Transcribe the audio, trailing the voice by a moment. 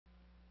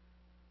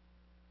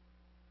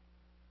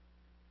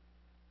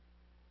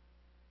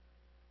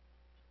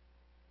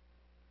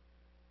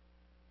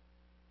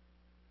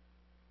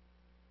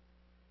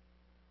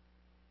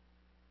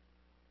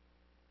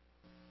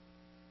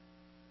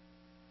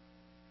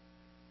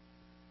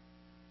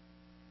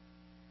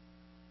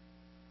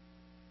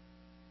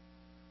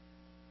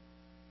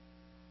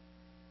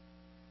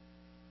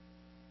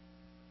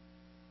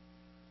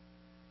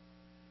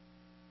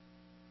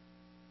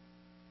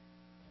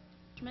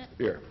Schmidt?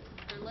 Here.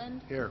 Mr.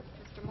 Lind? Here.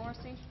 Mr.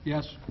 Morrissey?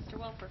 Yes. Mr.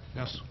 Welper?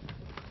 Yes.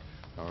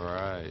 All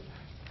right.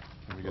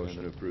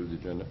 Motion to approve the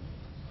agenda.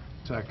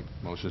 Second.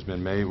 Motion's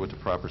been made with the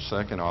proper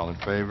second. All in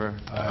favor?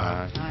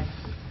 Aye.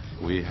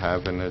 We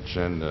have an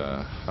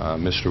agenda.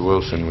 Mr.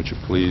 Wilson, would you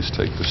please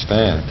take the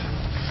stand?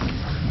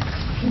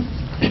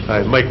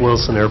 Hi, Mike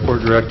Wilson,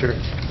 Airport Director.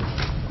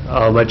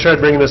 I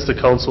tried bringing this to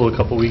council a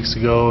couple weeks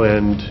ago,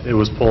 and it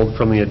was pulled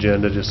from the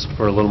agenda just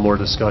for a little more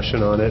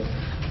discussion on it.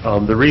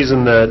 The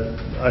reason that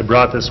I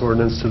brought this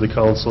ordinance to the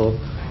council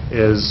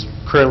is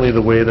currently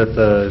the way that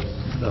the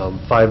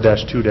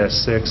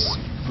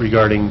 5-2-6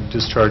 regarding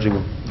discharging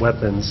of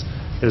weapons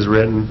is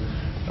written.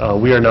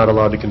 We are not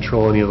allowed to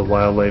control any of the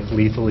wildlife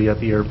lethally at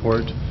the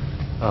airport.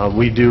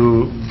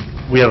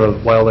 We have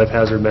a wildlife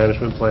hazard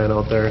management plan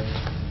out there.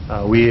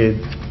 We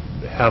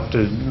have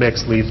to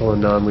mix lethal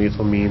and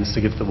non-lethal means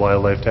to get the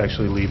wildlife to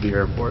actually leave the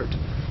airport.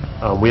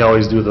 We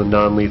always do the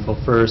non-lethal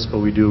first, but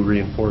we do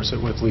reinforce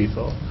it with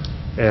lethal.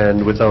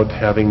 And without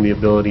having the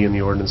ability in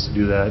the ordinance to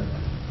do that,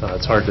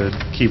 it's hard to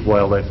keep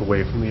wildlife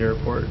away from the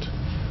airport.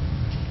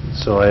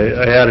 So I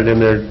added in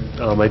there,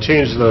 I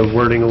changed the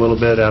wording a little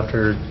bit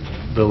after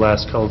the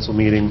last council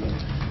meeting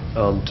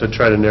to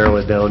try to narrow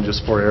it down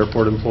just for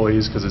airport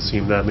employees, because it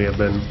seemed that may have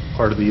been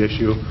part of the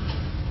issue.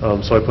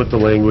 So I put the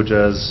language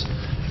as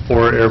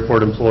for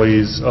airport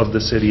employees of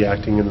the city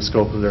acting in the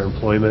scope of their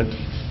employment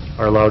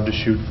are allowed to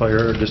shoot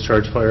fire or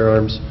discharge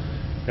firearms.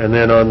 And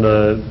then on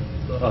the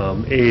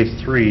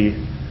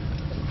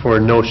A3, for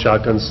no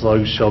shotgun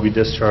slugs shall be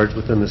discharged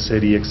within the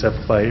city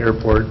except by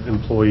airport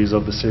employees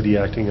of the city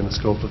acting in the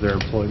scope of their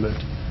employment.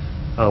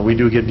 We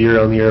do get deer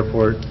on the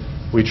airport.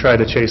 We try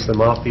to chase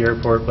them off the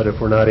airport, but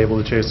if we're not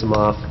able to chase them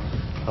off,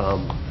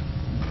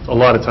 a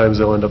lot of times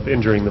they'll end up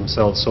injuring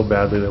themselves so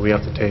badly that we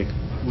have to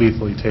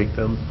lethally take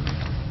them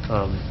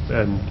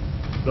and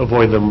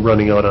avoid them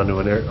running out onto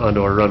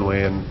a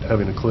runway and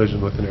having a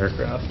collision with an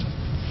aircraft.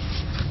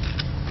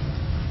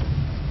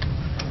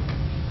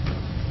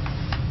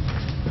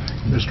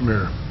 Mr.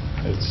 Mayor.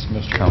 It's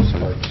Mr.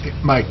 Councilor.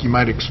 Mike, you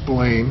might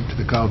explain to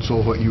the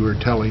council what you were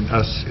telling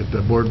us at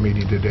the board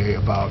meeting today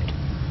about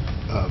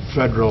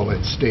federal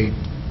and state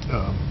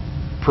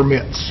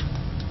permits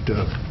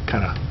to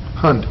kind of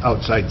hunt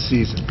outside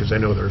season, because I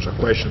know there's a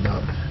question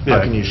about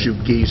how can you shoot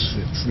geese?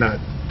 It's not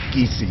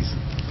geese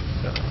season.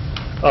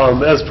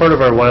 As part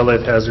of our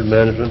wildlife hazard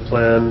management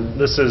plan,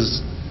 this is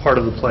part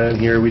of the plan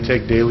here. We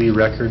take daily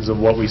records of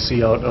what we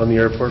see out on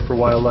the airport for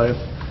wildlife,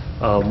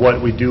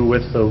 what we do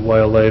with the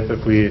wildlife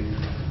if we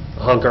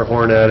honk our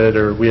horn at it,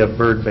 or we have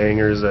bird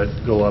bangers that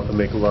go up and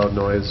make a loud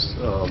noise.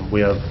 We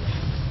have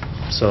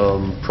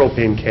some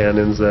propane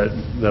cannons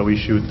that we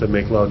shoot that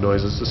make loud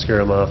noises to scare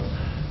them off.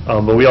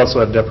 But we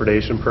also have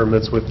depredation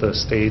permits with the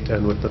state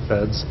and with the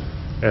feds,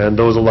 and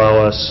those allow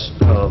us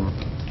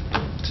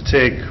to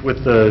take,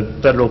 with the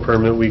federal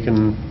permit, we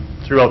can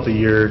throughout the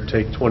year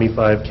take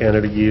 25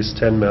 Canada geese,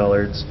 10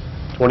 mallards,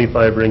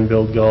 25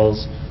 ring-billed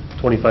gulls,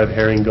 25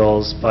 herring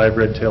gulls, 5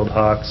 red-tailed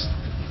hawks,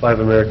 5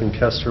 American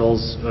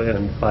kestrels,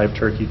 and 5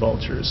 turkey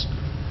vultures.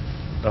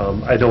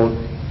 I don't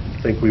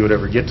think we would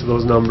ever get to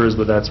those numbers,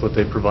 but that's what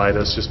they provide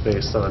us just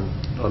based on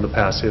the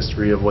past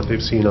history of what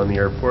they've seen on the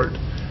airport.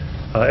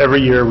 Every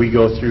year we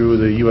go through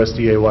the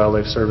USDA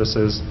Wildlife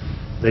Services.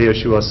 They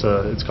issue us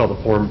it's called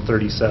a Form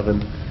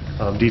 37,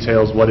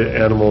 details what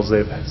animals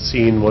they've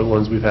seen, what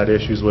ones we've had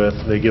issues with.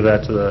 They give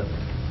that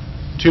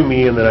to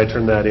me, and then I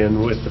turn that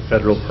in with the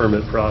federal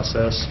permit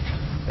process,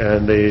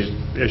 and they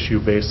issue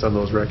based on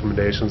those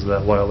recommendations of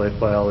that wildlife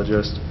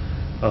biologist.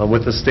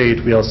 With the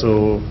state, we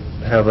also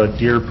have a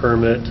deer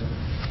permit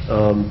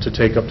to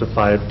take up to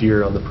 5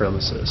 deer on the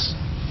premises.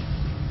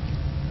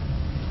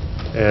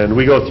 And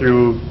we go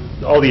through,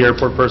 all the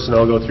airport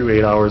personnel go through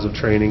 8 hours of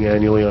training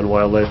annually on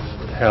wildlife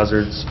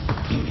hazards.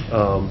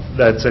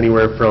 That's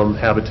anywhere from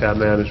habitat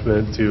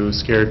management to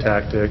scare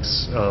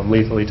tactics,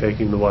 lethally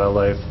taking the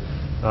wildlife.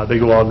 They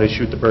go out and they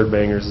shoot the bird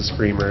bangers, the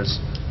screamers,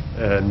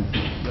 and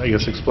I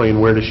guess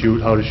explain where to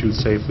shoot, how to shoot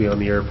safely on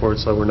the airport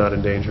so we're not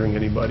endangering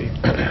anybody.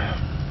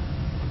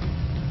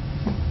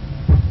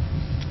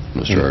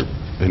 Mr. Hart,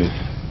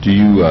 do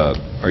you,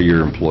 are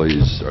your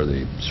employees, are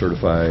they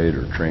certified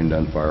or trained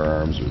on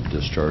firearms or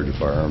discharge of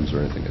firearms or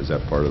anything? Is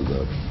that part of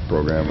the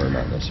program or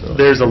not necessarily?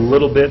 There's a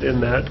little bit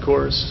in that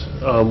course.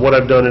 What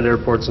I've done at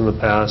airports in the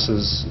past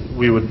is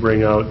we would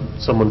bring out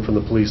someone from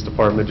the police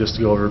department just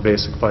to go over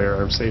basic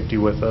firearm safety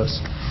with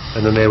us,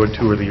 and then they would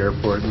tour the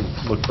airport and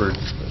look for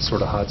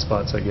sort of hot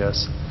spots, I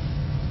guess.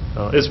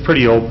 It's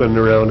pretty open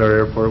around our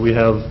airport. We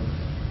have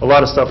a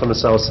lot of stuff on the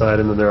south side,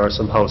 and then there are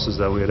some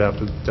houses that we would have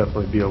to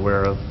definitely be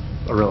aware of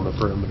around the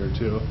perimeter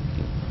too.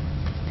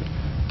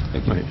 I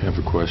have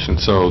a question.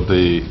 So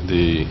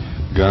the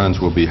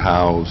guns will be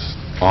housed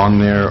on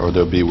there, or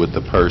they'll be with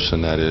the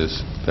person that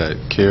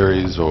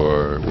carries,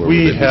 or where will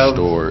they be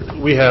stored?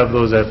 We have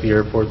those at the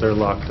airport. They're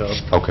locked up.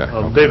 Okay.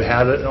 They've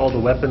had all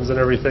the weapons and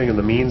everything and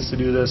the means to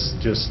do this,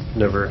 just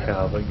never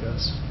have, I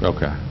guess.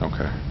 Okay.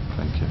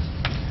 Thank you.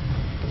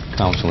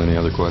 Council, any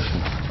other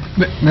questions?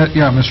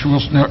 Yeah, Mr.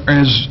 Wilson, now,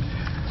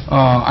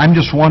 I'm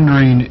just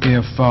wondering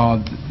if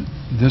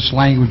this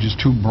language is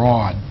too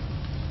broad,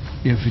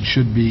 if it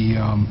should be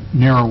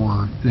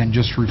narrower than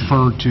just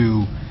refer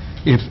to,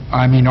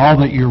 I mean, all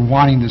that you're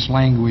wanting this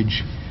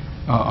language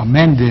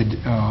amended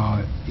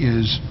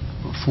is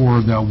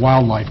for the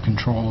wildlife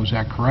control, is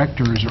that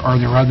correct? Or are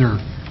there other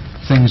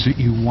things that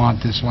you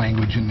want this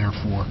language in there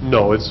for?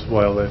 No, it's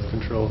wildlife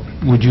control.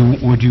 Would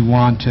you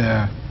want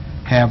to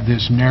have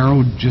this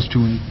narrowed just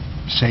to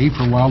say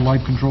for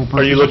wildlife control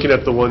purposes? Are you looking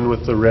at the one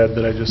with the red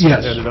that I just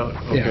Yes. handed out?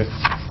 Yeah.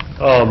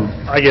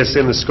 Okay. I guess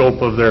in the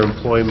scope of their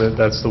employment,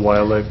 that's the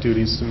wildlife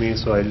duties to me,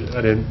 so I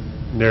didn't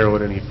narrow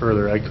it any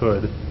further. I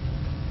could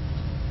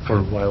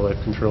for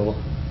wildlife control.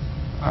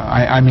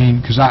 I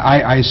mean, because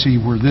I see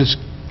where this,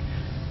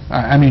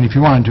 I mean, if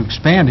you wanted to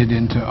expand it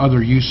into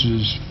other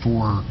uses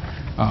for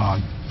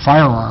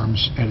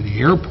firearms at the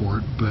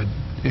airport, but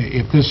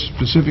if this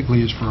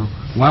specifically is for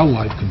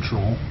wildlife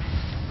control,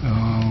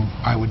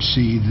 I would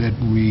see that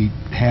we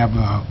have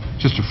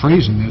just a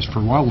phrase in this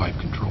for wildlife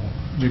control.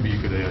 Maybe you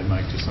could add,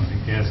 Mike, to something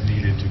as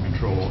needed to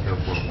control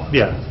airport wildlife.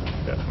 Yeah.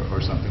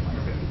 Or something like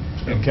that.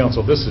 And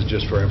council, this is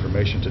just for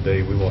information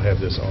today. We will have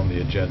this on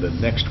the agenda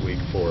next week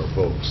for a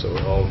vote. So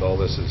all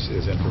this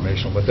is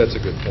informational, but that's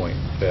a good point,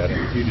 Pat.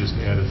 If you just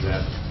added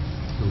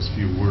those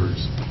few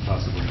words,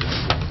 possibly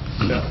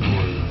that would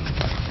more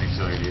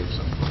anxiety of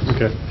some folks.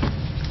 Okay.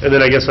 And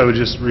then I guess I would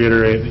just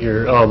reiterate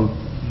here,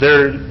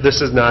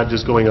 this is not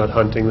just going out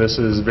hunting. This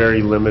is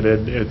very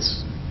limited.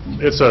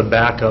 It's a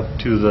backup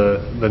to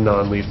the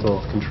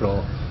non-lethal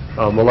control.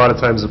 A lot of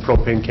times the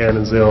propane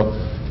cannons,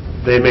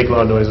 they make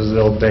loud noises.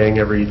 They'll bang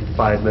every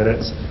 5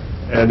 minutes.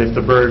 And if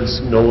the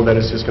birds know that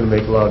it's just going to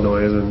make a loud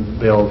noise,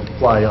 and they'll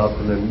fly up,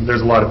 and then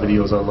there's a lot of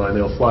videos online.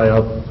 They'll fly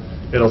up,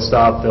 it'll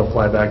stop, they'll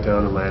fly back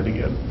down and land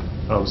again.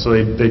 So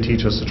they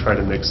teach us to try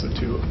to mix the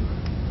two.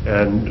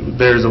 And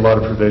there's a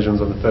lot of provisions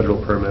on the federal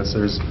permits.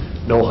 There's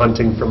no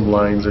hunting from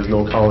blinds, there's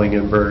no calling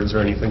in birds or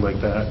anything like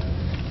that.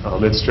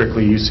 It's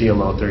strictly, you see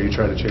them out there, you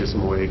try to chase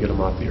them away, get them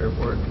off the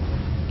airport.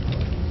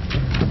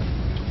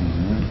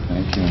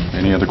 Thank you.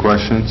 Any other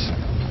questions?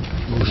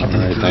 All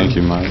right, thank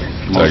you, Mike.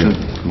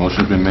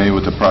 Motion's been made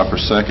with the proper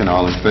second.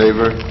 All in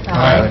favor?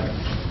 Aye.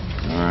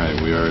 All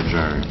right, we are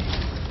adjourned.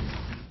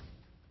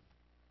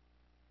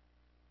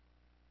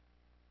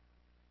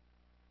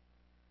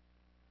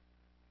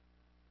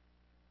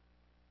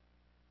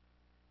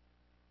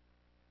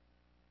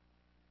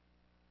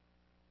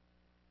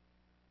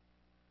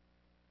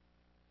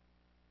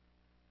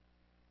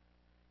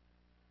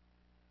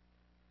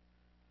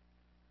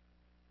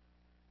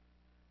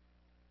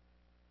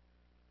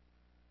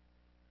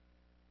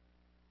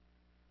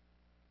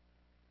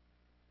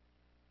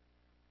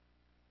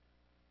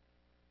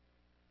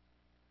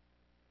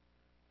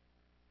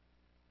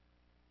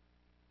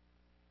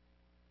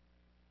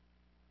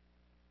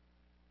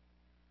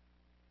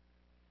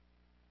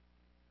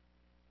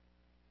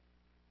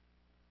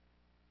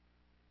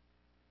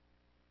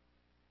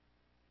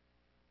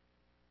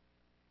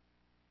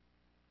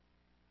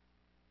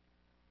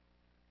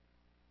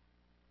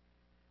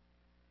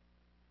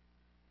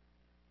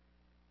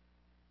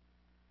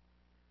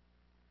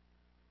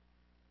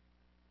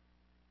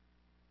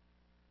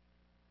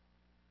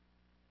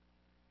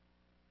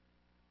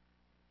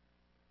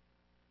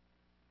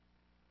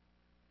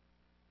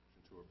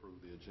 To approve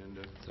the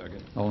agenda.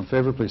 Second. All in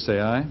favor, please say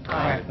aye.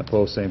 Aye.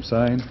 Opposed, same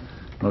sign.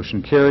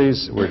 Motion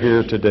carries. We're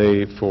here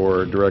today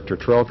for Director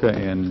Trelka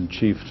and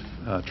Chief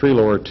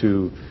Treelor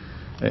to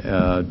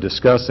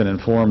discuss and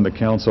inform the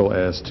council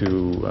as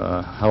to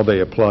how they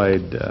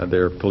applied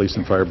their police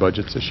and fire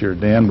budgets this year.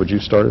 Dan, would you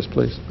start us,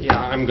 please? Yeah,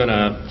 I'm going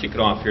to kick it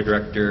off here,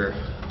 Director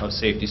of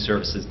Safety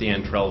Services,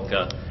 Dan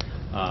Trelka.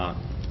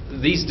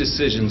 These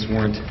decisions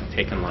weren't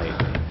taken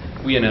lightly.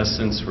 We, in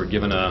essence, were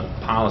given a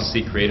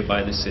policy created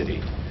by the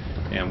city,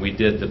 and we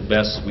did the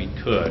best we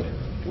could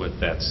with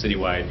that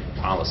citywide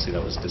policy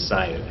that was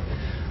decided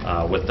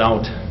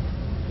without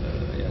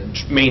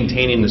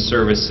maintaining the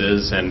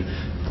services and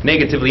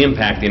negatively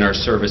impacting our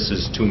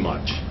services too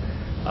much.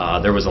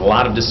 There was a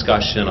lot of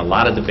discussion, a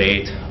lot of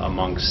debate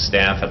amongst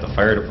staff at the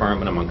fire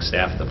department, amongst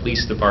staff at the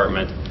police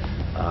department,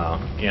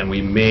 and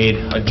we made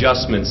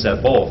adjustments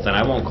at both, and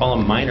I won't call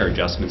them minor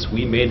adjustments.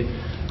 We made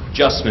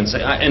adjustments.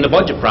 In the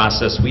budget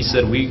process, we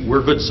said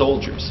we're good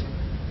soldiers.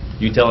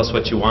 You tell us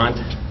what you want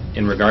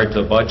in regard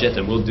to the budget,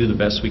 and we'll do the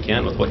best we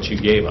can with what you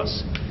gave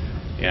us.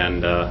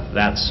 And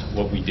that's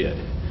what we did.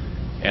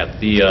 At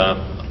the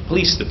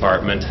police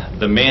department,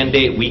 the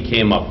mandate we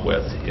came up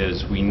with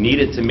is we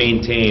needed to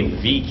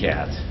maintain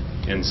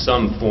VCAT in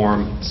some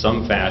form,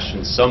 some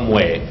fashion, some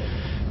way,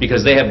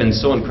 because they have been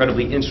so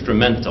incredibly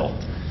instrumental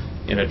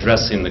in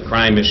addressing the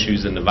crime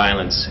issues and the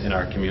violence in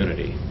our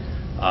community.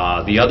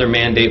 The other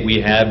mandate we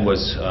had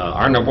was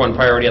our #1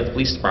 priority at the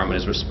police department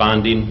is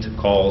responding to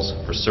calls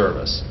for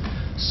service.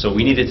 So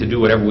we needed to do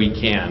whatever we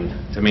can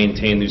to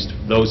maintain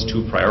those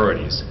two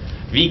priorities.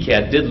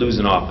 VCAT did lose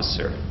an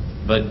officer,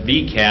 but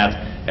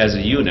VCAT as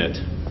a unit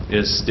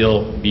is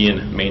still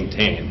being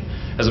maintained.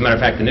 As a matter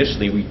of fact,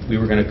 initially, we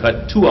were going to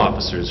cut 2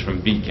 officers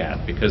from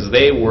VCAT because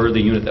they were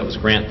the unit that was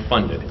grant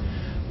funded.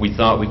 We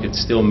thought we could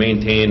still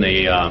maintain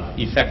a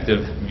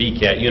effective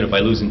VCAT unit by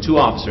losing 2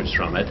 officers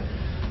from it,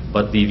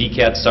 but the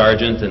VCAT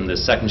sergeant and the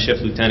second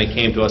shift lieutenant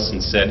came to us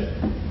and said,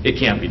 it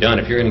can't be done.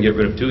 If you're going to get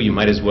rid of 2, you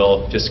might as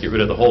well just get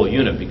rid of the whole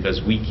unit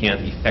because we can't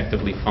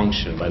effectively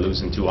function by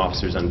losing 2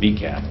 officers on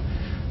VCAT.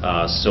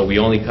 So we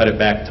only cut it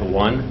back to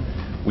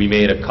 1. We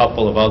made a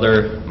couple of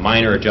other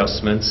minor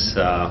adjustments.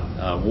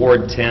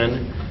 Ward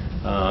 10,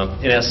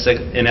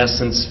 in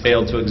essence,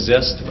 failed to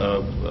exist.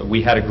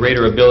 We had a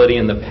greater ability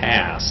in the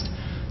past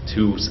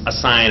to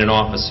assign an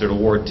officer to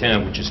Ward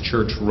 10, which is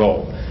Church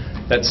Row.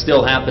 That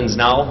still happens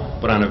now,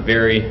 but on a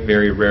very,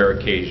 very rare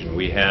occasion.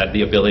 We had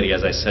the ability,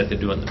 as I said, to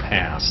do it in the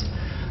past.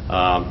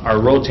 Our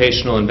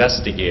rotational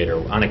investigator,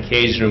 on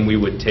occasion we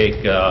would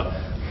take 2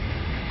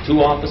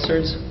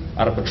 officers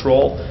out of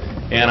patrol,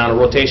 and on a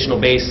rotational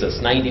basis,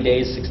 90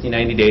 days, 60,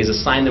 90 days,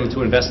 assign them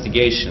to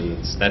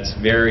investigations. That's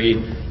very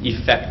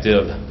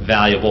effective,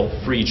 valuable,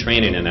 free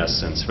training in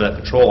essence for that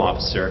patrol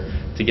officer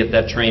to get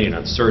that training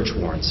on search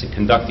warrants and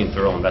conducting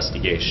thorough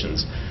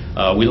investigations.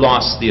 We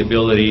lost the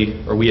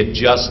ability, or we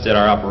adjusted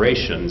our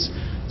operations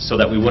so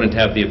that we wouldn't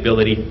have the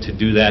ability to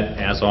do that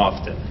as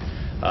often.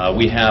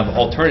 We have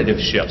alternative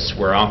shifts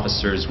where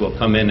officers will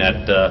come in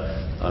at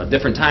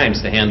different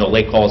times to handle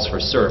late calls for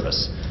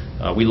service.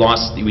 We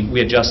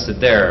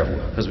adjusted there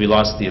because we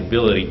lost the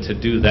ability to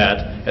do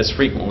that as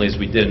frequently as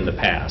we did in the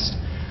past.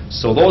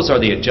 So those are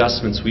the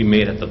adjustments we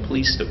made at the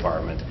police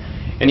department.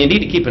 And you need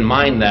to keep in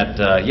mind that,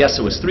 yes,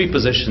 it was 3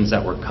 positions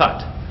that were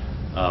cut,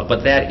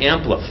 but that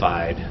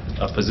amplified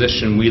a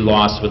position we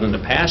lost within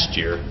the past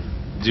year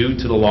due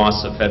to the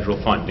loss of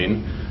federal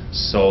funding.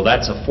 So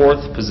that's a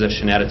 4th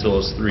position added to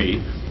those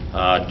 3.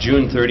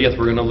 June 30th,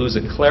 we're going to lose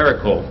a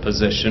clerical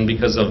position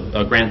because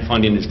of grant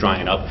funding is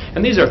drying up.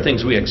 And these are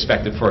things we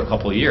expected for a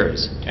couple of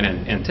years and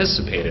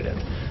anticipated it.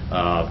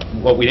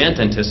 What we didn't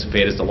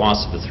anticipate is the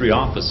loss of the 3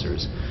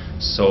 officers.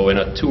 So in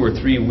a 2 or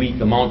 3 week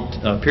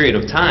period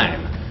of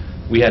time,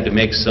 we had to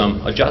make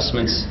some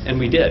adjustments, and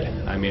we did.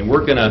 I mean,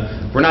 we're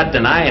not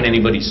denying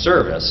anybody's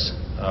service.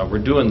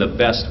 We're doing the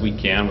best we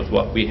can with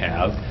what we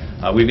have.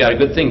 We've got a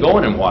good thing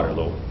going in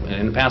Waterloo.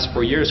 In the past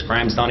 4 years,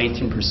 crime's down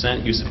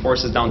 18%, use of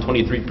force is down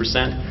 23%.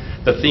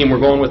 The theme we're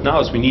going with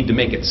now is we need to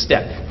make it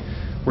stick.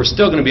 We're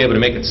still going to be able to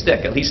make it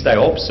stick, at least I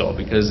hope so,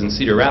 because in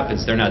Cedar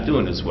Rapids, they're not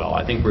doing as well.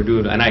 I think we're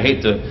doing, and I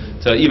hate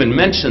to even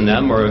mention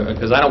them,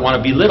 because I don't want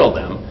to belittle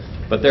them,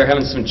 but they're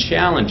having some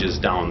challenges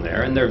down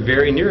there, and they're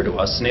very near to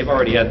us, and they've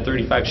already had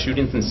 35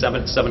 shootings and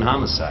 7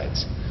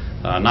 homicides.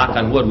 Knock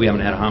on wood, we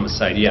haven't had a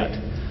homicide yet.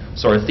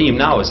 So our theme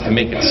now is to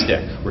make it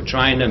stick. We're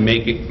trying to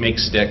make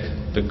stick.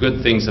 The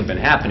good things have been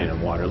happening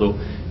in Waterloo,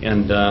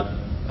 and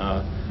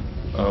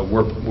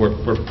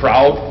we're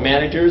proud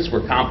managers,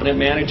 we're competent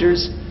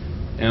managers,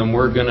 and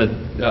we're going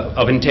to,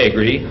 of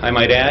integrity, I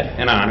might add,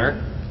 and honor,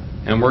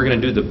 and we're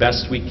going to do the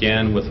best we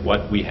can with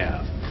what we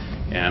have.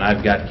 And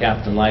I've got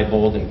Captain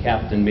Leibold and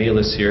Captain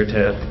Malis here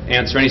to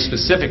answer any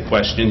specific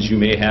questions you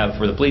may have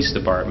for the police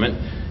department,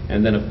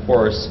 and then of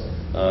course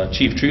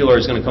Chief Treelor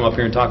is going to come up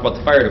here and talk about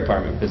the fire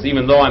department, because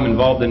even though I'm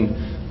involved in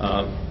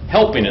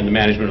helping in the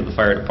management of the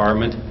fire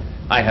department,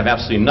 I have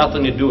absolutely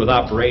nothing to do with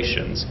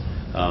operations.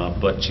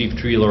 But Chief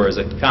Treelor is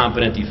a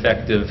competent,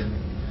 effective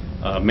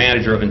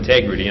manager of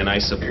integrity, and I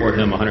support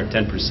him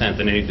 110%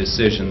 in any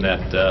decision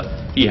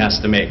that he has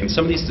to make. And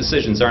some of these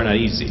decisions are not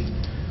easy,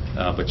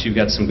 but you've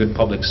got some good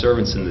public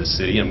servants in this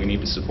city, and we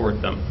need to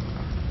support them.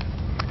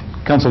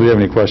 Council, do you have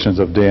any questions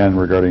of Dan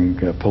regarding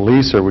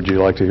police, or would you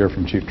like to hear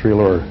from Chief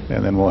Treelor,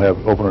 and then we'll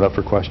open it up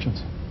for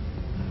questions?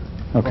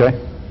 Okay.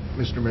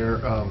 Mr.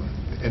 Mayor,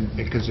 and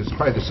because it's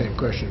probably the same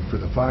question for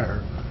the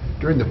fire,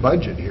 during the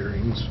budget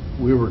hearings,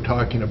 we were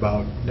talking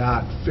about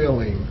not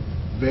filling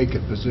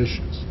vacant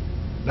positions,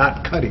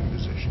 not cutting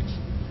positions,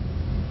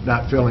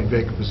 not filling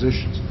vacant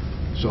positions.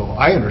 So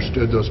I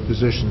understood those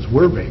positions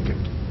were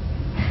vacant,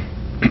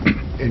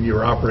 and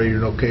you're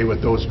operating okay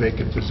with those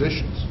vacant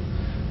positions.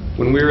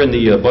 When we were in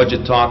the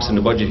budget talks and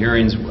the budget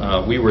hearings,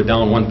 we were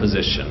down 1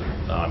 position,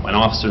 an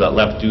officer that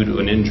left due to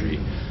an injury.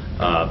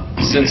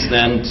 Since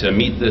then, to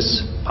meet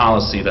this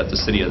policy that the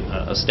city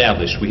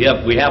established, we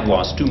have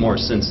lost 2 more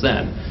since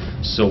then.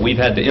 So we've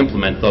had to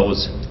implement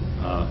those,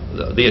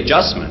 the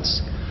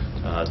adjustments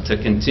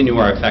to continue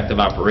our effective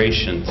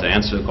operation, to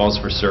answer the calls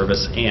for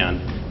service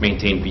and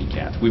maintain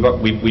VCAT.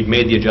 We've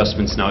made the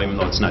adjustments now, even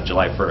though it's not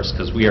July 1st,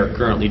 because we are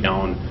currently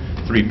down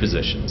 3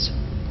 positions.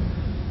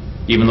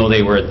 Even though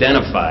they were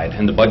identified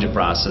in the budget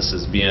process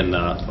as being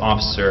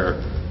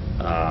Officer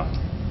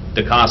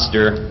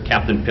DeCoster,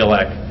 Captain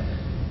Pillak,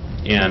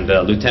 and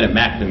Lieutenant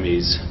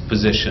McNamee's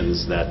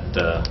positions that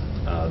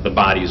the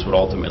bodies would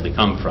ultimately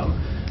come from.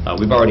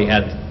 We've already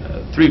had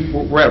 3,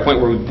 we're at a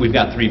point where we've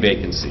got 3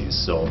 vacancies,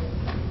 so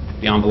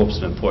the envelope's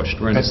been pushed.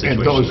 We're in a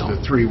situation now. And those are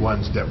the 3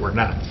 ones that we're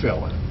not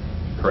filling?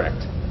 Correct.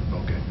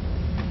 Okay.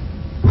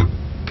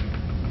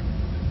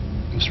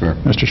 Mr. Mayor.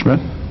 Mr. Schmidt?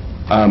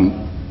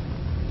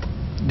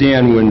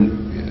 Dan,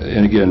 when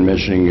and again,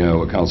 mentioning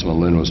what Councilman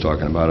Lynn was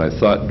talking about, I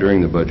thought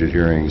during the budget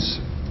hearings,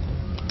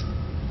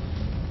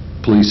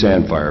 police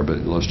and fire, but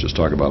let's just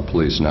talk about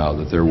police now,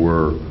 that there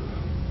were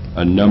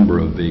a number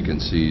of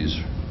vacancies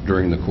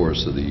during the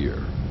course of the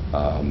year.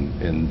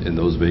 And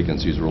those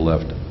vacancies were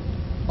left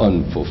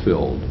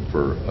unfulfilled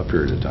for a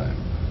period of time.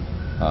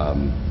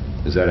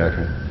 Is that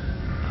accurate?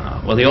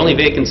 Well, the only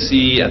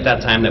vacancy at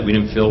that time that we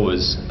didn't fill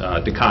was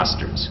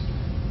DeCoster's.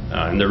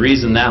 And the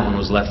reason that one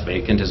was left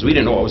vacant is we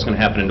didn't know what was going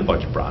to happen in the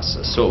budget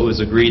process. So it was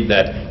agreed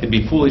that it'd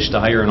be foolish to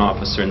hire an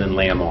officer and then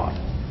lay him off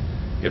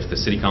if the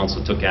city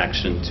council took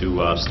action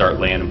to start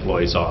laying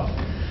employees off.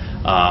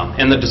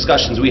 And the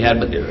discussions we had,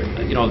 but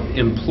you know,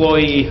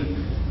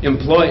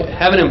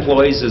 having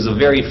employees is a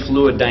very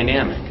fluid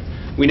dynamic.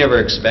 We never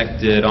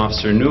expected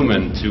Officer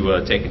Newman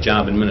to take a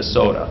job in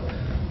Minnesota.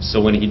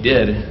 So when he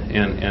did,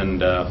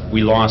 and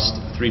we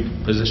lost 3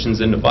 positions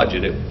in the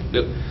budget,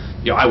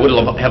 you know, I would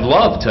have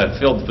loved to have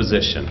filled the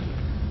position,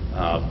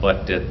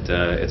 but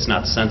it's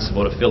not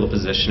sensible to fill the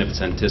position if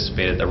it's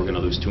anticipated that we're going to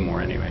lose 2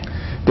 more anyway.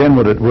 Dan,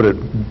 would it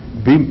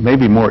be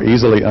maybe more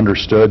easily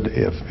understood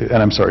if,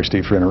 and I'm sorry,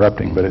 Steve, for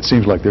interrupting, but it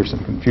seems like there's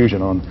some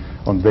confusion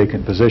on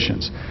vacant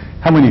positions.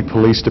 How many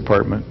police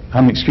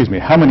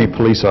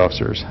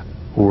officers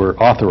were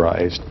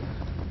authorized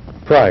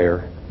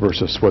prior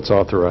versus what's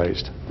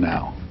authorized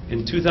now?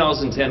 In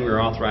 2010, we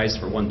were authorized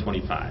for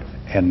 125.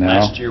 And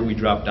now? Last year, we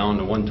dropped down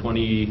to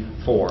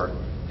 124,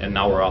 and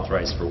now we're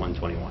authorized for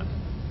 121.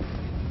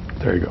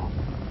 There you go.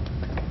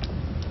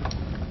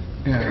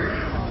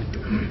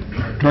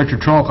 Director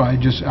Trolka,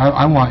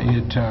 I want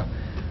you to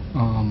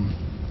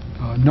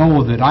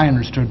know that I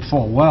understood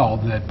full well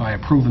that by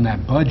approving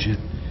that budget,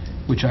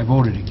 which I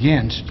voted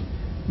against,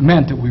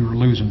 meant that we were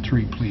losing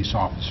 3 police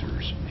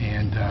officers.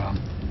 And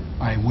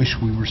I wish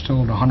we were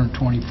still at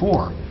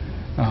 124.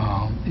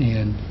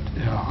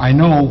 I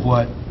know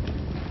what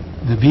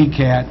the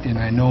VCAT and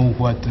I know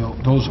what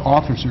those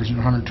officers at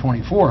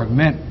 124 have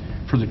meant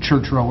for the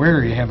Church Row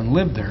area, having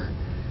lived there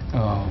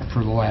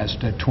for the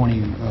last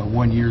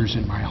 21 years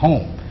in my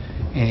home.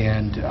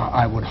 And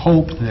I would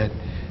hope that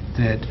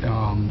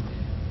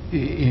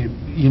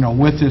you know,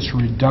 with this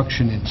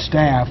reduction in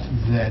staff,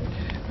 that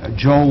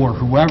Joe or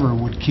whoever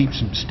would keep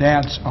some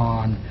stats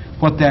on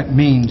what that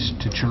means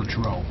to Church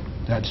Row.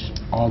 That's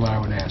all that I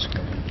would ask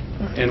of you.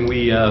 And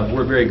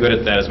we're very good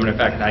at that. As a matter of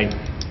fact,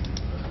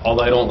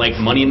 although I don't like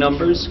money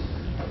numbers,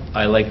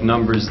 I like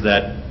numbers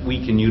that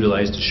we can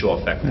utilize to show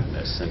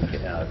effectiveness. And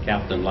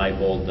Captain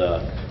Leibold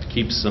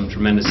keeps some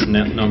tremendous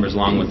numbers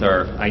along with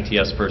our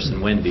ITS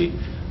person, Wendy,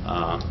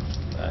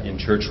 in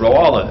Church Row,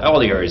 all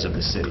the areas of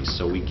the city,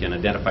 so we can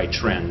identify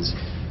trends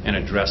and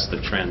address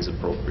the trends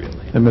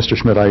appropriately. And Mr.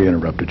 Schmidt, I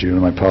interrupted you,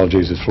 and my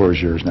apologies. The floor is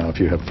yours now if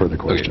you have further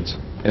questions.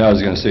 Okay. And I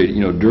was going to say,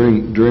 you know,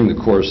 during the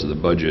course of the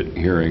budget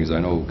hearings, I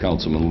know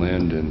Councilman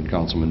Lind and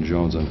Councilman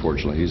Jones,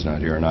 unfortunately he's not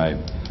here, and I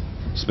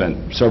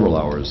spent several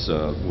hours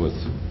with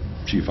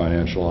Chief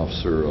Financial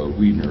Officer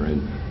Wiedner,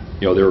 and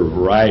you know, there were a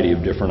variety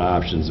of different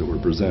options that were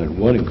presented,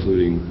 one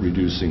including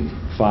reducing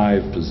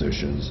 5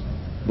 positions,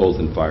 both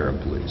in fire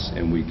and police,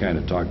 and we kind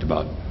of talked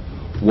about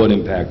what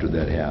impact would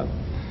that have.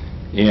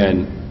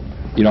 And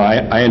you know,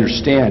 I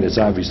understand it's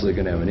obviously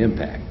going to have an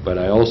impact, but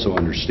I also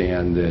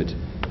understand that,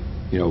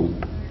 you know,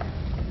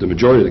 the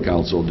majority of the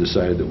council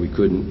decided that we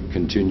couldn't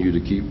continue to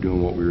keep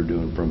doing what we were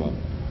doing from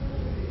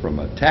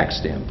a tax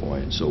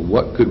standpoint. So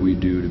what could we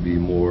do to be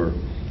more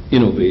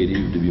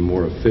innovative, to be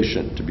more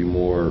efficient, to be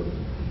more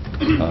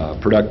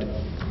productive?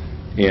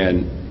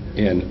 And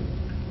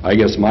I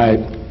guess my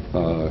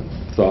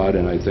thought,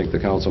 and I think the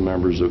council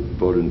members that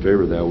voted in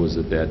favor of that, was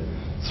that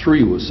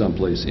 3 was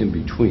someplace in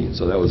between,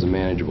 so that was a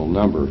manageable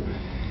number.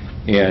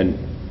 And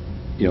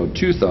you know,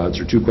 2 thoughts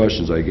or 2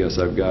 questions I guess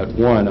I've got.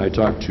 One, I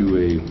talked to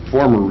a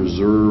former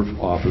reserve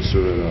officer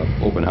at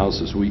an open house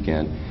this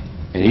weekend,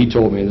 and he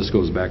told me, and this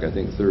goes back I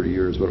think 30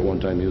 years, but at one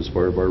time he was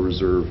part of our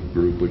reserve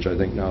group, which I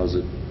think now is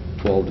at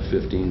 12 to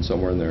 15,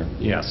 somewhere in there.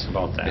 Yes,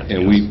 about that.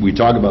 And yes. we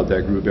talk about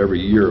that group every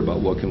year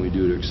about what can we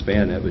do to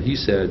expand that, but he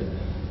said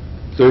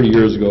 30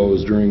 years ago, it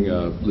was during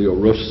Leo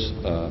Roof's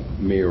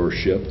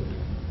mayorship,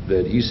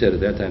 that he said at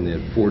that time they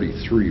had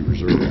 43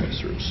 reserve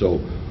officers. So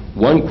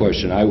one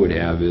question I would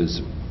have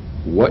is,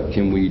 what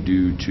can we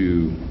do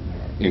to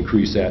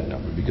increase that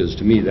number? Because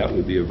to me, that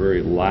would be a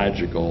very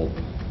logical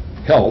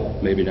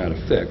help, maybe not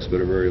a fix,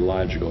 but a very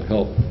logical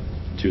help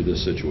to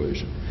this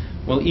situation.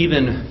 Well,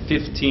 even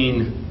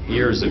 15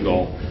 years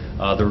ago,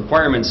 the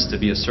requirements to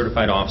be a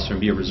certified officer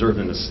and be a reserve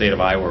in the state of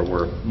Iowa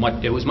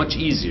it was much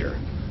easier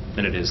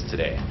than it is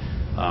today.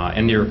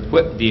 And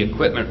the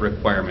equipment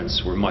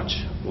requirements were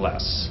much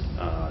less.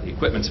 The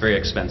equipment's very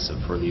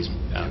expensive for these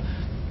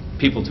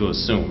people to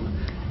assume.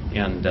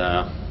 And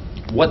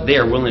what they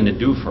are willing to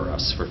do for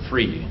us for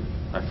free,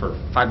 for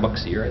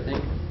 $5 a year, I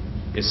think,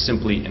 is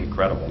simply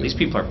incredible. These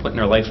people are putting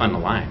their life on the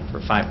line for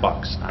 $5.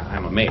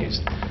 I'm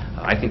amazed.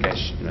 I think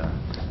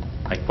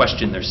I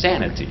question their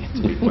sanity,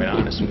 to be quite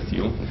honest with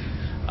you.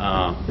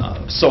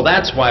 So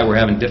that's why we're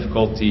having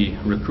difficulty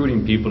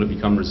recruiting people to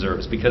become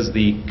reservists, because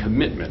the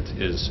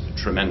commitment is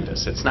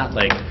tremendous. It's not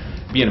like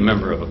being a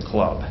member of a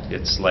club.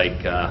 It's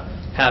like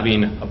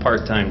having a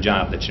part-time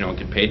job that you don't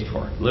get paid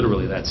for.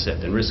 Literally, that's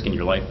it, and risking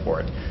your life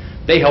for it.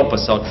 They help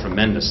us out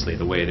tremendously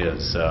the way it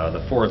is.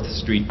 The 4th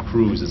Street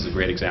Cruise is a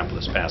great example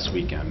this past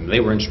weekend. They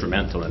were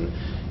instrumental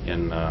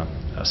in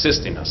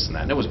assisting us in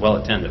that, and it was well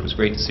attended. It was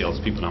great to see all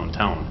those people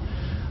downtown.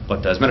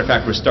 But as a matter of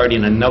fact, we're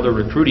starting another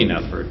recruiting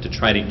effort to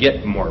try to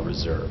get more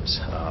reserves.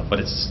 But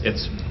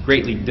it's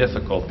greatly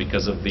difficult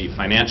because of the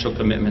financial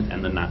commitment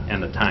and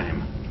the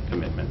time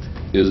commitment.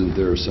 Isn't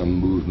there some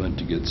movement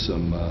to get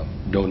some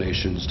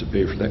donations to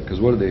pay for that? Because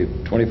what are they,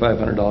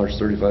 $2,500,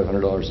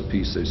 $3,500 a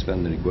piece they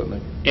spend in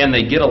equipment? And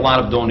they get a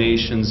lot of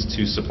donations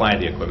to supply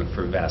the equipment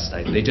for VEST.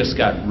 They just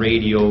got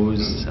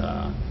radios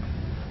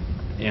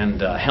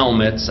and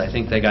helmets. I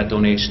think they got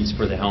donations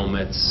for the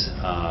helmets,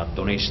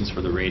 donations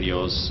for the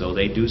radios. So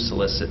they do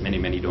solicit many,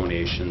 many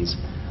donations.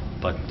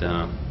 But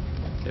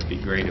it'd be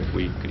great if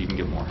we could even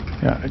get more.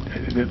 Yeah,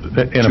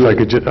 and if I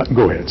could just,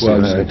 go ahead. Well,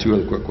 I just had 2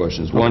 other quick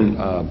questions. Okay. One,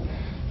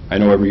 I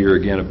know every year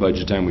again at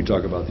budget time we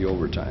talk about the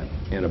overtime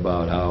and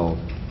about how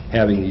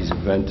having these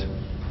event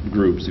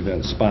groups,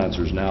 event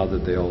sponsors, now that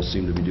they all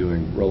seem to be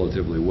doing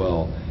relatively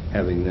well,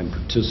 having them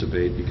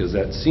participate, because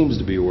that seems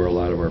to be where a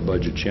lot of our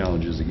budget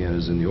challenges again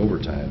is in the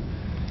overtime.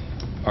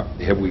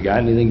 Have we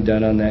got anything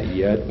done on that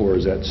yet, or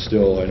is that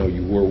still, I know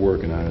you were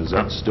working on it, is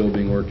that still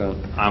being worked on?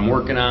 I'm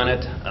working on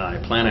it.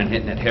 I plan on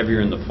hitting it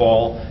heavier in the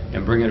fall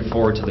and bringing it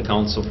forward to the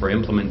council for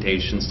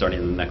implementation starting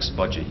in the next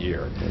budget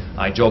year.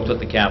 I joked with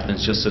the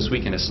captains just this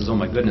weekend. I says, oh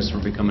my goodness, we're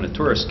becoming a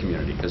tourist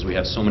community because we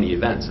have so many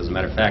events. As a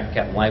matter of fact,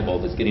 Captain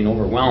Leibold is getting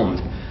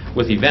overwhelmed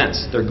with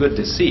events. They're good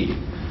to see,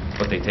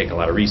 but they take a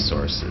lot of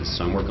resources.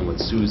 So I'm working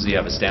with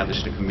Susie. I've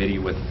established a committee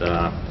with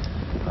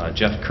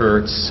Jeff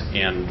Kurtz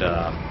and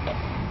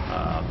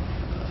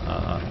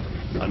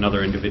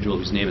another individual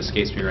whose name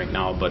escapes me right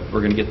now, but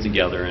we're going to get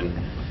together and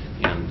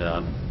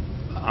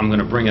I'm going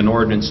to bring an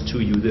ordinance to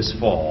you this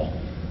fall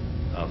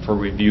for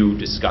review,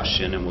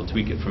 discussion, and we'll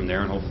tweak it from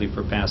there and hopefully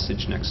for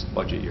passage next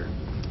budget year.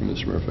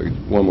 Mr. Mayor, if I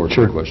could, one more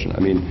Sure. quick question. I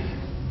mean,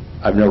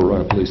 I've never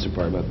run a police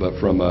department, but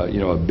from a,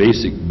 a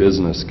basic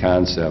business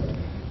concept,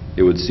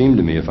 it would seem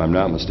to me, if I'm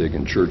not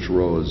mistaken, Church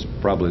Row is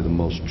probably the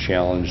most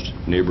challenged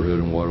neighborhood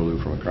in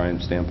Waterloo from a crime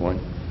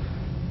standpoint.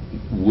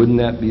 Wouldn't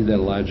that be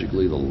then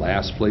logically the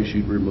last place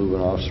you'd remove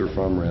an officer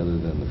from rather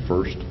than the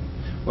first?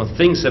 Well,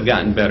 things have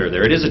gotten better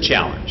there. It is a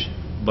challenge,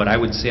 but I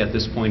would say at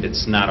this point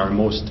it's not our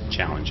most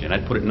challenging.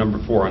 I'd put it number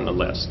 4 on the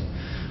list.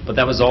 But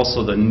that was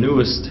also the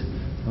newest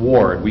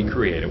ward we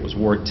created. It was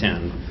Ward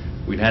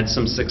 10. We've had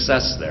some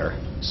success there,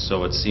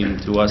 so it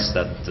seemed to us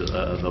that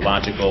the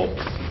logical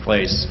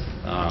place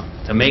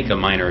to make a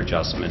minor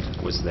adjustment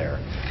was there.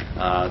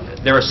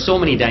 There are so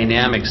many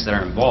dynamics that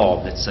are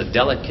involved. It's a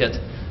delicate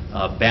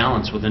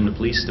balance within the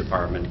police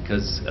department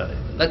because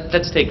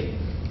let's take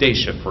day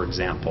shift, for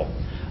example.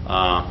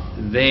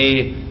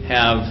 There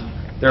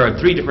are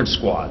 3 different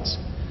squads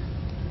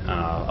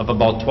of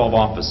about 12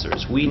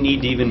 officers. We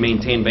need to even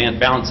maintain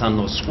balance on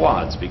those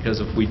squads because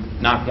if we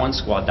knock one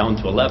squad down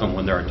to 11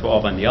 when there are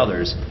 12 on the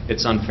others,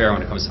 it's unfair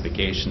when it comes to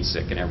vacation,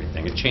 sick, and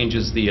everything. It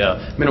changes the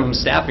minimum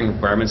staffing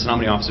requirements and how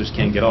many officers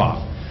can get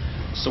off.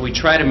 So we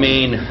try to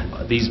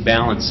maintain these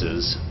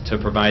balances to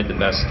provide the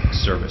best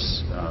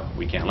service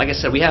we can. Like I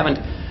said, we haven't,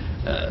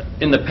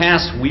 in the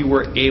past we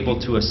were able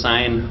to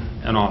assign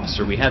an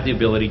officer. We had the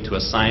ability to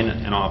assign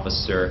an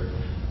officer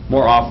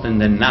more often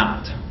than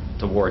not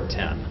to Ward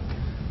 10.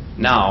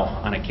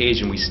 Now, on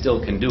occasion, we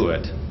still can do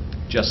it,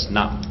 just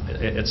not,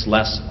 it's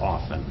less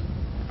often.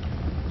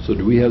 So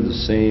do we have the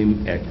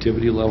same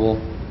activity level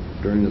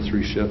during the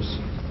 3 shifts?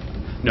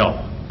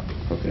 No.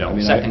 Okay. No, I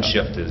mean, second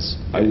shift is...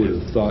 I would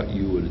have thought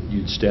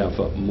you'd staff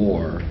up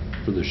more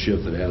for the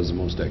shift that has the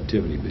most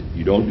activity, but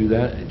you don't do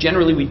that?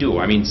 Generally, we do.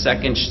 I mean,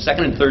 second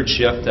and third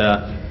shift,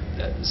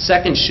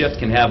 second shift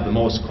can have the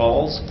most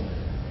calls.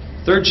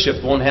 Third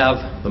shift won't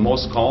have the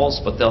most calls,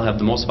 but they'll have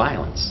the most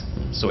violence.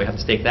 So we have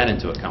to take that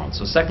into account.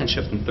 So second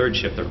shift and third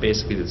shift are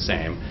basically the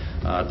same.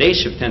 Day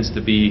shift tends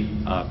to be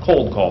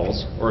cold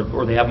calls,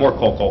 or they have more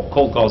cold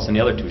calls than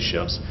the other 2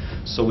 shifts.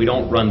 So we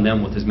don't run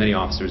them with as many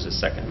officers as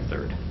second and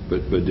third.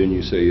 But didn't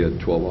you say you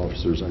had 12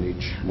 officers on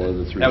each one of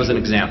the 3 That was an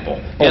shifts?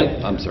 example. Oh,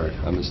 And- I'm sorry,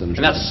 I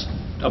misunderstood. And that's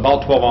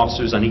about 12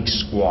 officers on each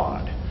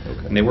squad.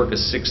 Okay. And they work a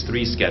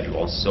 6-3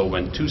 schedule. So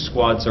when 2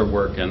 squads are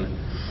working,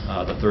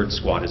 the 3rd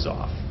squad is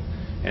off.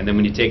 And then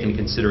when you take into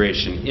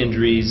consideration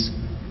injuries,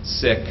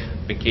 sick,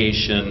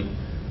 vacation,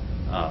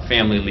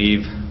 family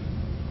leave,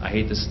 I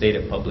hate to state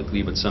it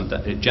publicly, but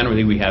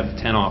generally we have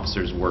 10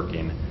 officers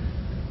working.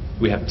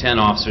 We have 10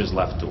 officers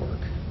left to work.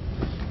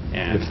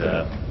 And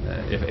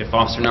if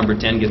officer number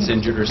 10 gets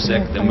injured or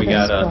sick, then we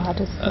got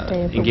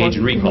to engage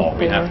in recall.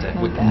 We have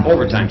to,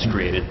 overtime's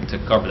created to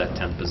cover that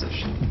 10th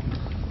position.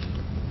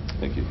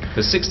 Thank you.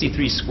 The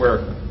 63 square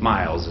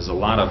miles is a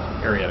lot of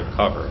area to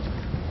cover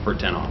for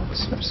 10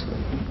 officers.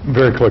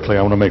 Very quickly,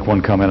 I want to make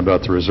one comment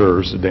about the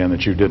reserves, Dan,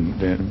 that you didn't,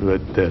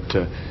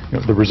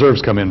 the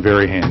reserves come in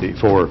very handy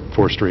for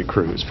street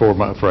crews, for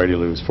Friday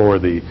Loos, for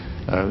the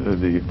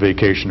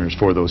vacationers,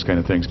 for those kind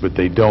of things, but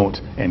they don't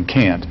and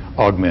can't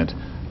augment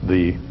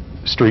the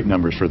street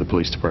numbers for the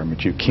police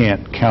department. You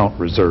can't count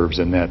reserves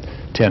in that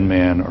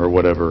 10-man or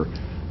whatever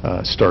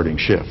starting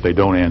shift. They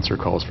don't answer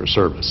calls for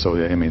service. So,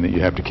 I mean,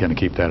 you have to kind of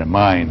keep that in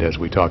mind as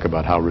we talk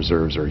about how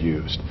reserves are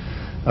used.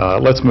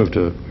 Let's move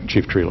to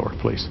Chief Treelor,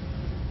 please.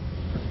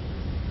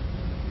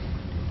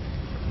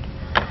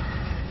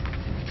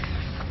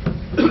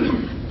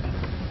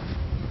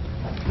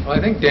 Well,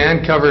 I think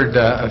Dan covered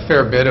a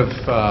fair bit of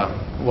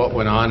what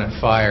went on at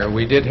fire.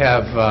 We did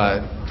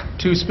have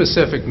two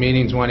specific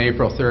meetings, one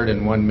April 3rd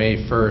and one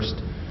May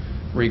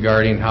 1st,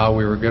 regarding how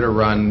we were going to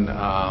run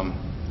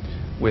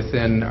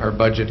within our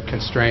budget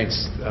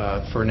constraints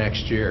for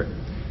next year.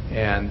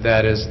 And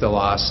that is the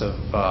loss of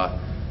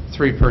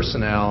 3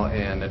 personnel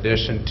in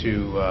addition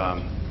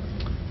to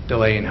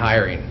delaying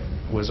hiring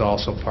was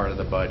also part of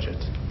the budget.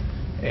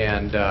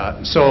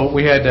 And so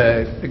we had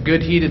a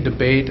good heated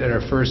debate at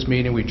our first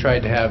meeting. We tried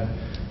to have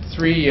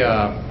three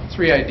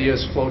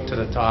ideas float to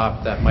the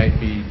top that might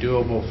be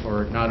doable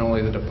for not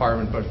only the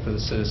department but for the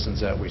citizens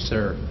that we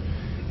serve.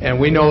 And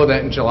we know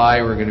that in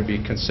July we're going to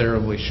be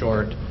considerably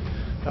short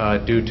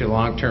due to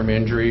long-term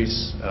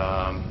injuries.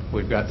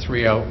 We've got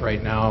 3 out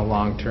right now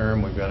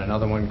long-term. We've got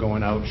another one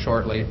going out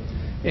shortly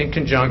in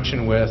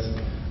conjunction with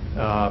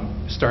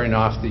starting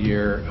off the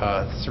year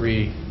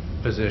 3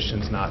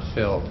 positions not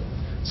filled.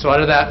 So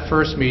out of that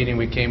first meeting,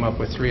 we came up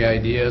with 3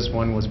 ideas.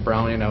 One was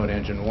browning out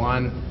engine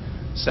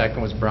 1,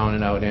 second was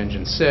browning out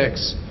engine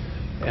 6,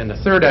 and the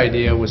third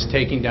idea was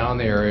taking down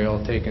the aerial,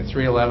 taking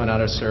 311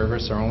 out of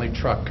service, our only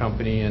truck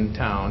company in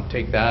town,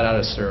 take that out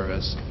of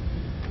service.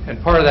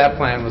 And part of that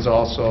plan was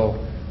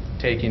also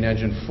taking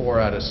engine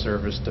 4 out of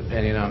service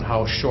depending on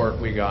how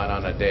short we got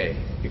on a day.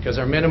 Because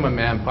our minimum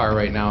manpower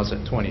right now is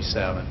at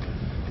 27.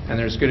 And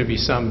there's going to be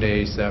some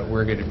days that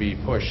we're going to be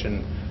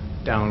pushing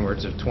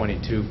downwards of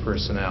 22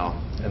 personnel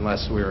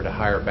unless we were to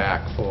hire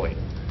back fully.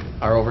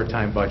 Our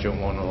overtime budget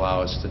won't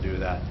allow us to do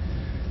that.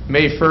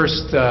 May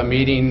 1st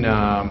meeting,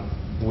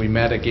 we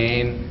met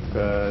again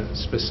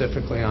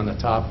specifically on the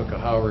topic of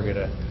how we're going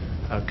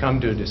to come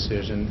to a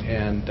decision,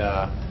 and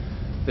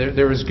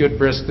there was good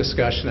brisk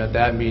discussion at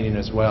that meeting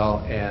as well,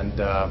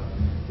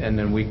 and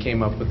then we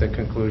came up with the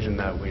conclusion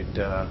that we'd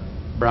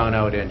brown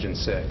out engine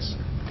 6,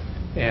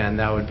 and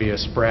that would be a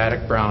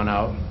sporadic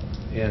brownout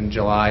in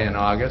July and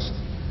August.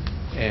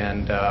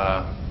 And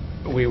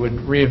we would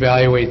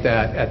reevaluate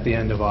that at the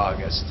end of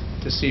August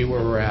to see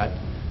where we're at,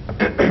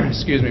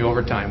 excuse me,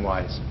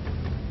 overtime-wise.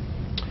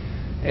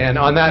 And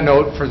on that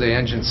note, for the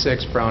engine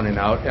 6 browning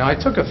out, and I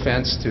took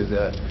offense to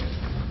the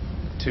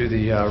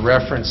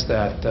reference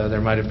that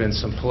there might have been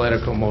some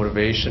political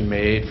motivation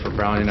made for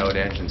browning out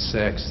engine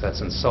 6.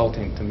 That's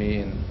insulting to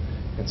me and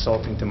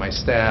insulting to my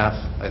staff.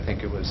 I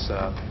think it was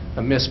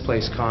a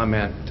misplaced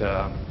comment.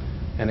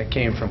 And it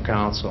came from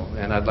council,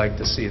 and I'd like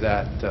to see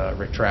that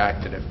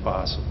retracted if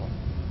possible.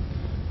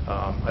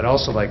 I'd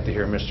also like to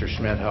hear Mr.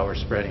 Schmidt how we're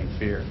spreading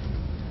fear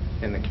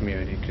in the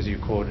community, because you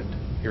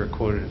were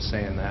quoted as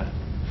saying that.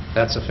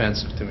 That's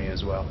offensive to me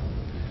as well.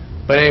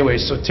 But anyway,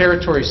 so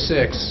Territory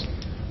 6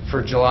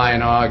 for July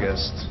and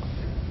August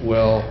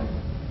will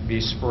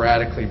be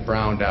sporadically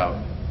browned out.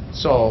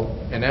 So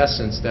in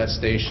essence, that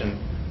station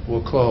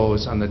will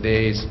close on the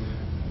days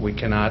we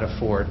cannot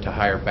afford to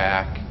hire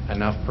back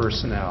enough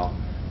personnel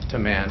to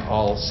man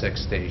all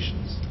 6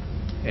 stations.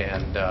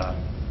 And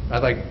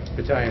I'd like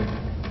Battalion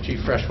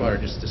Chief Freshwater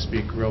just to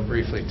speak real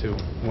briefly to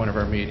one of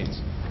our meetings.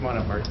 Come on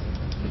up, Art.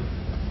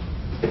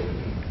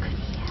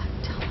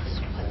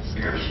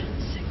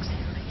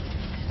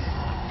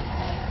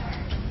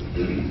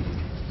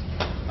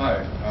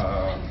 Hi,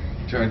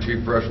 Battalion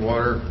Chief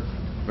Freshwater.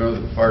 Been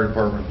with the fire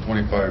department for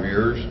 25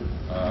 years.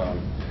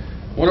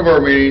 One of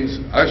our meetings,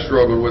 I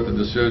struggled with the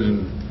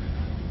decision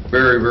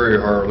very,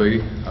 very hardly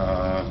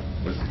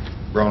with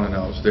browning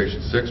out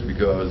Station 6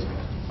 because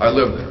I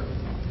live there.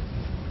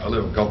 I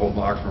live a couple of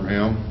blocks from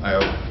him. I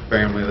have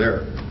family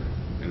there.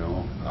 You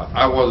know,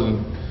 I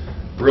wasn't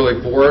really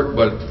for it,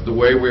 but the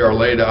way we are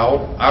laid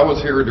out, I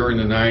was here during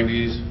the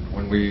 90s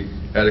when we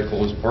had it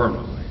closed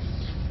permanently.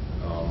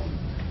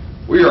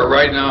 We are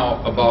right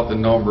now about the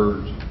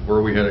numbers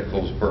where we had it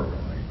closed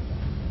permanently.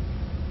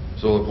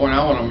 So the point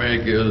I want to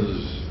make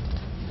is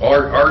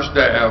our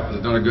staff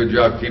has done a good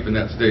job keeping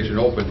that station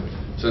open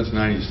since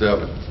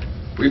 '97.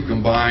 We've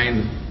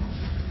combined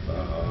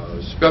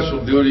special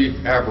duty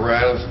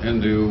apparatus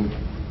into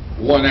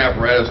one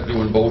apparatus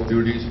doing both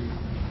duties.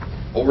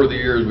 Over the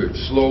years, we've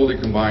slowly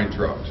combined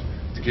trucks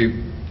to keep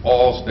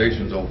all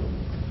stations open.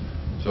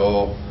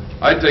 So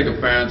I take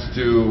offense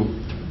to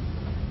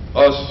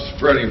us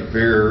spreading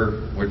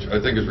fear, which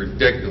I think is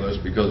ridiculous,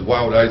 because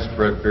why would I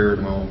spread fear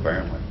to my own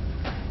family?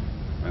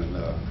 And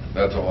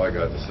that's all I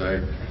got to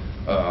say.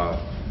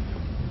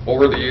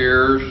 Over the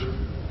years,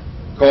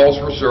 calls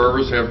for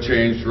service have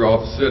changed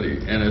throughout the city,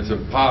 and it's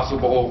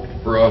impossible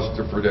for us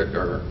to predict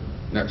our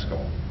next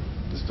call.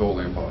 It's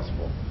totally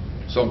impossible.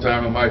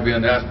 Sometime it might be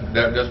in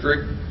that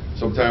district,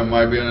 sometime it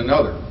might be in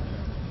another.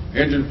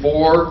 Engine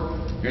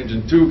 4,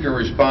 Engine 2 can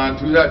respond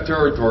to that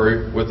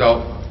territory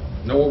without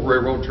no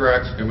railroad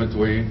tracks in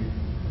between.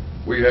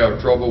 We have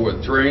trouble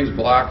with trains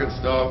blocking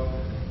stuff.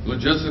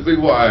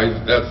 logistically wise,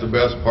 that's the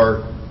best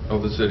part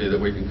of the city that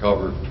we can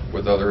cover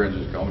with other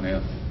engines coming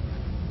in.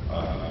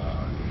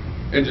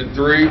 Engine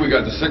 3, we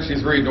got the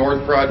 63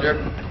 North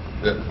project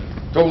that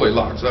totally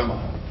locks them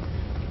out.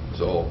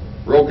 So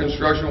road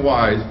construction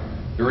wise,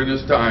 during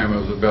this time, it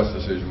was the best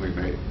decision we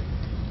made.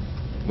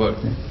 But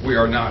we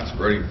are not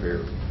spreading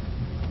fear.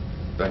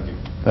 Thank you.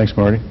 Thanks,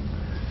 Marty.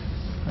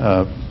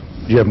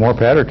 Do you have more,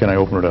 Pat, or can I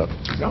open it up?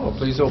 No,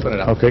 please open it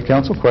up. Okay,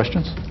 council,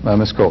 questions?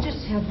 Ms. Cole? I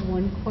just have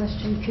one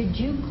question. Could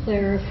you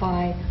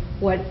clarify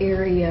what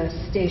area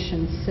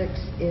Station 6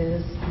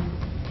 is?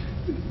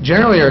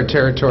 Generally, our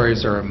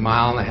territories are a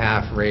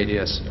 1.5-mile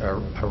radius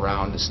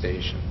around the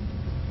station.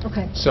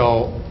 Okay.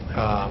 So,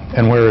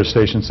 And where is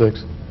Station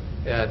 6?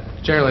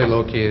 generally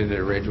located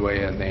at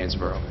Ridgeway and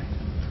Amesboro.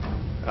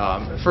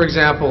 For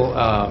example,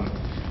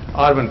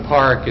 Audubon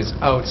Park is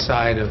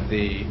outside of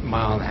the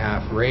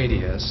 1.5-mile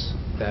radius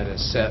that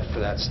is set for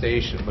that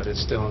station, but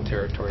it's still in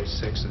Territory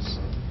 6's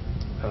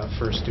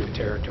first due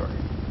territory.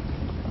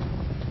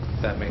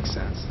 If that makes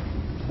sense.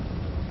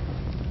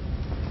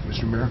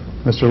 Mr. Mayor?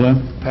 Mr.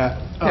 Lynn?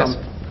 Pat? Yes.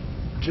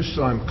 Just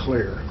so I'm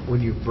clear, when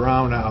you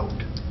brown out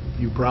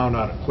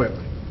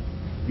equipment.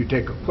 You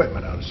take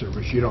equipment out of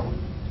service, you don't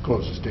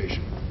close the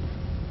station.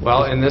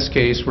 Well, in this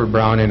case, we're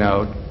browning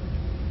out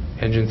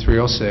engine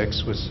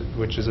 306,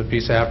 which is a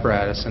piece of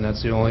apparatus, and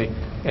that's the only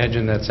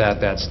engine that's at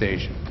that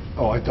station.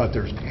 Oh, I thought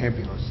there was an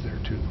ambulance there,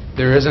 too.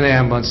 There is an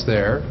ambulance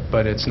there,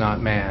 but it's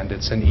not manned.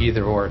 It's an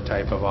either-or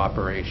type of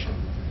operation.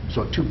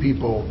 So 2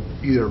 people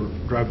either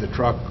drive the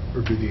truck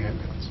or do the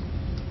ambulance?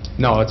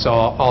 No, it's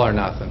all or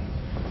nothing.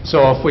 So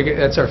if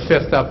that's our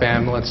 5th up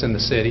ambulance in the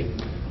city,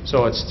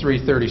 so it's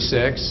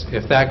 336.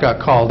 If that got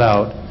called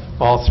out,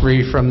 all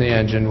 3 from the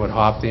engine would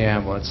hop the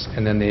ambulance,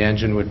 and then the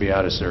engine would be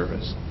out of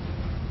service.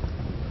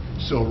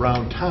 So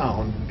around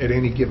town, at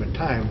any given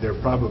time, there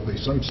are probably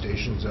some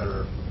stations that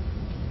are,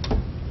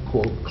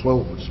 quote,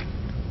 closed,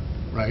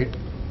 right?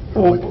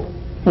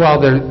 Well,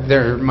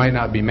 there might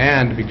not be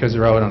manned because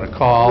they're out on a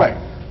call.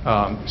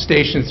 Right.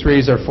 Station 3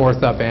 is our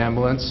 4th up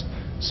ambulance,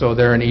 so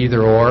they're an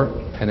either-or,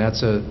 and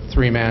that's a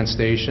 3-man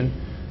station.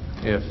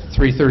 If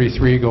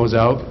 333 goes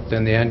out,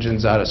 then the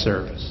engine's out of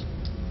service.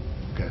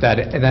 Okay.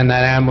 And then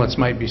that ambulance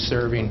might be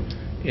serving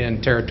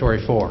in Territory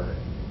 4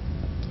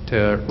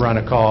 to run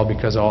a call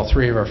because all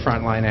 3 of our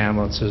frontline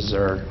ambulances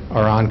are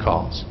on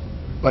calls.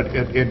 But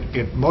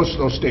at most of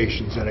those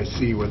stations that I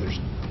see where there's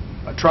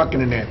a truck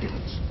and an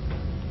ambulance,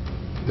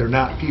 there are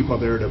not people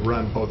there to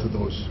run both of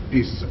those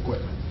pieces of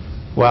equipment.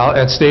 Well,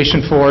 at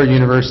Station 4,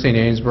 University in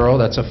Amesboro,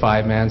 that's a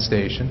 5-man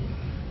station.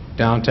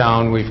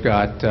 Downtown, we've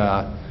got,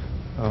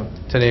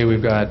 today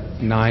we've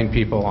got 9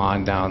 people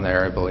on down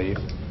there, I believe.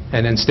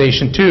 And then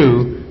Station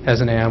 2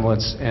 has an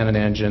ambulance and an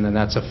engine, and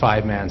that's a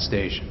 5-man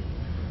station.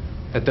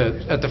 At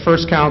the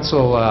first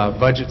council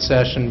budget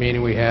session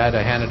meeting we had,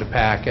 I handed a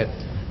packet,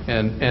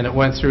 and it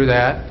went through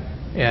that,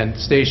 and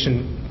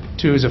Station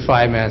 2 is a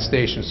 5-man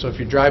station. So if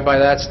you drive by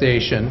that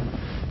station,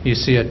 you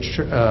see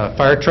a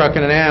fire truck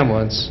and an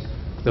ambulance,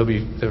 there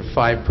are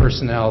 5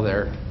 personnel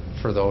there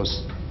for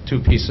those 2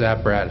 pieces of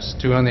apparatus,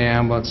 2 on the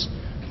ambulance,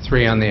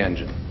 3 on the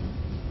engine.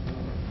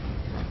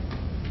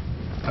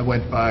 I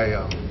went by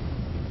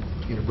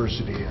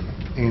University in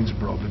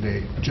Amesboro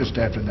today, just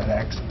after that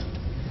accident.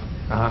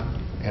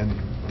 And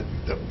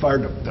the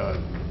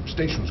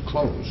station was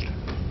closed.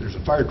 There's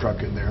a fire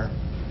truck in there.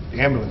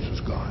 The ambulance was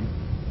gone,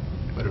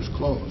 but it was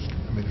closed.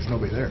 I mean, there's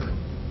nobody there.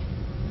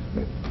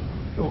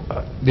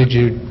 Did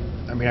you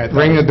I mean, I thought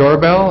ring the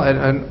doorbell?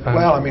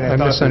 Well, I mean, I thought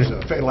there was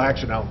misunderstood. a fatal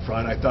accident out in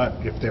front. I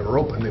thought if they were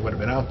open, they would have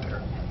been out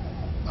there.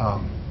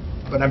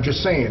 But I'm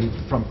just saying,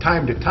 from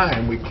time to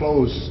time, we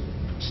close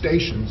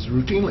stations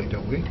routinely,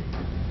 don't we?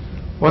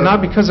 Well,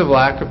 not because of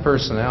lack of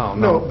personnel,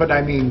 No, no. but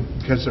I mean,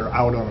 because they're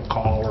out on a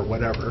call or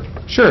whatever.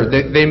 Sure,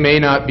 they may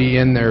not be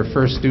in their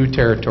first due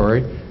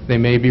territory, they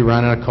may be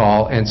running a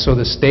call, and so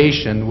the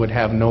station would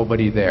have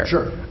nobody there.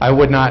 Sure. I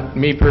would not,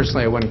 me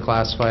personally, I wouldn't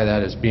classify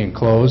that as being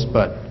closed,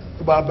 but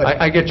Well,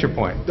 but I get your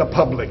point. the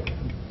public,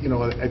 you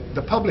know,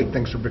 the public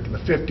thinks we're back in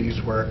the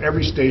 50s where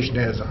every station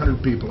has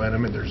 100 people in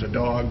them and there's a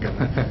dog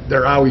and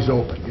they're always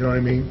open, you know what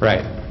I mean?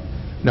 Right.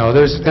 No,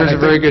 there's I a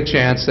very think- good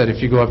chance that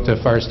if you go up to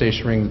a fire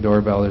station, ring the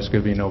doorbell, there's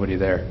going to be nobody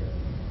there,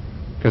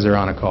 because they're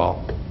on a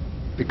call.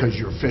 Because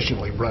you're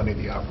efficiently running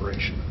the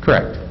operation.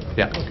 Correct,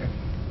 yeah. Okay.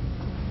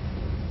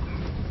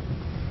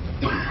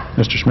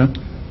 Mr. Schmidt?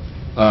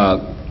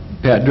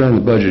 Pat, during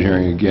the budget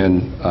hearing,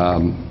 again,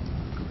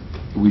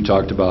 we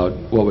talked about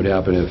what would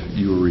happen if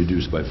you were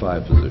reduced by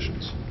 5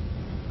 positions,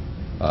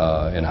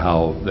 and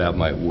how that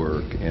might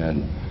work.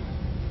 And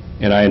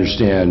I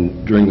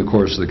understand during the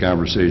course of the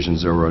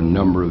conversations, there were a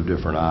number of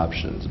different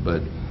options,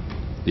 but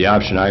the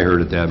option I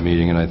heard at that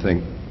meeting, and I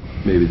think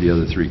maybe the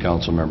other 3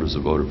 council members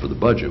that voted for the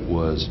budget,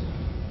 was,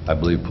 I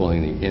believe,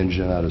 pulling the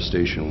engine out of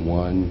Station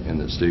 1, and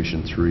that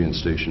Station 3 and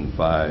Station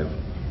 5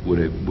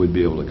 would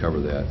be able to cover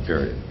that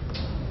area.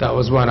 That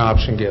was one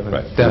option given.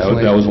 Right.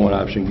 Definitely. That was one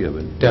option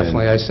given.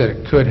 Definitely, I said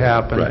it could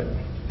happen. Right.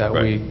 That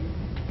Right.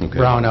 we Okay.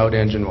 brown out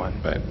engine 1.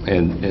 Right,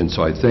 and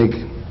so I think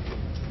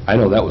I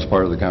know that was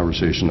part of the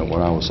conversation that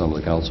went on with some of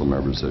the council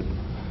members,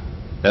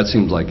 that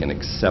seems like an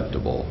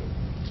acceptable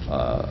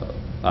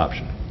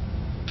option.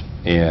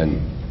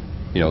 And,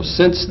 you know,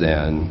 since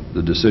then,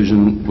 the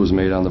decision was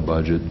made on the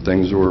budget,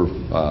 things were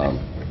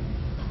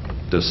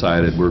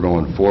decided we're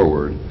going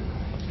forward,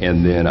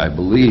 and then I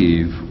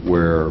believe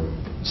where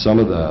some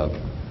of the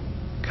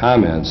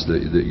comments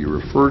that you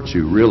referred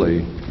to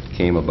really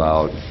came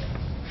about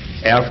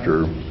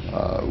after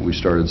we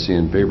started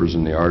seeing papers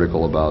in the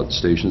article about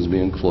stations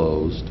being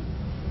closed,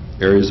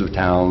 areas of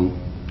town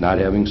not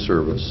having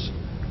service,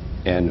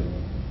 and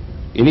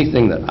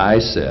anything that I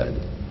said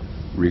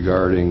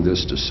regarding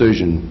this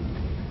decision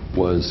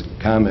was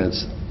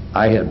comments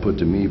I had put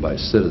to me by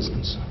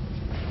citizens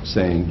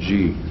saying,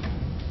 gee,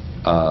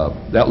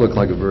 that looked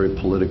like a very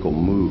political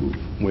move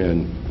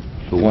when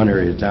the one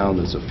area of town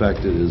that's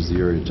affected is the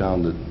area of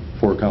town that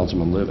 4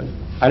 councilmen live in.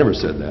 I never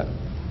said that,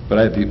 but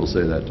I had people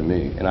say that to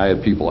me, and I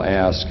had people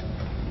ask,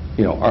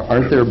 you know,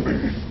 aren't there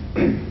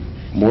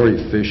more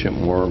efficient,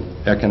 more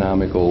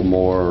economical,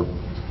 more,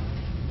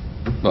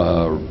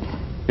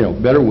 you know,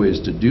 better ways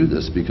to do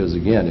this? Because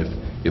again,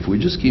 if we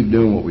just keep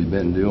doing what we've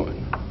been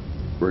doing,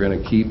 we're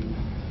going to keep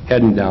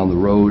heading down the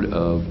road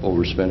of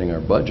overspending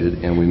our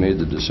budget, and we made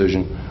the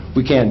decision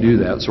we can't do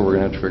that, so we're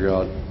going to have to figure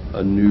out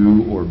a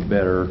new or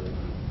better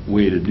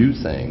way to do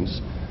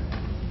things.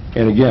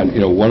 And again, you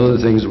know, one of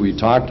the things that we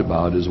talked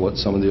about is what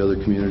some of the other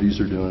communities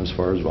are doing as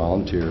far as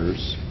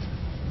volunteers.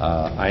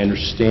 I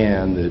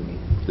understand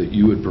that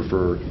you would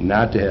prefer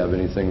not to have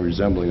anything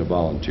resembling a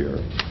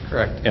volunteer.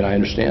 Correct. And I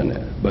understand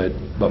that. But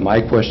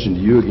my question to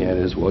you again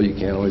is, well, you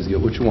can't always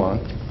get what you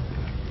want.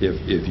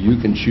 If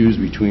you can choose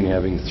between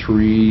having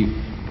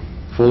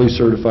 3 fully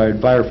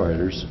certified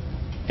firefighters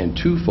and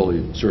 2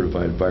 fully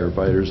certified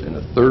firefighters and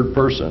a 3rd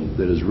person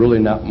that is really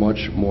not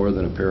much more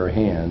than a pair of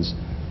hands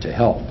to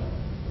help,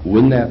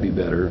 wouldn't that be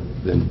better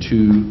than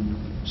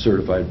 2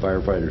 certified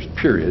firefighters,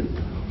 period,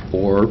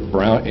 or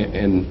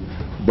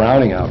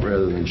browning out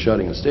rather than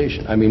shutting a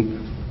station? I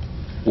mean,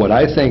 what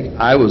I think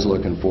I was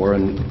looking for,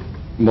 and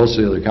most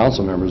of the other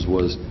council members,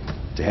 was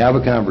to have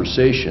a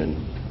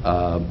conversation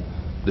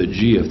that,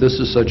 gee, if this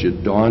is such a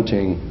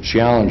daunting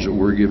challenge that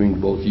we're giving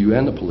both you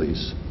and the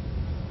police,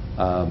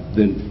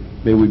 then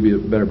maybe we'd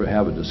be better to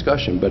have a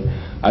discussion. But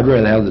I'd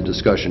rather have the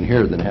discussion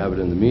here than have it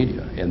in the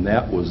media. And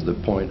that was the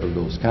point of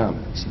those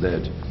comments,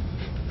 that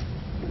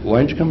why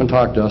don't you come and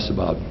talk to us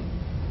about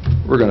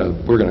we're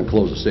going to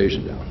close the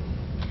station down?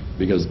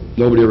 Because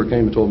nobody ever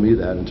came and told me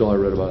that until I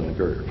read about it in the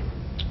Courier.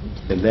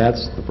 And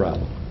that's the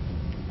problem.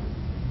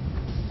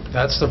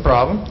 That's the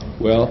problem?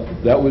 Well,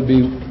 that would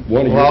be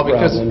one of Well, your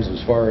because- problems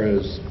as far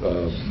as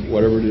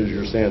whatever it is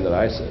you're saying that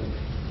I said.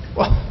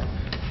 Well,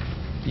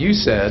 you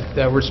said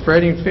that we're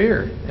spreading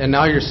fear, and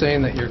now you're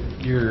saying that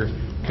your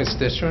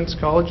constituents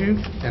called you,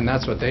 and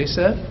that's what they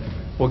said?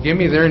 Well, give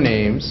me their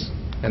names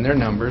and their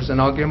numbers,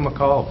 and I'll give them a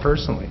call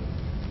personally.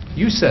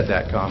 You said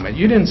that comment.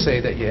 You didn't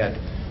say that you had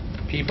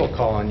people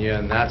calling you,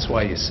 and that's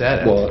why you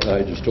said it. Well,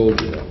 I just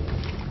told you that.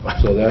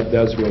 So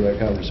that's where that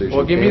conversation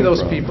Well, give me came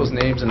those from. people's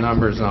names and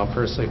numbers, and I'll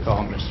personally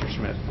call Mr.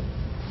 Schmidt.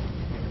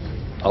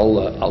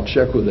 I'll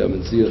check with them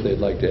and see if they'd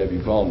like to have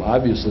you call them.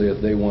 Obviously,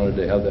 if they wanted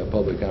to have that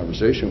public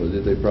conversation with you,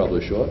 they'd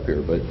probably show up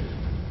here. But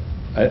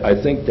I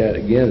think that,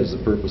 again, is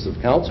the purpose of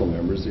council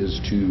members,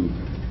 is to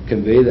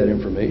convey that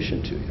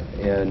information to you.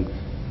 And,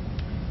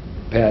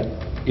 Pat,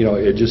 you know,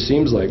 it just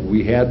seems like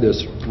we had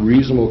this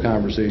reasonable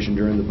conversation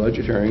during the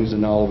budget hearings,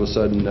 and now all of a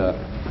sudden,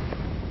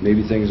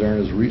 maybe things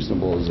aren't as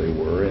reasonable as they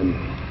were. And,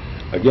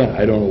 again,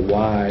 I don't know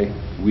why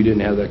we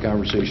didn't have that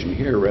conversation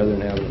here rather than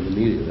have it in the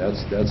media.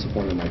 That's the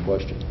point of my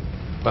question.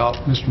 Well,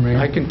 Mr. Mayor?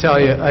 I can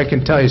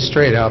tell you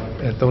straight up,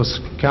 at those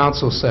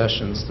council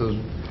sessions, those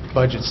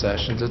budget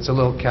sessions, it's a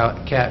little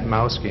cat and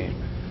mouse game.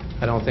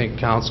 I don't think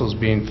council's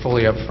being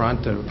fully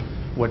upfront of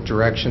what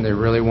direction they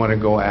really want to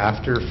go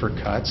after for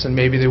cuts, and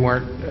maybe they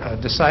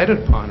weren't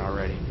decided upon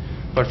already.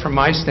 But from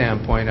my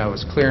standpoint, I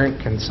was clear and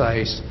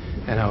concise,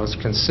 and I was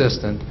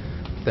consistent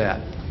that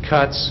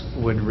cuts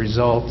would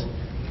result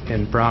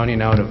in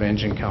browning out of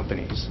engine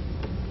companies.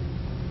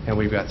 And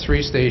we've got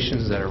 3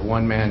 stations that are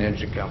one-man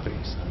engine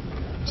companies.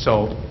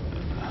 So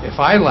if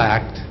I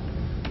lacked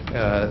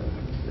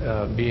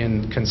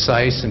being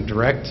concise and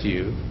direct to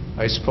you,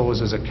 I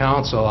suppose as a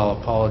council I'll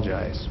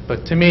apologize.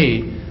 But to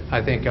me, I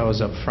think I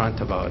was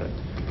upfront about it.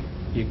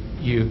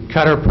 You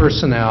cut our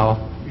personnel,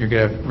 you're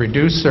going to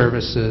reduce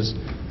services,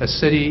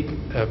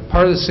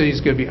 part of the city is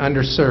going to be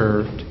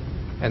underserved,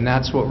 and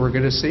that's what we're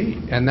going to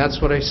see. And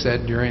that's what I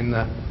said during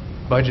the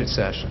budget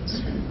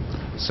sessions.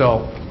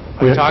 So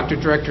I talked to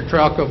Director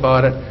Trelka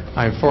about it,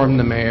 I informed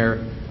the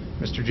mayor.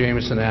 Mr.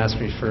 Jameson asked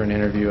me for an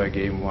interview, I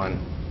gave him one.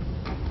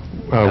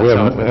 We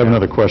have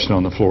another question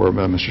on the floor,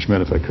 Mr.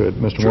 Schmidt, if I could.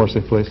 Mr.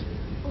 Morrissey, please.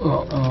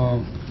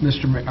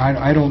 Mr. Mayor,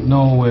 I don't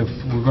know if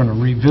we're going to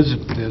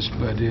revisit this,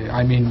 but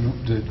I mean,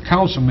 the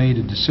council made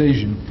a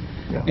decision,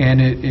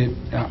 and it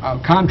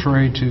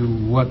contrary to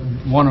what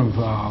one of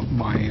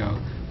my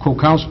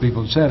co-council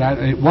people said,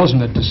 it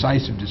wasn't a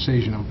decisive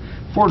decision. A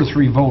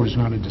 4-3 vote is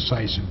not a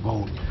decisive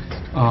vote.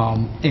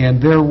 And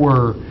there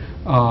were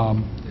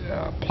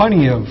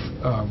plenty of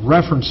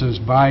references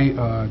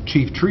by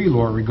Chief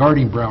Treelor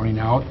regarding browning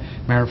out.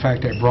 Matter of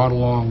fact, I brought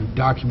along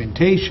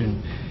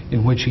documentation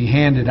in which he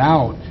handed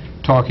out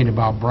talking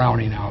about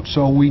browning out.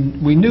 So we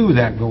knew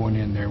that going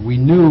in there. We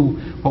knew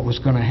what was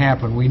going to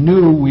happen. We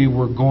knew we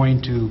were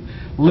going to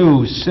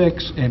lose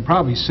 6 and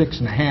probably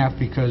 6.5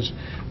 because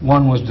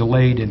one was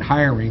delayed in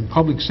hiring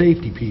public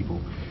safety people.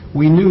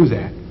 We knew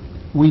that.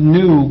 We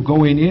knew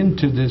going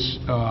into this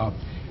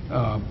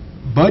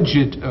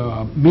budget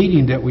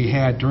meeting that we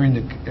had during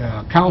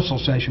the council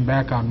session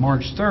back on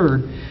March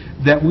 3rd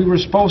that we were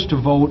supposed to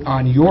vote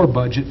on your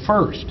budget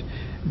first.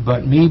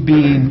 But me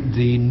being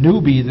the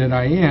newbie that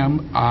I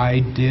am, I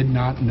did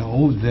not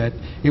know that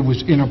it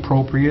was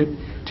inappropriate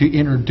to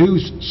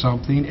introduce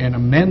something and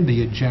amend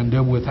the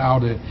agenda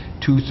without a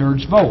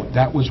 2/3 vote.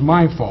 That was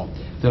my fault,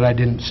 that I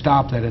didn't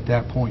stop that at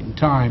that point in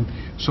time,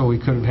 so we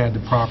could have had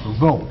the proper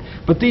vote.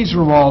 But these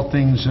are all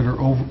things that are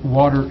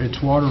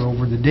it's water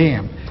over the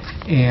dam.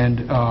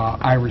 And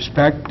I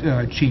respect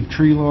Chief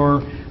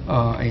Treelor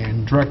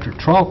and Director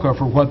Trelka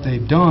for what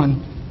they've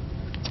done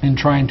in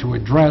trying to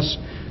address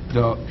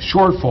the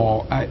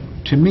shortfall.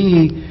 To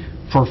me,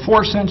 for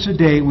 4 cents a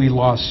day, we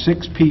lost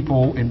 6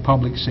 people in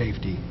public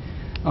safety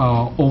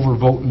over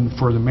voting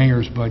for the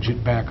mayor's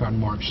budget back on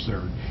March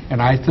 3rd. And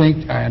I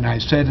think, and I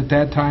said at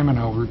that time, and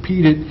I'll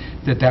repeat it,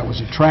 that that was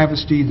a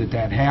travesty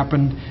that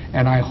happened,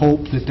 and I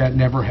hope that that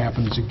never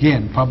happens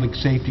again. Public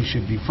safety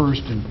should be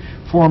first and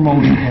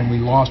foremost, and we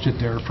lost it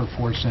there for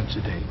 4 cents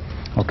a day.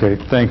 Okay,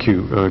 thank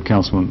you,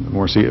 Councilman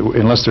Morrissey.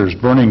 Unless there's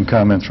burning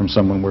comments from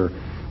someone, we're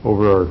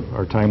over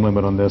our time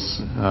limit on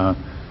this.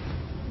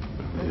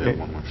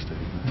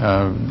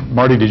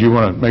 Marty, did you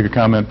want to make a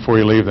comment before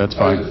you leave? That's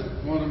fine. I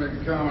just want to make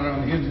a comment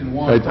on the engine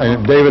one.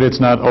 David, it's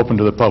not open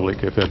to the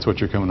public if that's what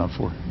you're coming up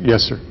for.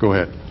 Yes, sir. Go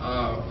ahead.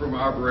 From an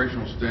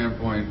operational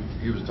standpoint,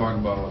 he was talking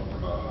about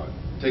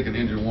taking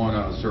engine one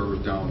out of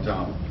service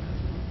downtown.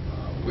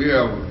 We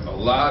have a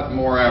lot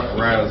more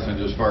apparatus than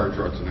just fire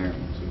trucks and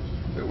ambulances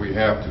that we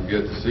have to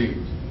get to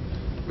scenes.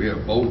 We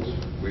have boats,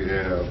 we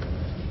have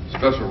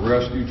special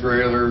rescue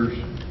trailers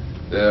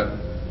that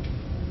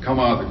come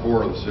out of the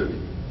core of the city.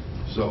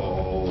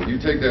 So you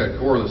take that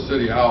core of the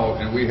city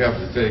out and we have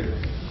to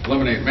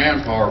eliminate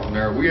manpower from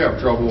there, we have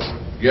trouble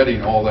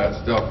getting all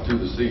that stuff to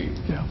the scene.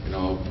 Yeah. You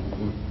know,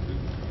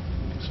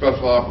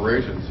 special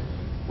operations,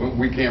 when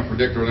we can't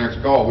predict our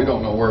next call, we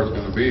don't know where it's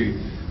going to be.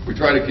 We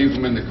try to keep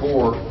them in the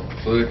core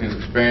so they can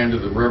expand to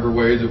the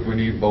riverways if we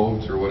need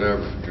boats or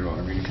whatever, you know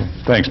what I mean? Okay.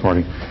 Thanks,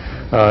 Marty.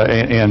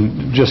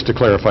 And just to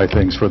clarify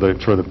things for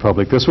the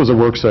public, this was a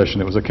work session.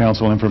 It was a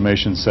council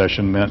information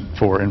session meant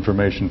for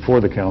information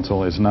for the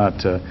council. It's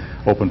not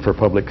open for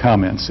public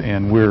comments.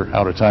 And we're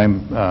out of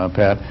time,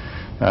 Pat.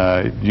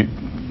 You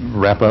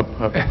wrap up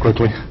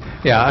quickly.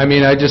 Yeah, I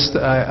mean, I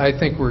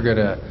think we're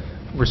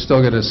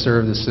still gonna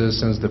serve the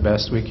citizens the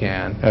best we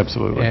can.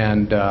 Absolutely.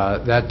 And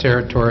that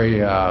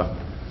territory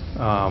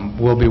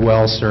will be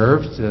well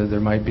served. There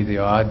might be the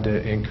odd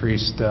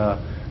increased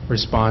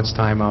response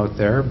time out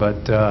there,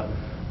 but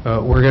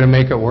we're going to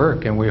make it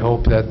work, and we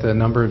hope that the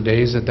number of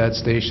days that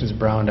station's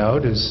browned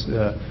out is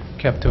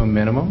kept to a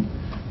minimum,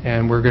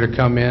 and we're going to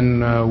come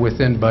in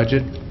within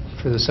budget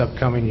for this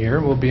upcoming year.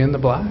 We'll be in the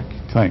black.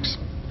 Thanks.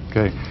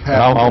 Okay.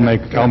 Pat, I'll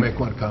make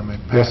one comment.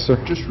 Pat, yes, sir.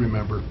 Just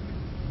remember,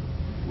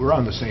 we're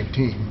on the same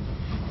team.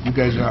 You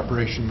guys are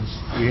operations.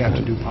 We have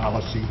to do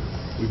policy.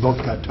 We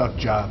both got tough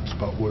jobs,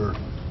 but we're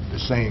the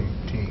same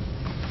team.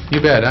 You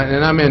bet,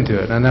 and I'm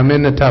into it, and I'm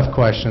into tough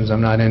questions.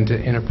 I'm not into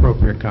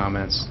inappropriate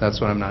comments. That's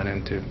what I'm not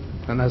into.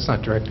 And that's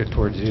not directed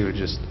towards you,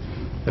 just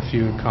a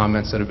few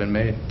comments that have been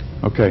made.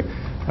 Okay.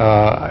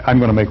 I'm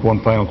going to make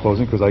one final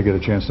closing because I get a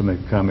chance to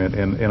make a comment.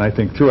 And I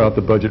think throughout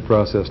the budget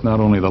process, not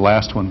only the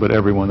last one, but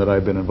every one that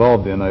I've been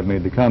involved in, I've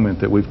made the comment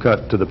that we've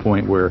cut to the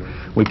point where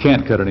we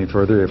can't cut any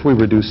further. If we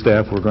reduce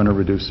staff, we're going to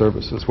reduce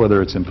services,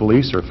 whether it's in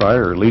police or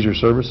fire or leisure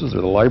services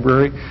or the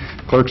library,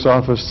 clerk's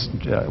office,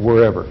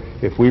 wherever.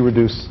 If we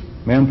reduce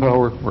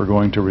manpower, we're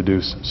going to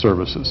reduce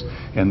services.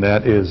 And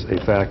that is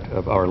a fact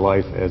of our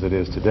life as it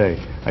is today.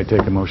 I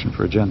take a motion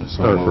for agenda,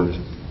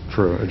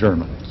 for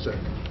adjournment.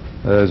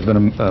 There's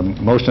been a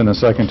motion and a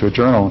second to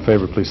adjourn. All in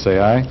favor, please say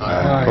aye.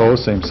 Aye.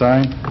 Opposed, same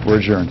sign. We're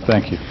adjourned.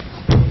 Thank you.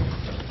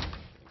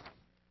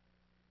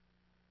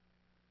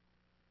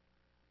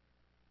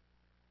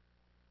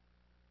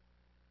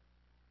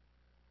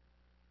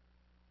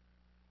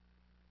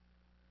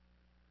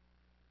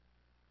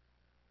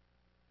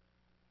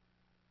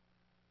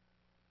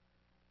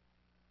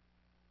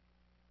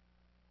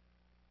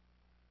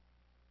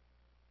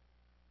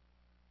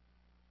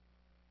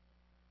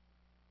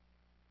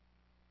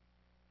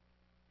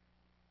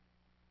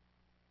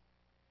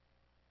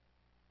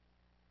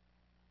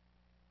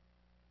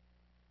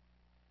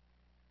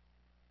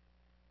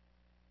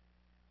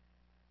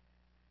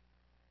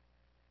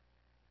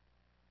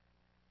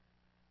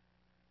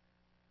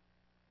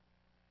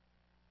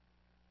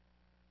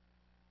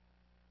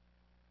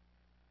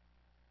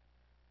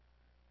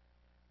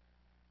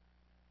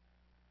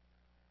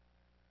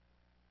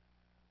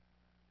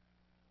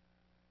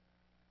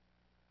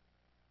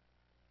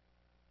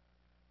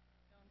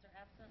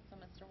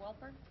 Mr.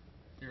 Welper?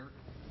 Here.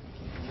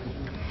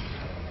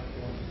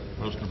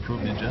 Motion to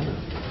approve the agenda.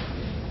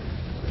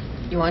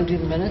 You want to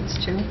do the minutes,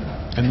 too?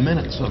 And the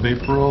minutes of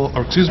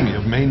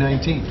of May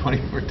 19,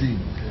 2014.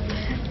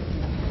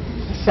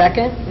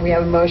 Second, we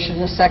have a motion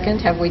and a second.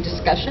 Have we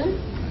discussion?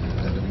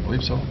 I didn't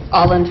believe so.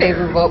 All in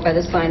favor, vote by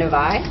the sign of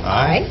aye.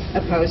 Aye.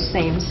 Opposed,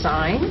 same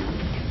sign.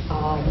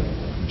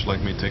 Would you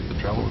like me to take the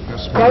travel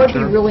request? That would be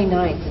Chair? really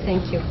nice.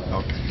 Thank you.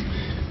 Okay.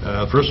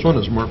 First one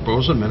is Mark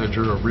Bozen,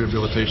 Manager of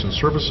Rehabilitation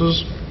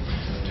Services,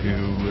 to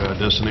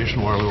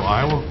destination Waterloo,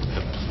 Iowa,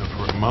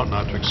 for an amount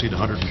not to exceed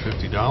 $150.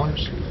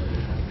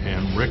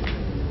 And Rick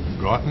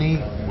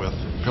Gautney with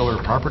Pillar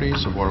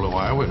Properties of Waterloo,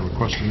 Iowa, and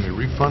requesting a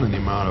refund in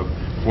the amount of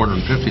 $450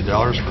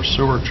 for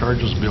sewer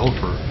charges billed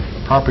for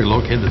property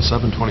located at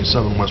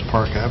 727 West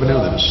Park Avenue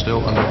that is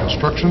still under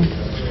construction.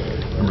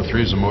 Number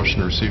 3 is a motion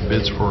to receive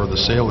bids for the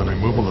sale and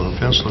removal of the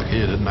fence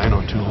located at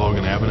 902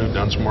 Logan Avenue,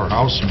 Dunsmore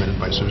House, submitted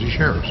by Susie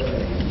Sherrish.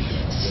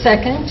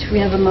 Second, we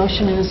have a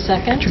motion and a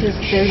second. Is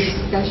there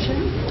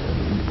discussion?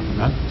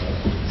 None?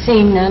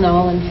 Seeing none,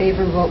 all in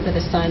favor, vote by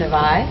the sign of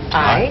aye.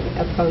 Aye.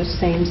 Opposed,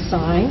 same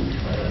sign.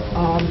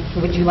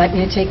 Would you like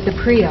me to take the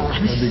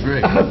pre-auths? That'd be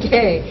great.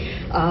 Okay.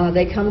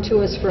 They come to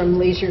us from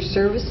Leisure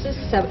Services,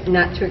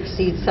 not to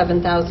exceed $7,000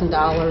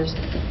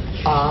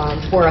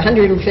 for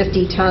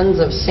 150 tons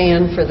of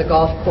sand for the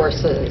golf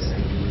courses.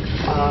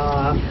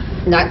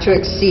 Not to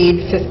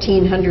exceed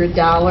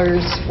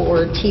 $1,500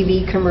 for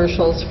TV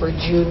commercials for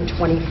June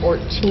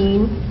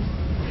 2014.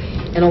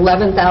 And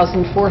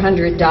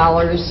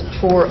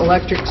 $11,400 for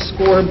electric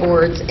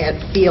scoreboards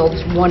at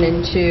Fields 1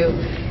 and 2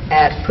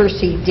 at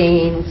Percy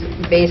Danes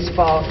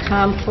Baseball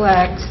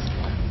Complex.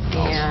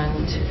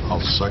 And I'll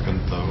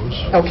second those.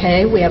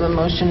 okay, we have a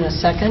motion and a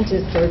second.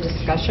 Is there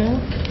discussion?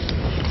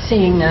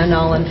 Seeing none,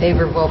 all in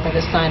favor, vote by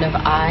the sign of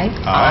aye.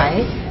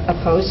 Aye.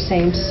 Opposed,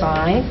 same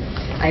sign.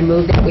 I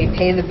move that we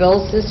pay the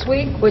bills this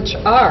week, which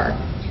are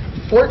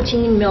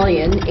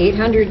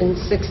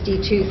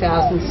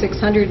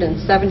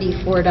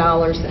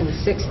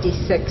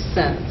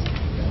 $14,862,674.66.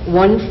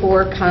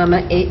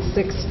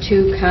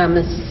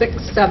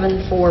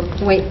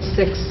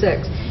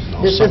 14,862,674.66.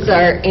 This is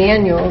our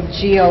annual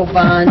GO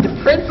bond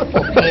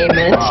principal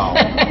payment. Wow.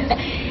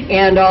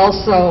 And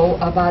also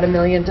about $1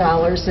 million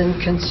in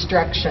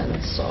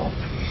construction, so.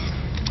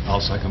 I'll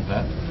second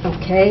that.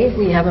 Okay,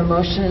 we have a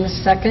motion and a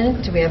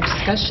second. Do we have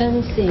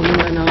discussion? Seeing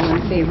none, all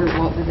in favor,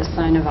 vote with a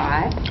sign of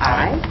aye.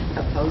 Aye.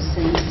 Opposed,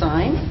 same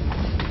sign.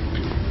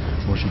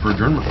 Motion for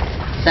adjournment.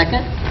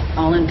 Second,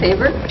 all in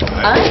favor?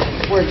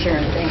 Aye. We're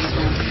adjourned. Thanks,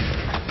 Lynn.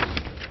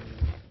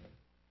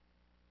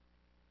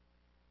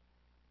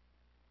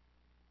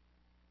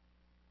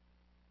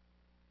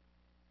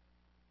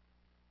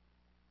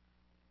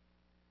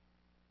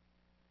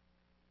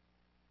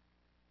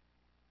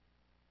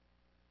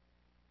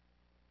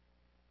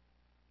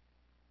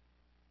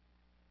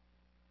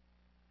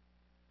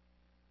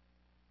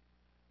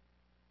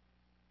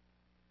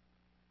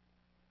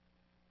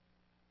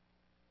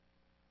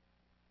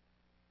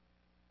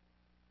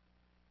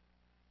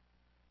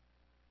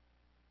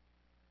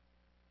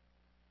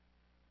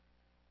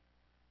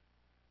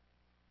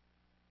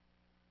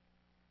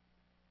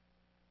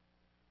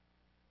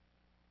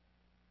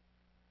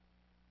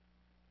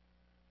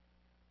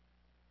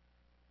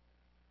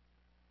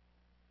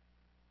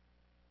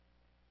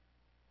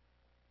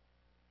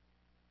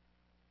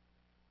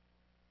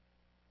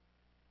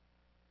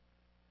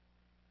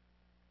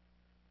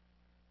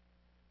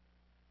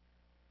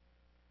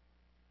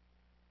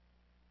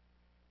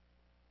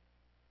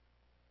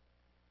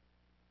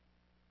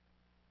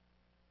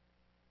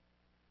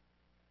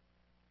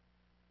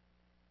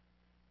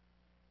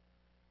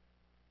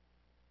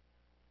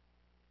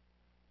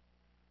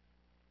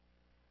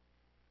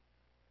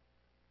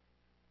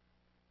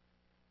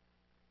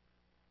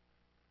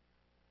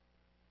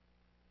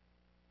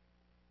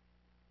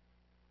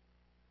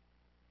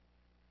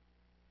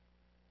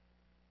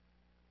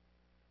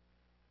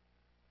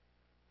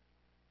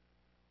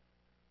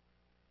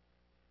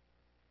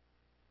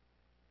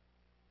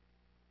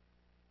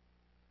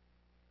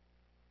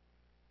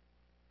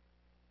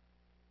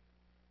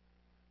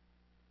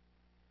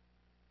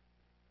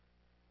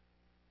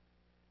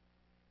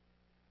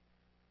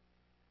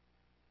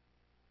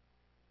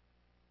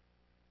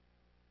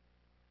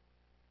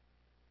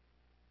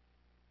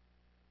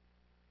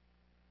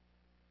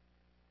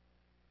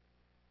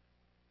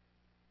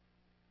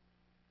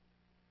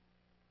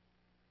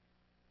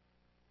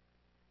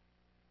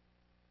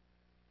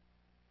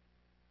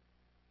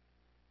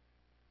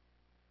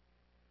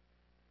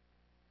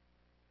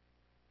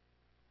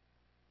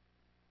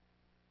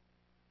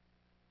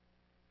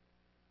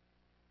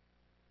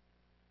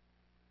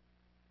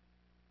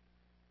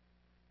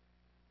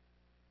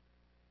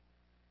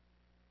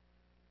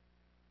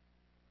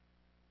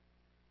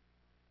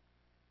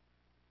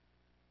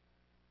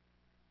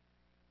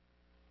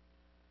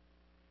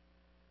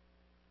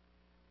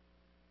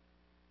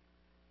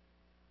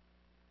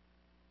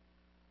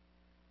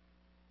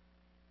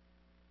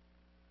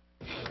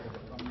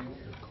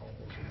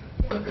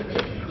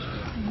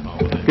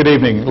 Good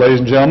evening, ladies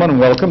and gentlemen, and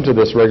welcome to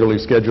this regularly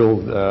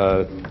scheduled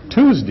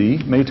Tuesday,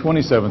 May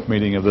 27th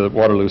meeting of the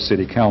Waterloo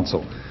City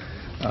Council.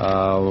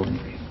 I'm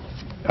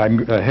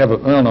going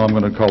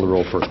to call the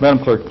roll first.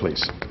 Madam Clerk,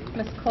 please.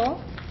 Ms.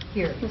 Cole?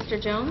 Here.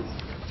 Mr. Jones?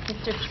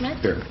 Mr. Schmidt?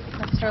 Here.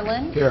 Mr.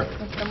 Lind? Here.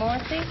 Mr.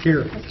 Morrissey?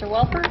 Here. Mr.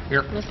 Welper?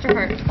 Here. Mr.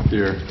 Hart?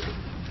 Here.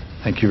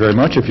 Thank you very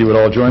much. If you would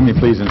all join me,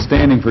 please, in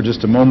standing for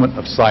just a moment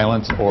of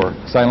silence or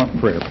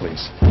silent prayer,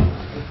 please.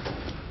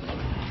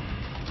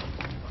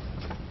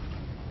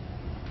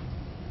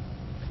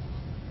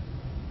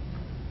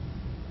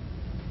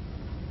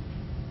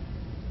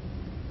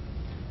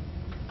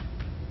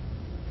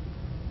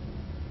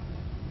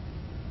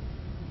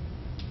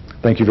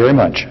 Thank you very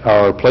much.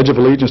 Our Pledge of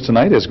Allegiance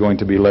tonight is going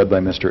to be led by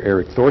Mr.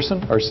 Eric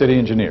Thorson, our city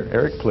engineer.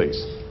 Eric,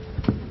 please.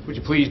 Would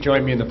you please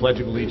join me in the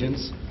Pledge of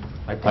Allegiance?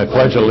 I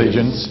pledge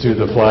allegiance to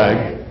the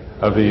flag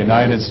of the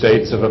United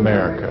States of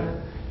America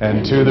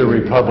and to the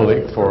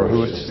republic for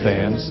which it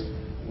stands,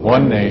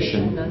 one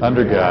nation,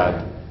 under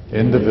God,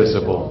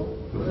 indivisible,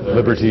 with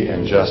liberty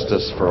and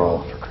justice for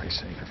all. For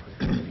Christ's sake.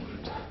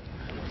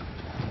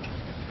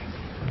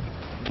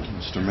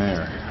 Mr.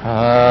 Mayor,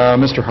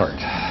 Mr.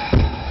 Hart.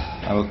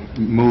 I would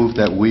move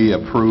that we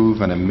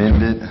approve an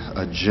amended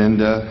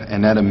agenda,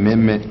 and that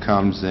amendment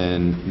comes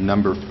in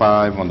number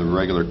 5 on the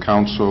regular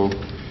council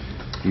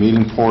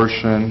meeting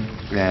portion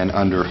and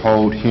under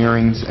hold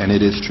hearings, and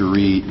it is to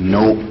read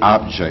no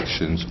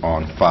objections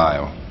on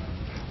file.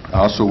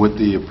 Also, with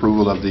the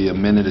approval of the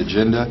amended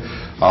agenda,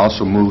 I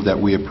also move that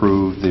we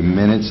approve the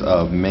minutes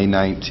of May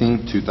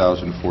 19,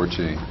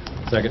 2014.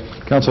 Second.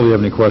 Council, do you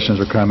have any questions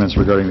or comments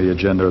regarding the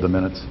agenda or the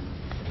minutes?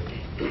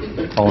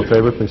 All in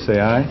favor, please say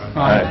aye.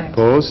 Aye.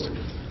 Opposed?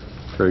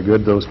 Very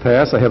good, those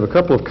pass. I have a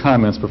couple of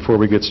comments before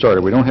we get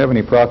started. We don't have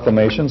any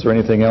proclamations or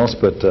anything else,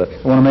 but I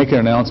want to make an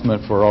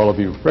announcement for all of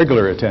you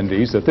regular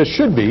attendees that this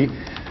should be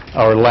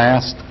our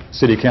last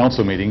City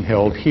Council meeting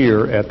held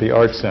here at the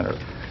Arts Center.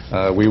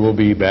 We will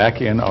be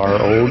back in our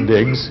old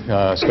digs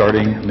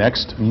starting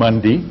next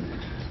Monday,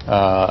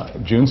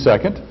 June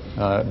 2nd.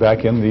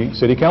 Back in the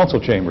City Council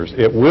chambers.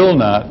 It will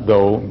not,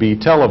 though, be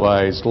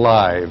televised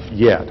live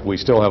yet. We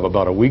still have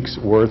about a week's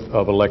worth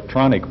of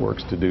electronic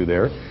works to do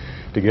there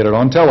to get it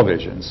on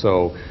television.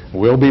 So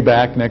we'll be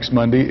back next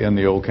Monday in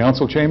the old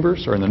council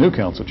chambers, or in the new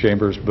council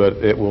chambers, but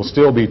it will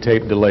still be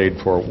tape delayed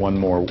for one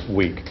more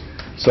week.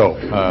 So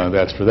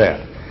that's for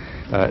that.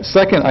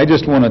 Second, I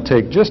just want to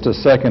take just a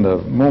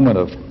moment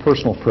of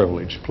personal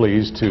privilege,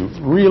 please, to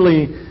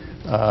really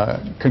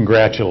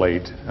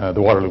congratulate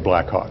the Waterloo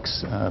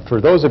Blackhawks.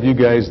 For those of you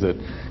guys that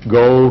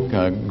go,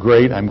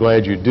 great, I'm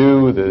glad you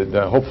do.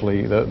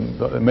 Hopefully,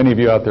 many of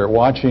you out there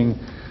watching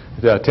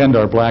attend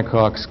our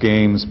Blackhawks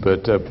games,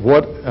 but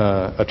what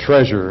a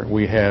treasure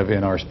we have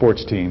in our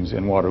sports teams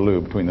in Waterloo,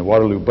 between the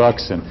Waterloo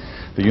Bucks and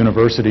the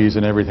universities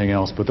and everything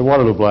else, but the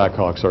Waterloo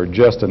Blackhawks are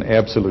just an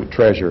absolute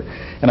treasure.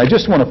 And I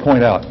just want to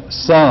point out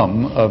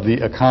some of the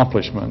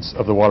accomplishments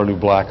of the Waterloo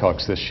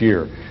Blackhawks this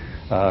year.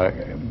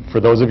 For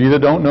those of you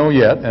that don't know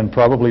yet, and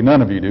probably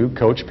none of you do,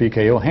 Coach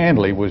P.K.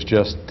 O'Handley was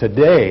just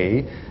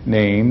today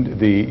named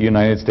the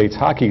United States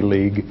Hockey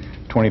League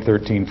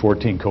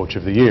 2013-14 Coach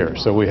of the Year.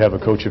 So we have a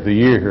Coach of the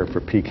Year here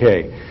for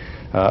P.K.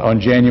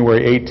 On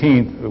January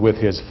 18th, with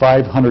his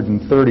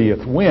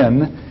 530th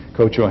win,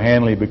 Coach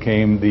O'Handley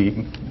became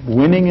the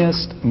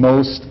winningest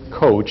most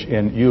coach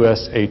in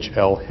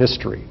USHL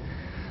history.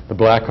 The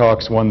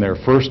Blackhawks won their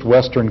first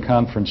Western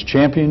Conference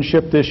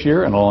championship this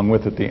year, and along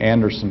with it, the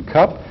Anderson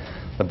Cup.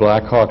 The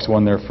Blackhawks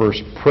won their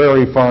first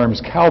Prairie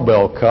Farms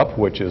Cowbell Cup,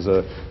 which is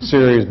a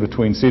series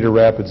between Cedar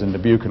Rapids and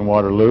Dubuque and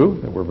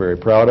Waterloo that we're very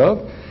proud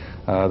of.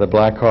 The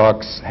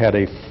Blackhawks had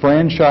a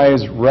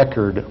franchise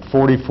record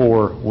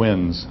 44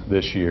 wins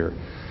this year.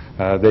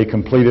 They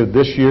completed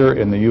this year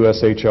in the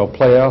USHL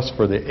playoffs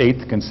for the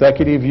 8th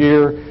consecutive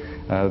year.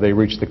 They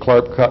reached the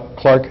Clark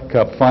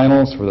Cup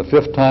Finals for the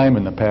 5th time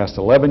in the past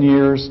 11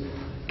 years.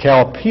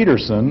 Cal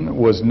Peterson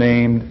was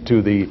named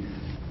the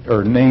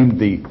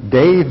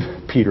Dave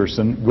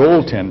Peterson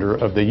Goaltender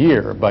of the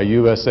Year by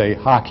USA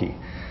Hockey.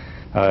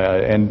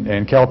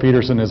 And Cal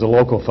Peterson is a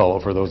local fellow,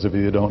 for those of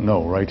you who don't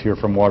know, right here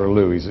from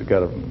Waterloo. He's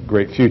got a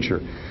great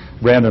future.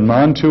 Brandon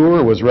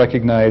Montour was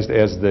recognized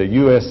as the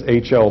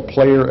USHL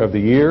Player of the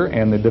Year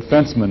and the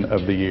Defenseman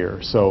of the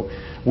Year. So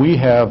we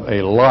have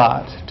a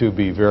lot to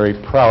be very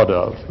proud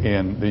of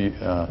in the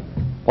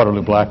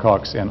Waterloo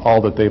Blackhawks and all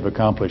that they've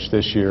accomplished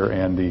this year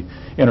and the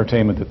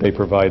entertainment that they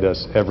provide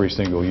us every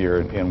single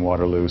year in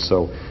Waterloo.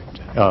 So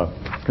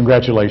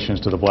congratulations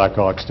to the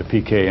Blackhawks, to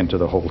PK, and to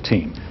the whole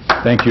team.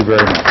 Thank you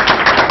very much.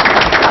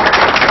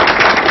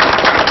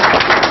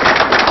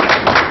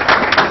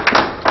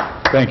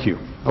 Thank you.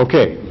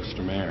 Okay.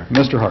 Mr. Mayor.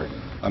 Mr. Hart.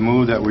 I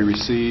move that we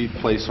receive,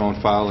 place on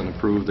file, and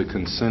approve the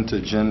consent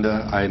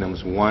agenda,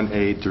 items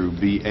 1A through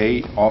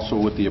B8. Also,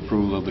 with the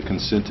approval of the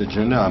consent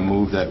agenda, I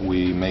move that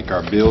we make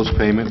our bills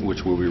payment,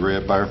 which will be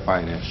read by our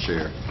finance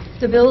chair.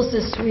 The bills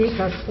this week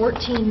are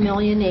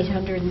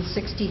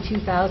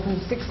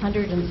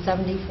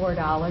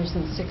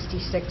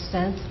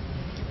 $14,862,674.66.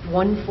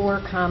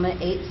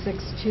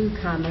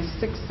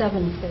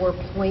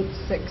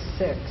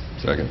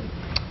 14,862,674.66. Second.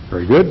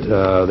 Very good.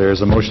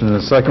 There's a motion and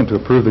a second to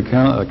approve the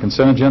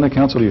consent agenda.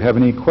 Council, do you have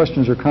any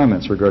questions or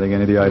comments regarding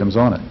any of the items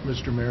on it?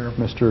 Mr. Mayor?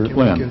 Mr. Can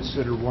Lynn. we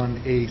consider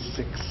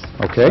 1A6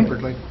 Okay.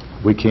 separately?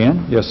 We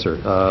can? Yes, sir.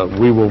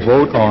 We will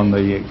vote on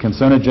the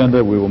consent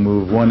agenda. We will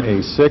move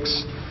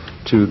 1A6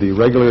 to the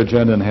regular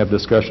agenda and have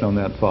discussion on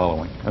that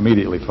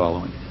immediately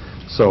following.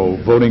 So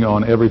voting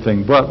on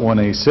everything but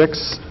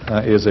 1A6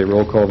 is a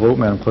roll call vote.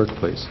 Madam Clerk,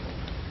 please.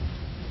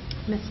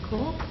 Ms.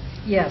 Cole?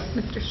 Yes.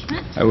 Mr.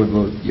 Schmidt? I would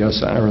vote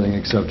yes on everything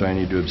except I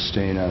need to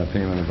abstain on a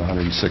payment of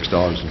 $106.52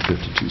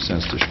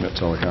 to Schmidt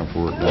Telecom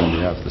for work done on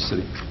behalf of the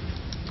city.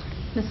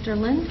 Mr.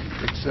 Lind?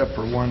 Except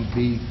for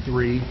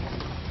 1B3,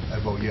 I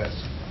vote yes.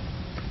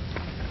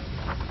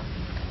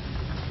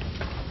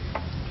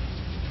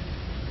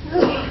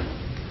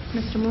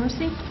 Mr.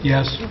 Morrissey?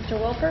 Yes. Mr.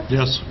 Welper?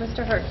 Yes.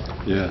 Mr. Hurst?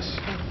 Yes.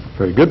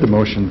 Very good. The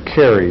motion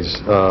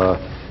carries.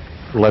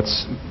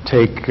 Let's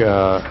take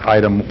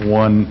item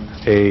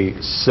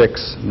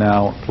 1A6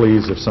 now,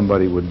 please, if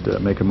somebody would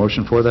make a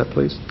motion for that,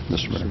 please.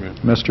 Mr. Mayor.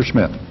 Mr.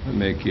 Schmidt. I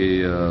make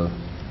a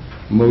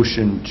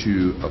motion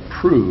to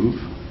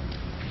approve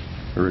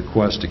a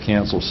request to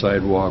cancel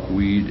sidewalk,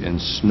 weed, and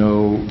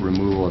snow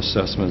removal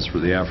assessments for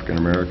the African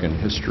American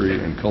History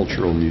and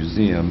Cultural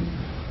Museum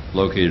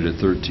located at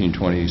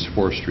 1320 East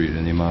 4th Street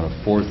in the amount of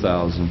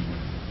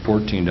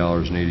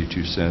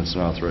 $4,014.82 and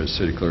authorize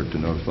city clerk to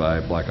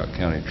notify Blackhawk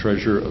County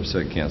Treasurer of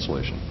said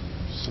cancellation.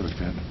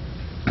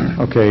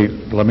 Okay,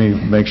 let me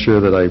make sure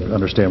that I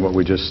understand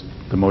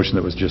the motion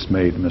that was just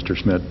made, Mr.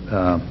 Schmidt.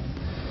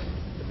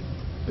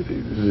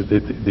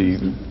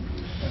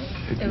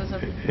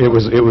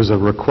 It was a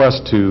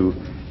request to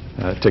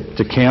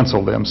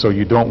cancel them, so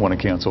you don't want to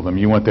cancel them.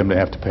 You want them to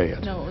have to pay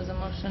it. No, it was a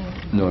motion.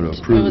 No, to approve the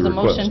request. It was a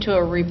motion to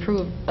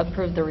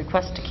approve the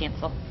request to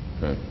cancel.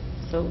 Right.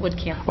 So it would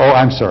cancel. Oh,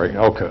 I'm sorry.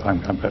 Okay.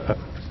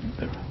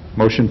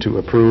 Motion to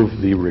approve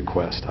the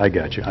request. I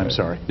got you. I'm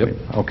sorry. Yep.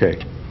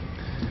 Okay.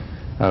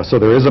 So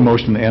there is a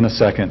motion and a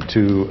second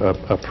to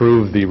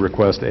approve the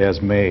request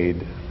as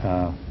made.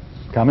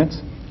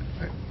 Comments?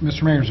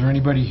 Mr. Mayor, is there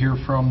anybody here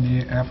from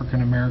the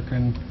African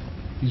American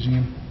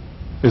Museum?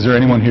 Is there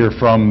anyone here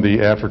from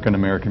the African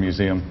American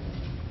Museum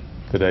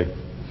today?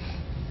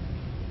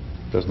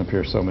 Doesn't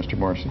appear so, Mr.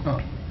 Morrissey.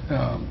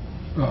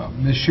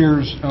 Ms.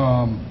 Shears,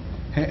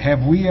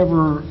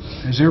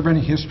 has there been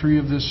a history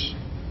of this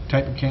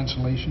type of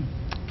cancellation?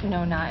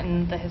 No, not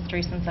in the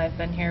history since I've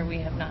been here. We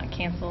have not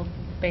canceled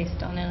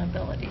based on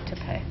inability to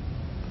pay.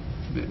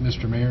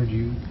 Mr. Mayor, do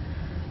you?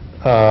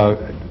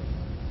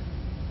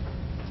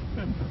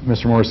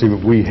 Mr. Morrissey,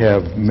 we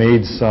have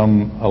made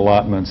some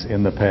allotments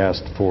in the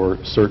past for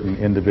certain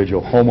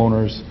individual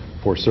homeowners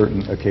for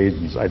certain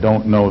occasions. I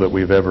don't know that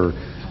we've ever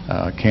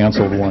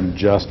canceled one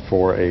just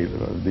for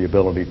the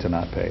ability to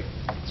not pay.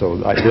 So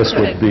this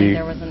would be...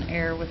 There was an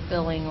error with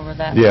billing or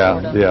that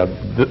Yeah, sort of... yeah.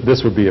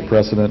 This would be a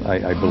precedent,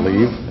 I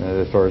believe,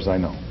 as far as I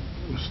know.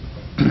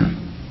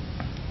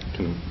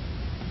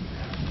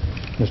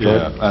 Mr.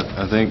 Yeah,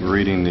 I think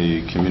reading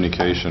the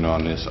communication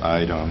on this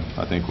item,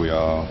 I think we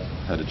all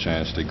had a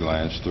chance to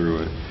glance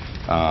through it.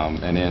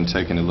 And then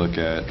taking a look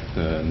at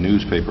the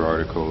newspaper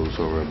articles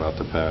over about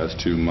the past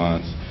 2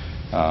 months,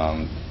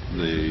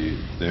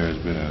 there has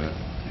been a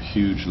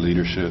huge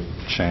leadership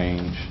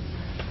change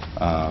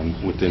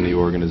within the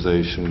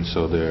organization,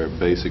 so they're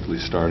basically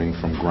starting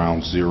from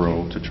ground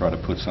zero to try to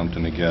put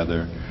something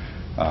together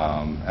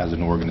as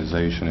an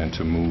organization and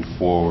to move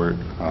forward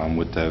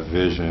with that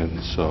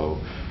vision. So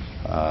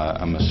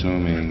I'm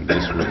assuming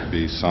this would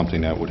be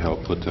something that would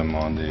help put them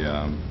on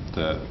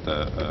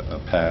a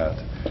path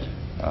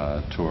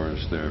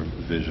towards their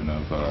vision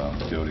of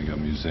building a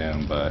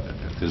museum. But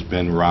it's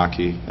been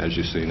rocky, as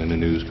you've seen in the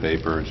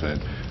newspapers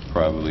and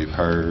probably have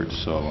heard.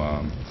 So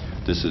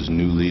this is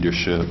new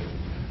leadership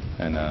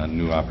and a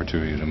new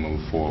opportunity to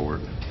move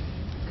forward.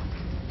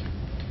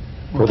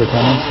 Further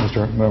comments,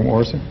 Mr.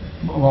 Morrissey?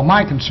 Well,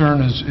 my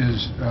concern is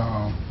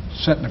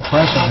setting a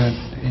precedent,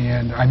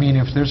 and I mean,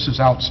 if this is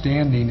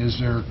outstanding, is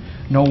there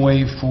no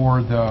way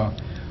for the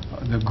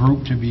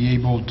group to be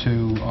able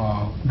to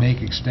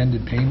make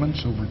extended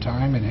payments over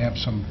time and have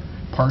some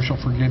partial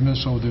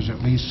forgiveness, so there's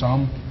at least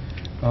some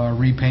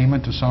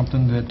repayment to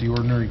something that the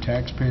ordinary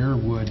taxpayer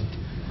would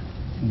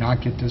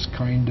not get this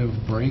kind of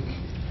break?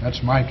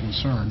 That's my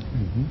concern,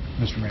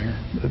 Mr. Mayor.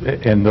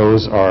 And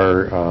those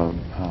are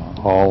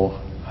all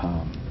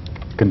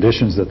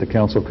conditions that the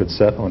council could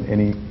set on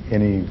any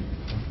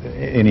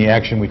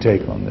action we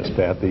take on this,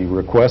 Pat. The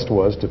request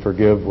was to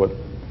forgive what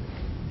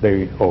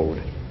they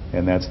owed,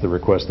 and that's the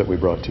request that we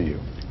brought to you.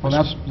 Well,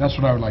 that's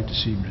what I would like to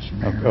see, Mr.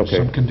 Mayor. Okay.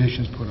 Some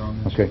conditions put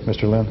on this. Okay,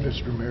 Mr. Lynn?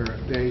 Mr. Mayor,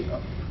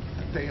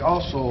 they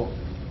also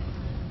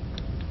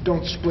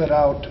don't split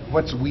out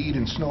what's weed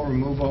and snow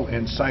removal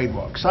and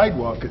sidewalk.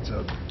 Sidewalk, it's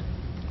a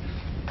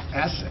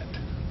asset.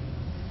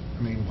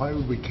 I mean, why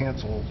would we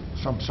cancel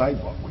some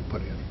sidewalk we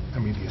put in? I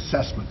mean, the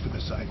assessment for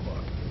the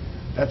sidewalk.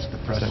 That's the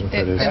precedent.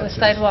 It was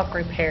sidewalk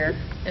repair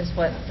is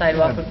what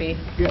sidewalk would be.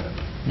 Yeah,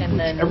 And which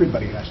then...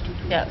 everybody has to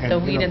do. Yeah, And, the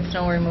you weed know, and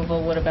snow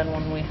removal would have been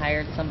when we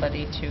hired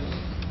somebody to...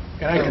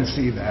 And I can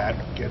see that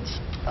gets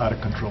out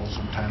of control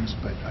sometimes,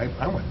 but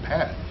I'm with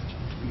Pat.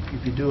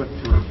 If you do it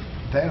for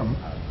them,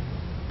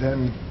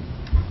 then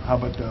how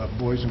about the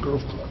Boys and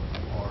Girls Club,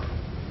 or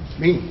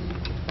me?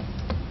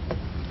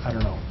 I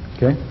don't know.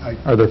 Okay. I-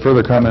 Are there further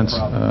I have a comments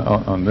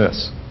problem. on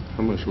this?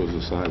 How much was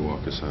the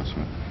sidewalk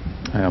assessment?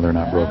 They're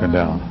not broken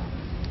down.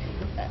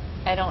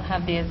 I don't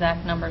have the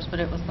exact numbers, but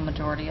it was the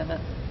majority of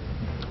it.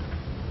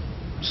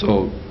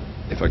 So,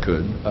 if I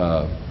could,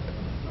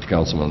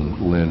 Councilman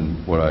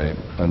Lynn, what I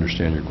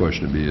understand your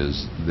question to be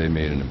is they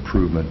made an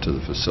improvement to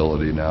the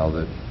facility now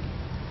that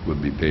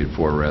would be paid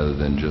for rather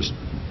than just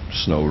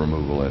snow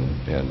removal and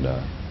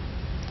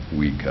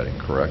weed cutting,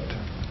 correct?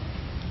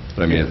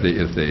 But I mean,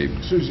 if they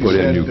Susie put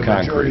in said new the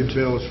majority of concrete. the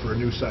bill is for a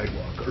new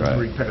sidewalk, or Right. to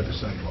repair the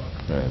sidewalk.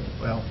 Right.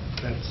 Well,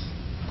 that's...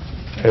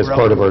 As we're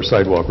part out of our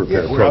sidewalk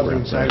repair Yeah, we're out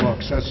program. doing sidewalk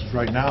assessments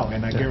right now,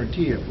 and I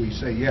guarantee you, if we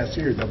say yes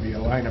here, there'll be a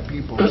line of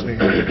people saying,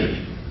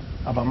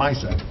 how about my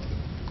sidewalk?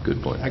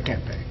 Good point. I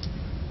can't pay.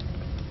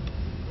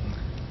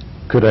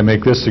 Could I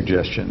make this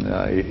suggestion?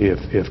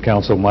 If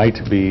council might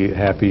be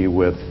happy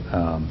with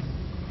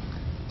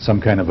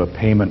some kind of a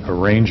payment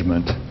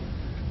arrangement,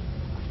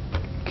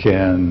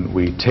 can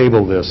we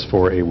table this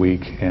for a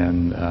week,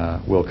 and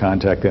we'll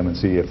contact them and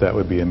see if that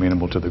would be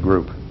amenable to the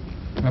group?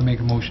 I make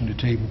a motion to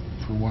table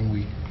for 1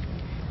 week.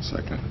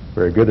 Second.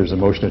 Very good. There's a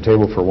motion to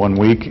table for 1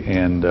 week,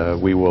 and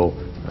we will,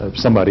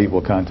 somebody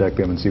will contact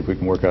them and see if we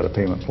can work out a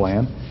payment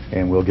plan,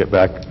 and we'll get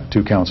back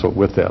to council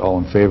with that. All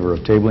in favor of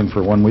tabling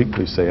for 1 week,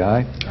 please say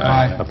aye.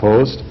 Aye.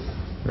 Opposed?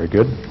 Very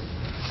good.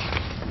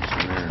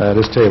 Mr. Mayor. That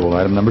is tabled.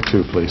 Item number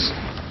 2, please.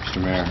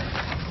 Mr. Mayor.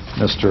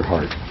 Mr.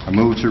 Hart. I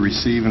move to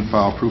receive and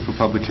file proof of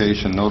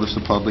publication, notice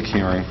of public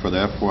hearing for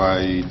the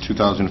FY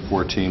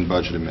 2014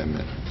 budget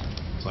amendment.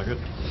 Second.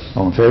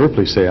 All in favor,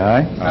 please say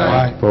aye.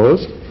 Aye.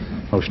 Opposed?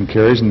 Motion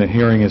carries, and the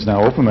hearing is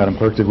now open. Madam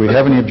Clerk, did we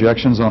have any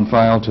objections on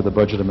file to the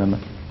budget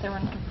amendment? There were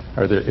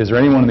none. Is there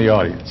anyone in the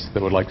audience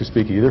that would like to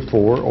speak either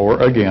for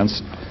or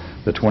against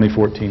the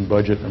 2014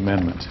 budget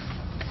amendment?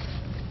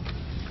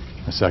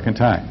 A second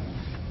time.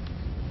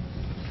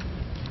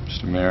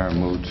 Mr. Mayor, I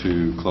move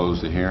to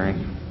close the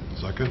hearing.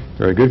 Second.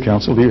 Very good,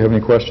 council. Do you have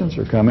any questions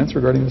or comments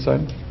regarding this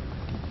item?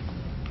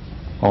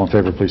 All in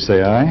favor, please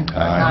say aye.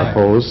 Aye.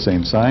 Opposed,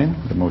 same sign.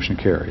 The motion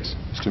carries.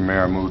 Mr.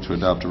 Mayor, I move to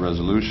adopt a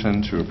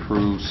resolution to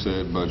approve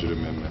said budget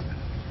amendment.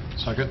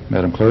 Second.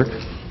 Madam Clerk?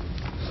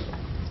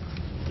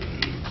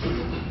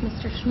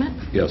 Mr. Schmidt?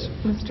 Yes.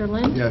 Mr.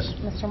 Lind? Yes.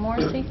 Mr.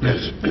 Morrissey?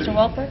 Yes. Mr.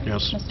 Welper?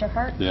 Yes. Mr.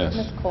 Hart? Yes.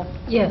 Ms. Cole?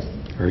 Yes.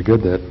 Very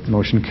good. That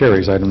motion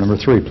carries. Item number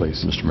 3,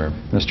 please. Mr. Mayor.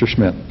 Mr.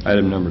 Schmidt.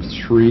 Item number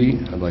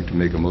 3, I'd like to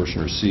make a motion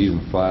to receive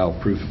and file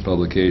proof of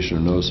publication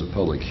of notice of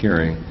public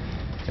hearing,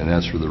 and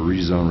that's for the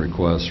rezone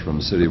request from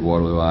the City of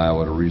Waterloo,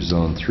 Iowa to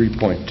rezone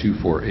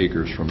 3.24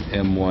 acres from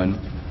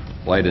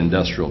M1 Light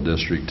Industrial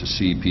District to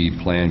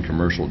CP Planned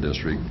Commercial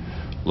District,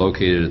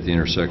 located at the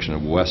intersection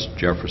of West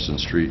Jefferson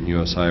Street and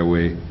U.S.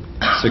 Highway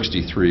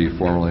 63,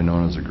 formerly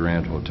known as the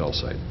Grand Hotel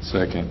site.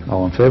 Second.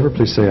 All in favor,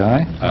 please say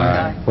aye.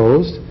 Aye.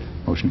 Opposed?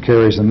 Motion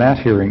carries, and that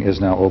hearing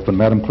is now open.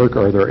 Madam Clerk,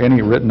 are there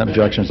any written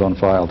objections on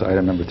file to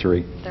item number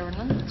 3? There were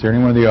none. Is there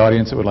anyone in the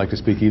audience that would like to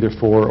speak either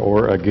for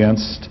or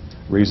against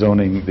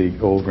rezoning the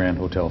old Grand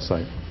Hotel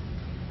site?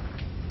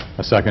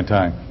 A second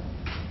time.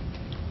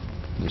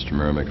 Mr.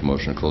 Mayor, I make a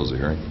motion to close the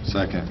hearing.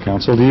 Second.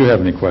 Council, do you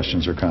have any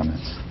questions or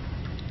comments?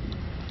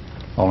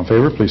 All in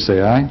favor, please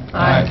say aye.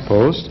 Aye.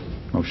 Opposed?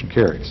 Motion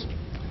carries.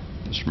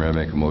 Mr. Mayor, I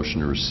make a motion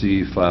to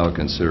receive, file,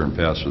 consider, and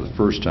pass for the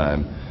first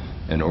time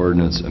an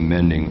ordinance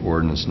amending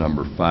ordinance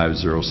number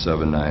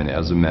 5079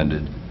 as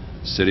amended,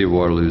 City of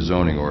Waterloo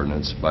zoning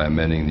ordinance by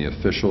amending the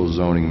official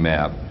zoning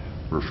map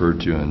referred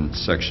to in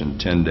section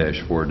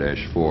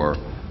 10-4-4,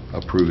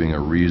 approving a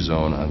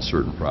rezone on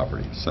certain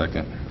property.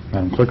 Second.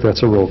 Madam Clerk,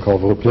 that's a roll call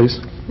vote, please.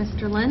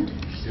 Mr. Lind?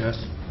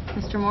 Yes.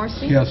 Mr.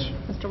 Morrissey? Yes.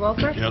 Mr.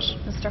 Welper? Yes.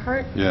 Mr.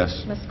 Hart?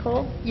 Yes. Ms.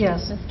 Cole?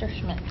 Yes. Mr.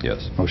 Schmidt?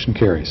 Yes. Motion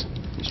carries.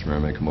 Mr. Mayor, I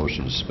make a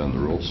motion to suspend the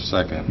rules.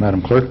 Second.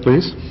 Madam Clerk,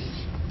 please.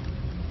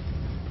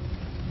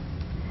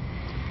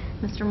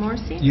 Mr.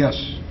 Morrissey? Yes.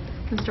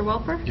 Mr.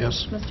 Welper?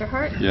 Yes. Mr.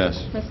 Hart?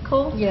 Yes. Ms.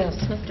 Cole? Yes.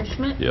 Mr.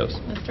 Schmidt? Yes.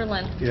 Mr.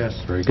 Lind? Yes.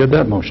 Very good.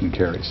 That motion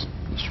carries.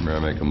 Mr. Mayor,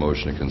 I make a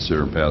motion to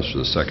consider and pass for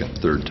the second and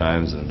third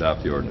times and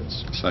adopt the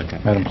ordinance.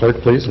 Second. Madam Clerk,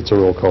 please. It's a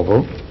roll call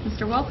vote.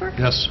 Mr. Welper?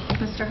 Yes.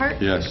 Mr.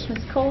 Hart? Yes. Ms.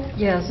 Cole?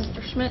 Yes.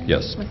 Mr. Schmidt?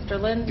 Yes. Mr.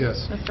 Lind?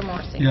 Yes. Mr.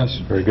 Morrissey?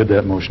 Yes. Very good.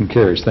 That motion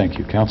carries. Thank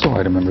you, Council.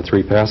 Item number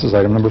 3 passes.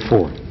 Item number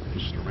 4.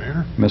 Mr.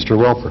 Mayor. Mr.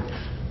 Welper.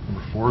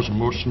 Number 4 is a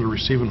motion to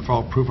receive and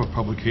file proof of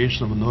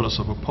publication of a notice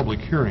of a public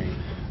hearing.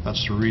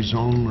 That's to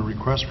rezone the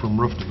request from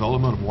Roof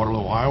Development of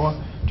Waterloo, Iowa,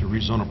 to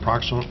rezone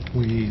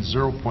approximately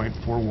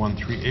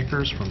 0.413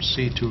 acres from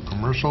C2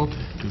 Commercial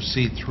to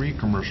C3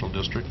 Commercial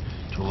District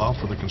to allow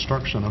for the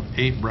construction of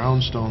 8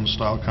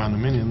 brownstone-style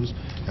condominiums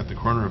at the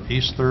corner of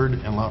East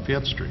 3rd and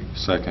Lafayette Street.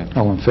 Second.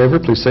 All in favor,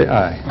 please say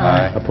aye.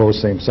 Aye.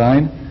 Opposed, same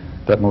sign.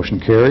 That motion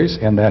carries,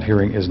 and that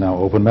hearing is now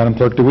open. Madam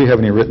Clerk, do we have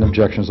any written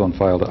objections on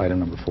file to item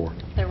number 4?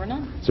 There were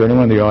none. Is there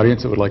anyone in the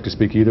audience that would like to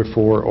speak either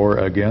for or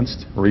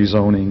against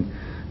rezoning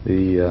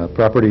the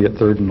property at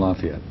 3rd and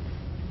Lafayette?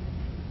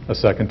 A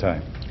second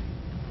time.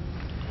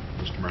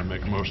 Mr. Mayor,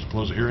 make a motion to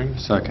close the hearing.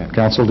 Second.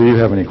 Council, do you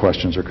have any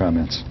questions or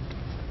comments?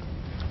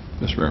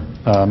 Mr. Mayor?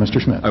 Mr.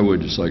 Schmidt? I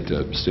would just like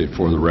to state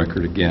for the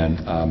record again,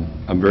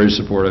 I'm very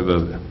supportive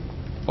of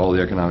all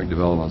the economic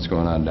developments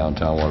going on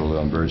downtown Waterloo.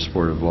 I'm very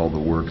supportive of all the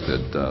work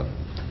that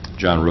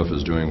John Roof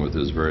is doing with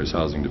his various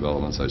housing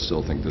developments. I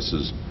still think this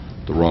is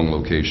the wrong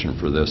location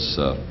for this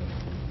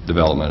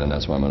development, and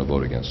that's why I'm going to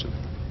vote against it.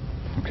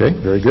 Okay,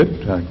 very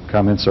good.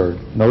 Comments are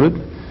noted.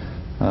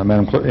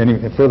 Madam Clerk, any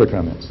further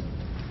comments?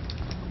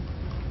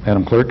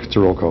 Madam Clerk, it's a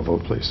roll call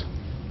vote, please.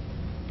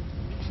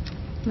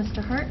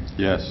 Mr. Hart?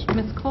 Yes.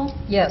 Ms. Cole?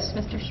 Yes.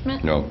 Mr.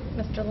 Schmidt? No.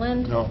 Mr.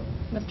 Lind? No.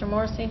 Mr.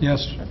 Morrissey?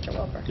 Yes. Mr.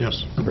 Welper?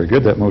 Yes. Very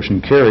good. That motion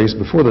carries.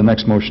 Before the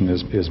next motion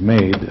is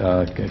made,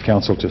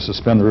 Council, to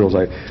suspend the rules,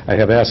 I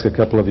have asked a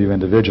couple of you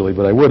individually,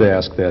 but I would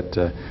ask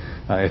that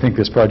I think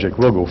this project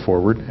will go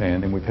forward,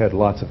 and we've had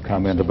lots of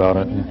comment about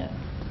it.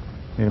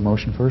 Need a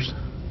motion first?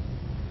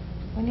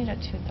 We need a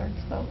 2/3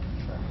 vote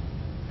for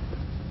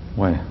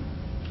Why?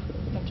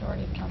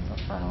 majority of council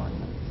for an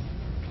ordinance.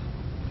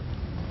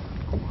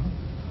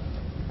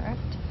 Correct?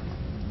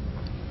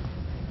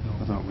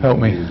 Help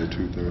me. Needed a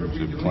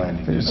 2/3 of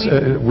planning.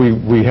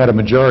 We had a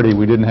majority,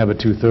 we didn't have a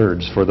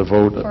 2/3 for the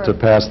vote to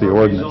pass the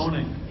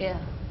ordinance. Yeah.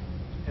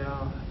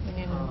 We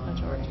need a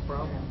majority.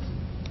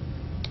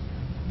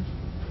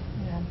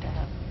 You have to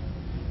have.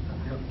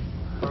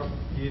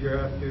 You either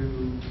have to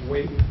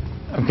wait.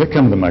 Okay,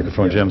 come to the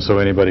microphone, Jim, so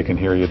anybody can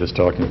hear you that's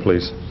talking,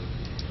 please.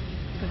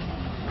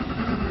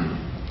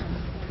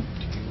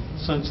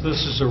 Since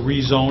this is a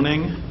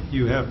rezoning,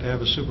 you have to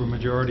have a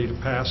supermajority to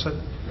pass it.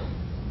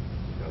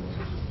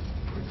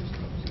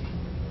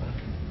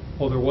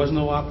 Oh, there was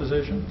no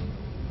opposition?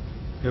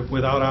 If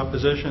without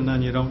opposition,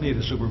 then you don't need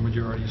a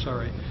supermajority,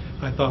 sorry.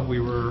 I thought we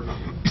were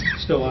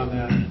still on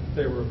that,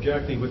 they were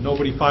objecting, but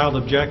nobody filed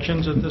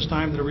objections at this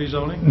time to the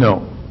rezoning?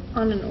 No.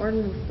 On an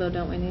ordinance, though,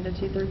 don't we need a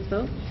 2/3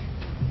 vote?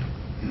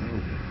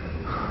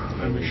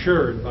 I'm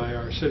assured by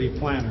our city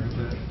planner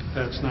that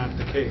that's not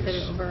the case. That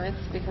it's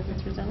because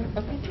it's rezoning?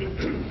 Okay.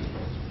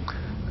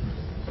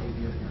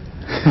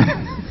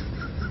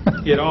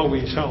 It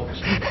always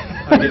helps.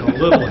 I get a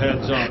little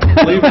heads up.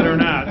 Believe it or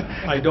not,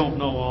 I don't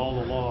know all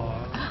the law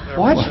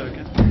every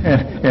second.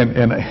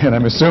 And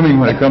I'm assuming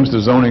when it comes to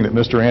zoning that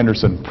Mr.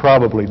 Anderson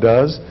probably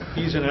does.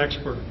 He's an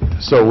expert.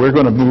 So we're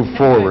going to move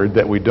forward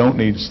that we don't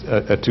need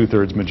a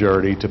 2/3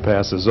 majority to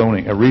pass a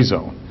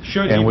rezone.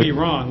 Should he be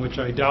wrong, which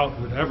I doubt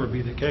would ever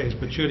be the case,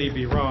 but should he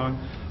be wrong,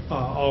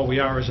 all we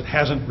are is it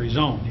hasn't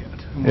rezoned yet.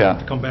 And we'll have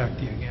to come back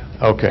to you again.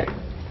 Okay,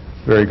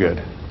 very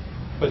good.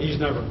 But he's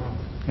never wrong.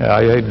 Yeah,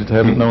 I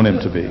haven't known him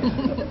to be.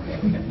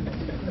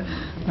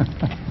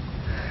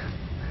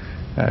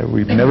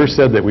 We've never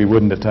said that we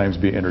wouldn't at times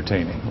be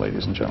entertaining,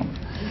 ladies and gentlemen.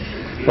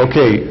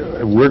 Okay,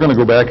 we're going to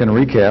go back and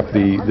recap.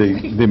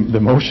 The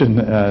motion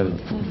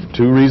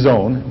to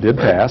rezone did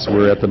pass.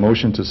 We're at the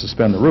motion to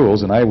suspend the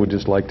rules, and I would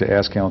just like to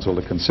ask council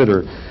to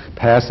consider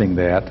passing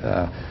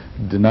that.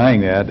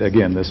 Denying that,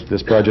 again,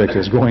 this project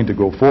is going to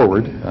go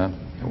forward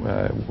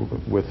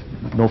with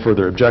no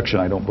further objection,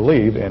 I don't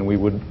believe, and we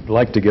would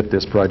like to get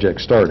this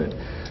project started.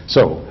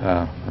 So,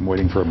 I'm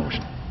waiting for a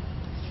motion.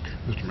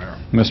 Mr. Mayor.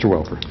 Mr.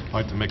 Welper. I'd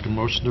like to make a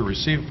motion to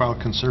receive, file,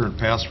 consider, and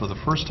pass for the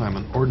first time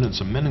an ordinance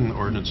amending the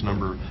ordinance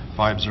number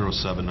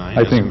 5079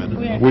 I as think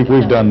amended.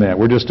 we've done that.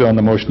 We're just on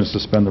the motion to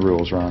suspend the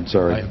rules, Ron, I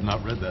sorry. have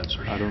not read that,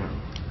 sir. I don't know.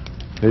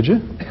 Did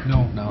you?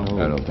 No. I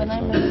don't think Then I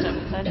so. missed it,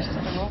 because I just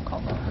did a roll call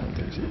vote.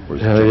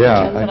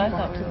 Yeah. That's what I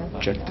thought we were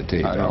voting. Check the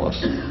tape,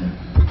 Alice.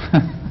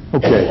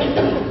 Okay,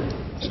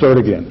 start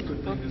again.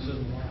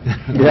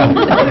 Yeah.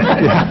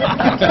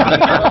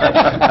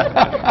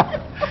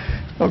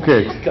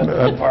 Okay,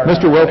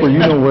 Mr. Welper, you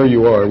know where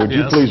you are. Would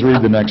you Yes. please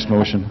read the next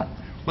motion?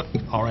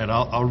 All right,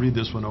 I'll read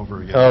this one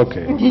over again.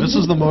 Okay. This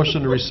is the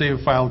motion to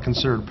receive, file,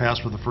 consider, and pass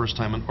for the first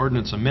time an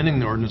ordinance amending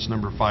the ordinance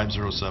number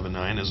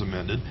 5079 as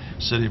amended,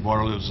 City of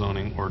Waterloo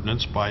zoning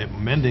ordinance by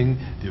amending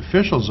the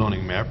official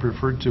zoning map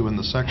referred to in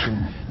the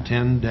section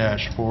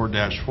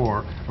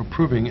 10-4-4,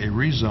 approving a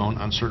rezone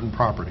on certain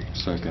property.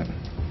 Second.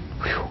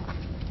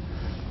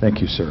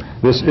 Thank you, sir.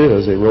 This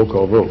is a roll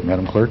call vote.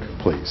 Madam Clerk,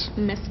 please.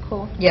 Ms.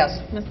 Cole? Yes.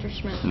 Mr.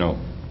 Schmidt? No.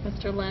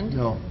 Mr. Lind?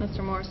 No.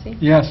 Mr. Morrissey?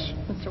 Yes.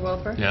 Mr.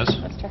 Welper? Yes.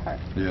 Mr. Hart?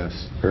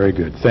 Yes. Very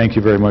good. Thank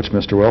you very much,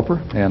 Mr. Welper,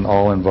 and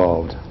all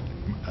involved.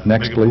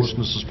 Next, Make a please. motion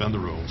to suspend the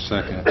rules.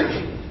 Second.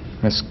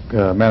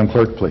 Madam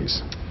Clerk,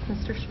 please.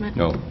 Mr. Schmidt?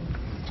 No.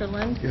 Mr.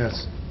 Lind?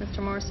 Yes. Mr.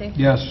 Morrissey?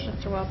 Yes.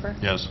 Mr. Welper?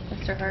 Yes.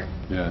 Mr. Hart?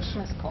 Yes.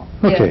 Ms. Cole?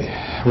 Okay,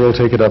 we'll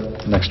take it up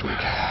next week.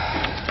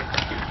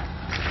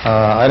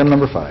 Item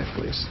number 5,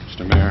 please.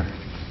 Mr. Mayor.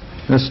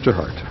 Mr.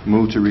 Hart.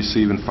 Move to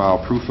receive and file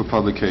proof of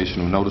publication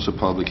of notice of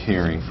public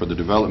hearing for the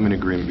development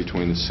agreement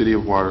between the City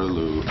of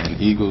Waterloo and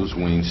Eagles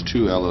Wings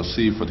 2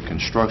 LLC for the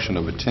construction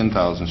of a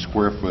 10,000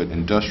 square foot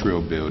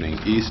industrial building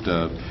east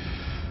of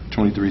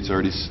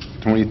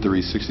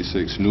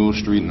 2366 Newell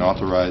Street, and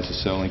authorize the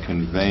sale and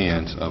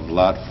conveyance of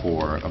Lot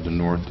 4 of the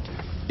North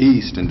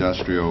East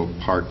Industrial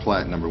Park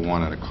Plat Number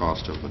 1 at a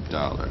cost of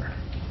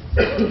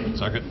 $1.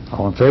 Second.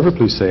 All in favor,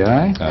 please say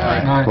aye.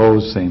 Aye.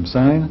 Opposed, same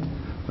sign.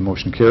 The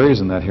motion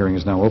carries, and that hearing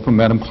is now open.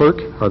 Madam Clerk,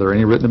 are there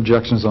any written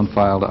objections on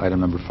file to item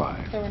number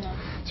 5? There were none.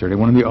 Is there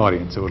anyone in the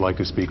audience that would like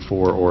to speak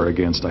for or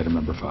against item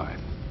number 5?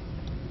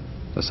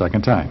 A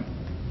second time.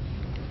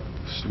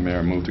 Mr. Mayor,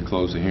 I move to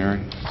close the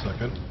hearing.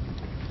 Second.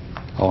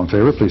 All in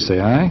favor, please say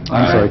aye.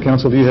 I'm sorry,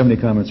 council, do you have any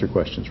comments or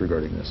questions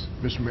regarding this?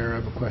 Mr. Mayor, I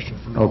have a question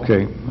for Noel.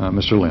 Okay,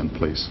 Mr. Lind,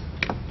 please.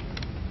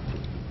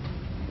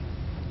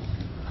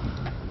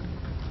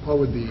 What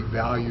would the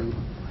value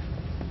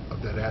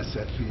of that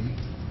asset be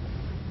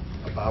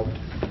about?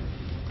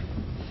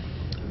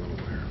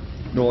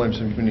 Noel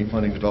Anderson, Community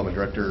Planning Development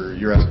Director.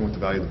 You're asking what the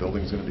value of the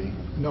building is going to be?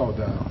 No,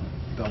 the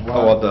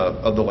Oh,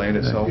 of the land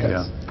itself?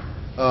 Yes.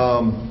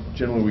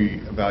 Generally, we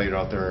value it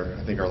out there,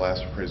 I think our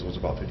last appraisal was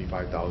about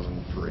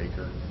 $55,000 per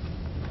acre.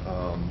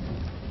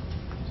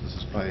 This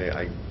is probably,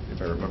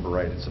 if I remember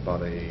right, it's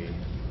about a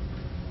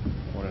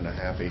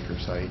 1.5 acre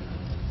site,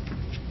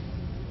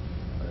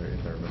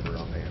 if I remember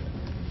offhand.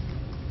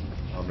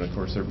 And of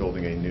course, they're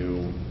building a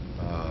new,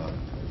 I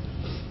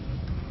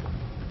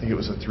think it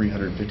was a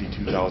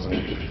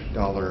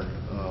 $352,000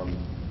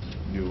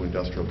 new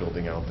industrial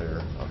building out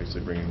there,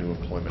 obviously bringing new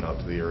employment out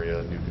to the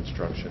area, new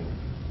construction.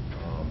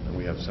 And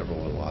we have several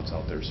other lots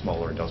out there,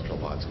 smaller industrial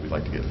lots that we'd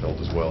like to get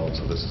filled as well. And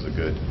so this is a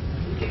good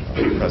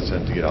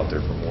precedent to get out there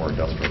for more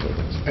industrial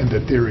buildings. And the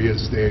theory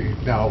is they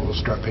now will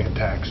start paying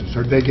taxes.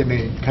 Are they getting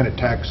any kind of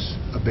tax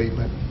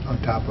abatement on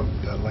top of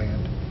the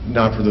land?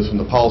 Not for this one.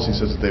 The policy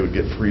says that they would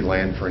get free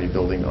land for any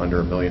building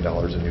under $1 million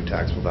in new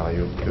taxable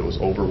value. If it was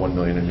over $1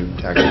 million in new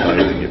taxable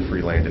value, they get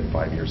free land in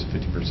 5 years at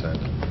 50%.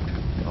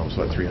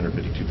 So at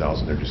 $352,000,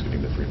 they're just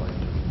getting the free land.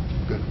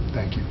 Good,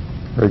 thank you.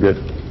 Very good.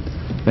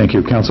 Thank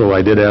you. Council,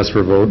 I did ask for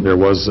a vote. There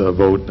was a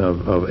vote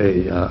of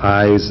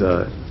ayes.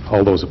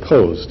 All those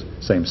opposed,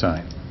 same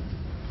sign.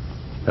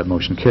 That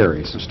motion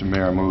carries. Mr.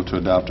 Mayor, I move to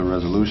adopt a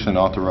resolution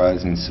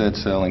authorizing said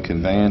sale and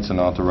conveyance and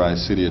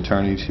authorize city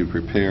attorney to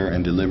prepare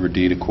and deliver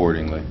deed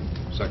accordingly.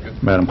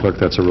 Second. Madam Clerk,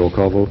 that's a roll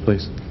call vote,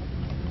 please.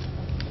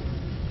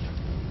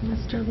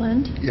 Mr.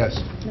 Lind? Yes.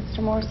 Mr.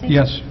 Morrissey?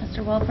 Yes.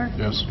 Mr. Welper?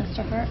 Yes. Mr.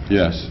 Hart?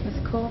 Yes. Ms.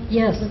 Cole?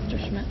 Yes. Mr.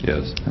 Schmidt?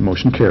 Yes. The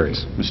motion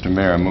carries. Mr.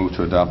 Mayor, I move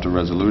to adopt a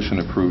resolution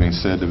approving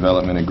said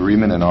development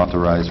agreement and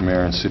authorize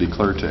mayor and city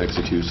clerk to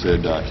execute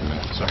said document.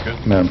 Second.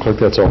 Madam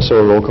Clerk, that's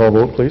also a roll call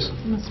vote, please.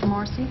 Mr.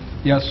 Morrissey?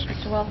 Yes.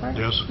 Mr. Welper?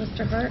 Yes.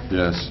 Mr. Hart?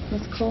 Yes.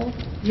 Ms. Cole?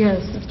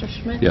 Yes. Mr.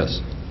 Schmidt? Yes.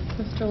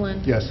 Mr.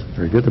 Lind? Yes.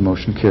 Very good. The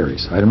motion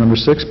carries. Item number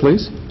 6,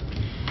 please.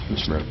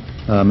 Mr. Mayor.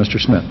 Mr.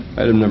 Smith.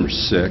 Item number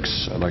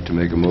 6, I'd like to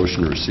make a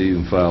motion to receive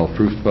and file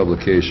proof of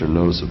publication or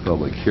notice of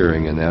public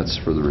hearing, and that's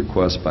for the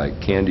request by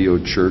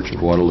Candio Church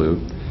of Waterloo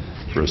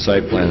for a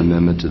site plan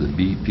amendment to the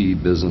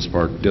BP Business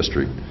Park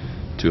District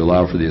to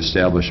allow for the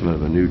establishment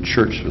of a new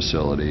church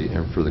facility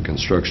and for the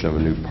construction of a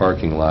new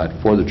parking lot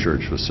for the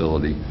church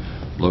facility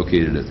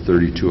located at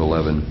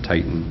 3211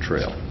 Titan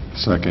Trail.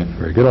 Second.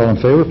 Very good. All in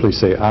favor, please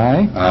say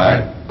aye.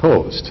 Aye.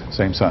 Opposed,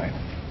 same sign.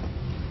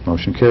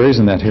 Motion carries,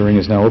 and that hearing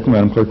is now open.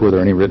 Madam Clerk, were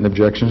there any written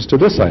objections to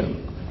this item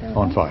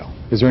on file?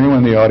 Is there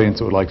anyone in the audience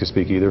that would like to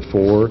speak either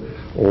for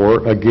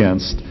or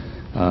against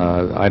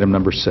item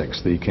number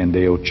 6, the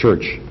Candeo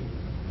Church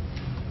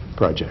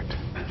project?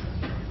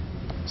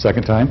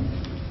 Second time?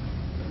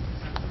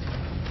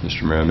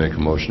 Mr. Mayor, I make a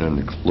motion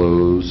to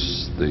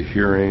close the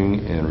hearing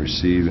and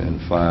receive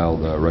and file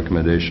the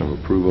recommendation of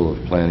approval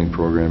of Planning,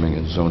 Programming,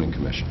 and Zoning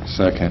Commission.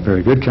 Second.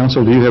 Very good.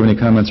 Council, do you have any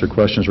comments or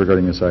questions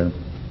regarding this item?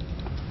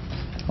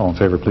 All in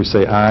favor, please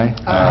say aye.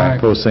 Aye.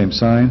 Opposed, same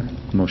sign.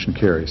 Motion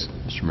carries.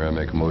 Mr. Mayor, I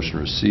make a motion to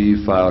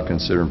receive, file,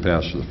 consider, and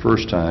pass for the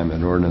first time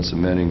an ordinance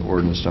amending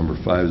ordinance number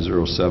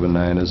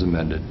 5079 as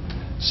amended,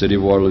 City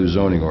of Waterloo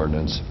zoning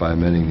ordinance by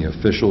amending the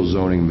official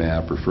zoning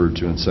map referred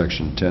to in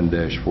section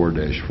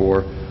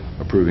 10-4-4,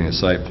 approving a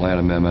site plan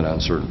amendment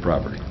on certain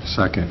property.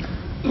 Second.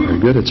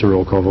 Very good. It's a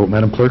roll call vote.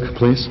 Madam Clerk,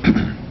 please.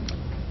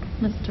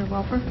 Mr.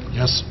 Welper?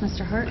 Yes.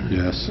 Mr. Hart?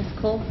 Yes. Ms.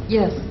 Cole?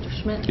 Yes.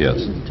 Mr. Schmidt? Yes.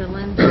 Mr.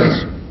 Lind?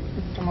 Yes.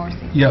 Mr.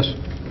 Morrissey? Yes.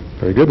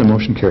 Very good. The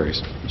motion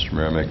carries. Mr.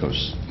 Mayor, I make a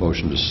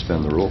motion to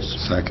suspend the rules.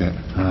 Second.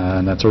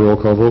 And that's a roll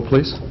call vote,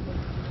 please.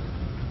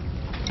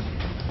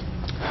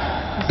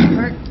 Mr.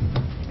 Hart?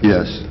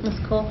 Yes. Ms.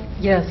 Cole?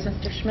 Yes.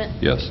 Mr. Schmidt?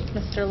 Yes.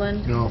 Mr.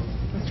 Lind? No.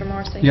 Mr.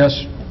 Morrissey? Yes.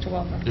 Mr.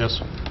 Welper? Yes.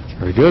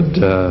 Very good.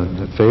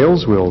 That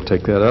fails. We'll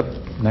take that up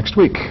next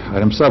week.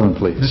 Item 7,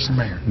 please. Mr.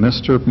 Mayor.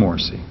 Mr.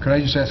 Morrissey. Could I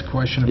just ask a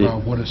question Yeah.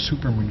 about what a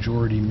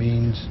supermajority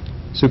means?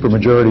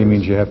 Supermajority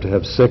means you have to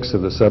have 6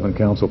 of the 7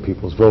 council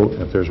people's vote.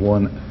 If there's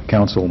one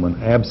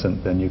councilman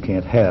absent, then you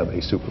can't have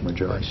a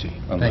supermajority. I see.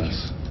 Thank you.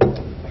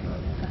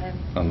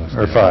 Unless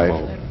Or they 5.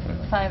 vote.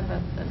 5 of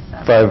the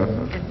 7. 5.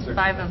 It's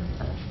 5 of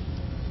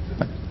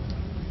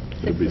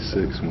It'd be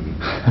 6 when...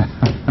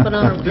 But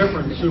on a-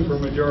 Different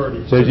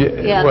supermajorities. Did you-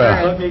 Yeah, well,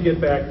 there Let me get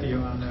back to you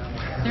on that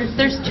one.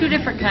 There's 2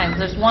 different kinds.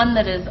 There's one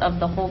that is of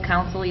the whole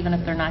council, even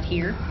if they're not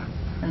here,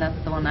 and that's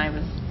the one I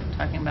was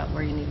talking about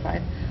where you need 5.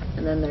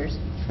 And then there's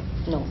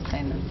no,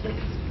 same as 6.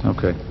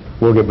 Okay.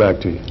 We'll get back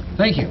to you.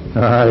 Thank you.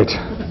 All right.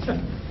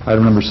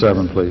 Item number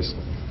 7, please.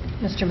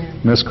 Mr. Mayor.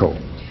 Ms. Cole.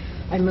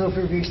 I move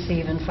we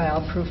receive and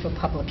file proof of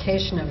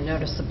publication of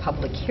notice of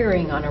public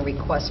hearing on a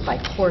request by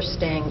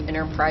Stang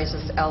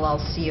Enterprises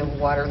LLC of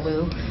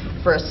Waterloo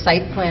for a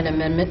site plan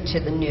amendment to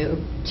the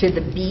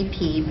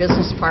BP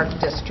Business Park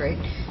District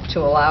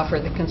to allow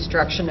for the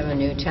construction of a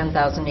new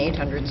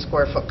 10,800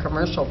 square foot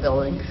commercial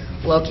building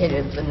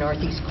located at the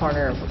northeast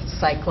corner of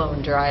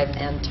Cyclone Drive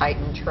and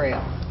Titan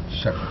Trail.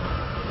 Second.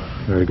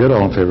 Very good.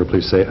 All in favor,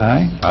 please say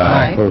aye.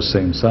 Aye. Opposed,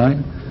 same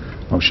sign.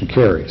 Motion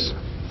carries.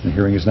 The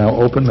hearing is now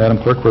open. Madam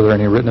Clerk, were there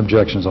any written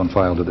objections on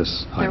file to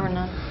this item? There were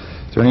none.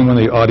 Is there anyone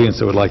in the audience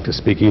that would like to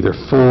speak either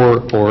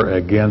for or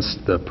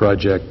against the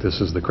project?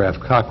 This is the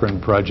Kraft Cochran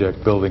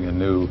project, building a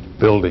new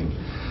building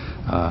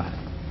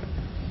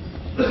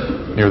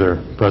near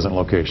their present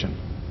location.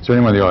 Is there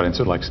anyone in the audience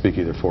that would like to speak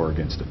either for or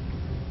against it?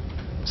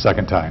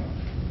 Second time.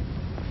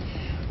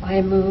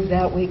 I move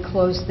that we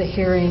close the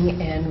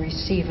hearing and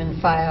receive and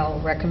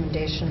file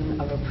recommendation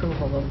of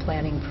approval of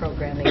Planning,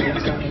 Programming, and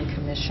Zoning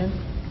Commission.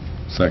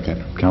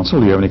 Second. Council,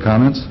 do you have any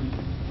comments?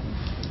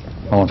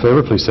 All in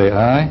favor, please say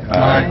aye.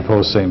 Aye.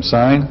 Opposed, same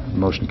sign.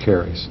 Motion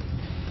carries.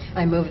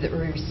 I move that we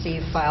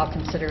receive, file,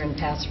 consider, and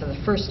pass for the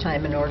first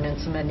time an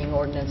ordinance amending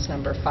ordinance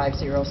number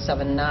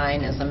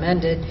 5079 as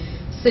amended,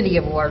 City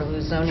of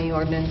Waterloo zoning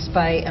ordinance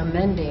by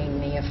amending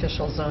the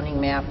official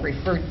zoning map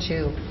referred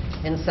to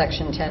in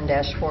Section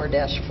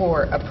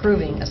 10-4-4,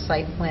 approving a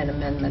site plan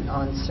amendment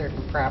on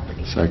certain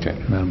property.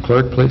 Second. Madam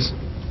Clerk, please.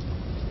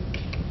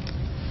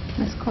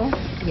 Ms. Cole?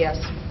 Yes.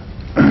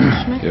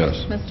 Mr. Schmidt?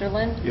 Yes. Mr.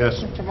 Lind?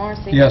 Yes. Mr.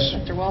 Morrissey? Yes.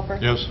 Mr. Welper?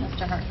 Yes.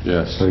 Mr. Hart?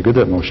 Yes. Very good.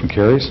 That motion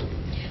carries.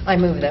 I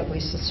move that we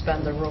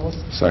suspend the rules.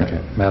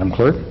 Second. Madam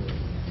Clerk?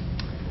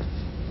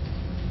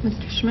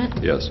 Mr. Schmidt?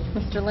 Yes.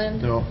 Mr.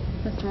 Lind? No.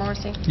 Mr.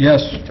 Morrissey?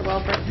 Yes. Mr.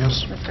 Welper?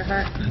 Yes. Mr.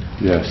 Hart?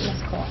 Yes.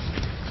 Ms. Cole?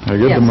 Very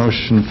good. Yes. The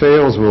motion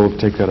fails. We'll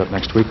take that up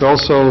next week.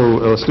 Also,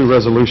 let's do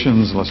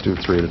resolutions. Let's do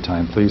 3 at a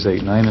time, please.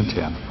 8, 9, and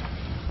 10.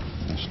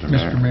 Mr.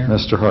 Mr. Mayor.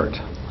 Mr. Hart.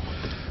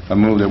 I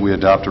move that we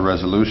adopt a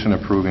resolution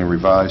approving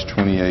revised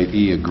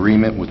 28E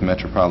agreement with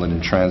Metropolitan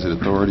Transit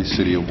Authority,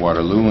 City of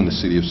Waterloo, and the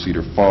City of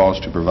Cedar Falls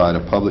to provide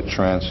a public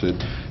transit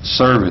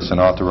service and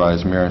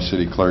authorize mayor and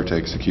city clerk to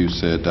execute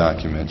said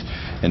documents.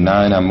 And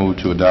 9, I move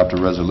to adopt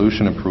a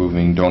resolution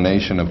approving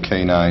donation of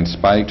K9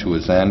 Spike to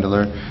his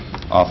handler,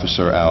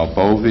 Officer Al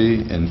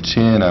Bovey. And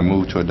 10, I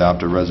move to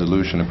adopt a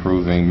resolution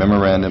approving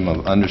memorandum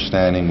of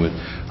understanding with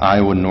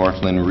Iowa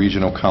Northland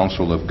Regional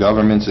Council of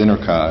Governments,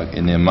 INTERCOG,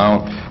 in the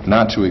amount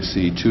not to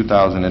exceed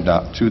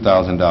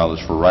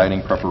 $2,000 for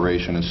writing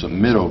preparation and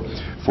submittal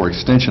for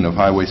extension of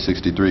Highway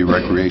 63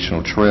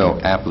 recreational trail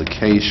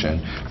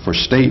application for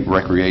state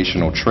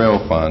recreational trail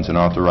funds, and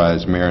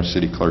authorize mayor and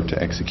city clerk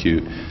to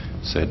execute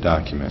said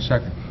document.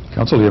 Second.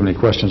 Council, do you have any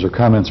questions or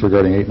comments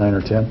regarding 8, 9,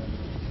 or 10?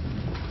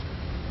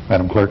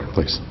 Madam Clerk,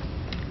 please.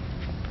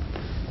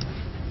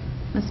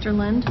 Mr.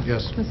 Lind?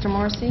 Yes. Mr.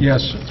 Morrissey?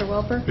 Yes. Mr.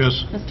 Welper?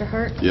 Yes. Mr.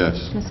 Hart?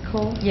 Yes. Ms.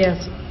 Cole?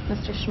 Yes.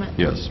 Mr. Schmidt?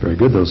 Yes. Very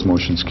good. Those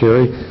motions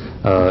carry.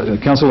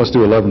 Council, let's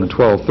do 11 and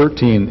 12.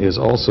 13 is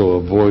also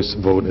a voice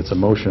vote. It's a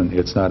motion.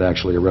 It's not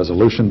actually a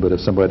resolution, but if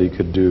somebody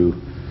could do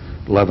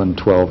 11,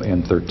 12,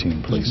 and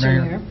 13, please.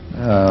 Mayor.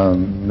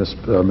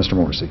 Mr.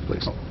 Morrissey,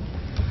 please.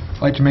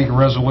 I'd like to make a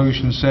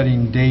resolution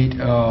setting date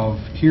of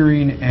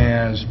hearing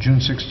as June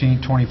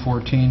 16,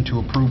 2014, to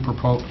approve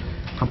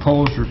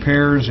proposed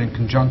repairs in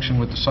conjunction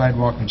with the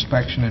sidewalk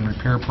inspection and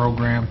repair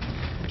program,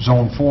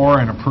 Zone 4,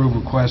 and approve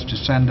request to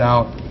send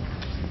out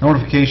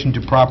notification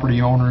to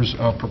property owners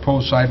of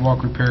proposed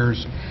sidewalk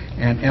repairs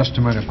and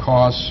estimate of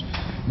costs.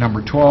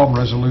 Number 12,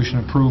 resolution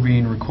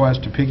approving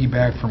request to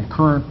piggyback from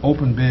current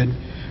open bid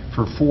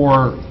for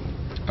 4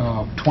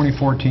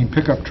 2014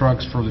 pickup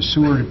trucks for the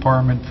sewer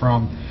department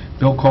from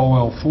Bill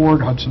Colwell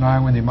Ford, Hudson,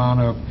 Iowa, in the amount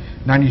of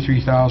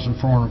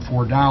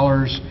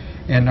 $93,404.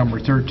 And number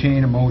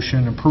 13, a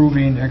motion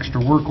approving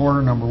extra work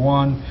order number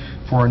 1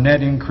 for a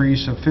net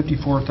increase of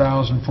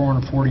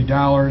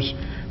 $54,440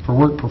 for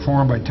work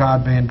performed by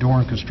Todd Van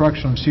Dorn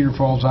Construction of Cedar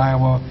Falls,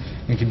 Iowa,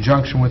 in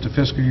conjunction with the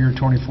fiscal year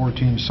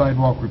 2014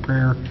 sidewalk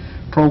repair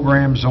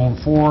program, Zone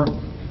 4,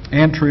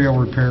 and trail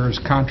repairs,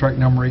 contract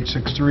number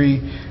 863,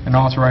 and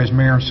authorize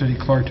mayor and city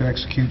clerk to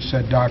execute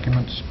said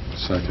documents.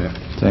 Second.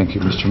 Thank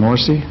you, Mr.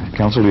 Morrissey.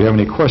 Council, do you have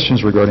any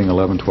questions regarding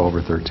 11, 12,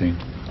 or 13?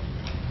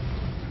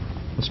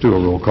 Let's do a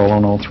roll call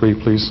on all 3,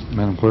 please,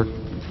 Madam Clerk.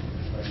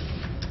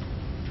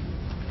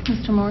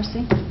 Mr.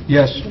 Morrissey?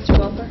 Yes. Mr.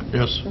 Welper?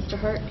 Yes. Mr.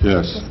 Hart?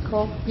 Yes. Ms.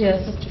 Cole?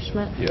 Yes. Mr.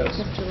 Schmidt? Yes.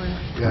 Mr. Lind?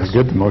 Very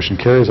good. The motion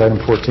carries. Item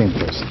 14,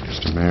 please.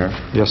 Mr. Mayor.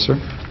 Yes, sir.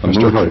 I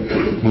Mr. Hart.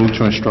 move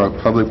to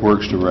instruct Public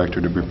Works Director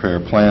to prepare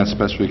plan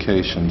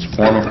specifications,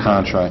 form of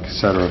contract,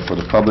 etc. for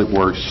the Public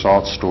Works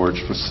salt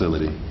storage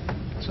facility.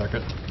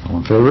 Second. All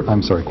in favor?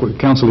 I'm sorry.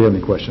 Council, do you have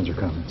any questions or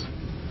comments?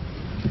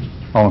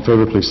 All in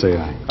favor, please say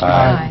aye.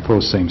 Aye.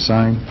 Opposed, same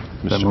sign.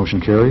 That Mr. motion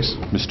carries.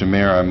 Mr.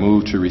 Mayor, I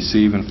move to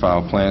receive and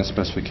file plan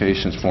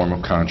specifications, form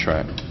of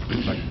contract.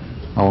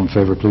 All in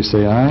favor, please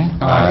say aye.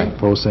 Aye.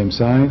 Opposed, same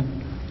sign.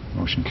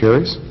 Motion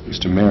carries.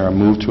 Mr. Mayor, I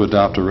move to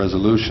adopt a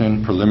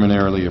resolution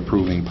preliminarily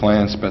approving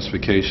plan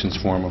specifications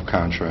form of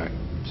contract.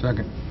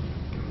 Second.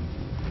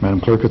 Madam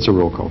Clerk, it's a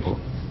roll call vote.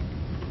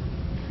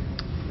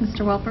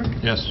 Mr. Welper?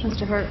 Yes.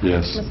 Mr. Hart?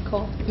 Yes. Ms.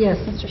 Cole? Yes.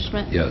 Mr.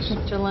 Schmidt? Yes.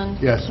 Mr. Lind?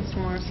 Yes. Mr.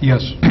 Morrissey?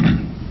 Yes.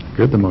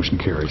 Good, the motion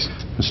carries.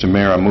 Mr.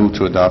 Mayor, I move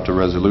to adopt a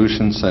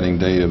resolution setting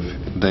date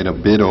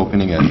of bid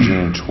opening as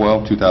June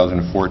 12,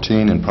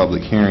 2014, and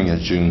public hearing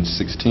as June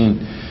 16,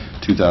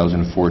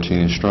 2014.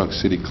 Instruct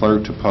city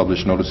clerk to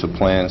publish notice of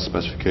plan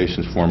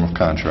specifications form of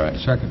contract.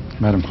 Second.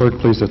 Madam Clerk,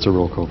 please, that's a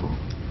roll call vote.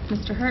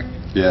 Mr. Hart?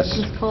 Yes.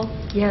 Ms. Cole?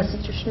 Yes.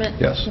 Mr. Schmidt?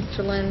 Yes.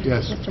 Mr. Lind?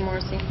 Yes. Mr.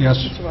 Morrissey? Yes.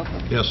 Mr.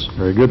 Welper? Yes.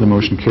 Very good, the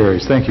motion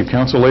carries. Thank you,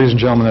 council. Ladies and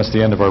gentlemen, that's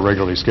the end of our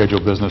regularly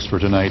scheduled business for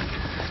tonight.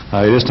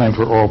 It is time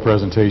for oral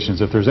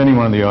presentations. If there's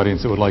anyone in the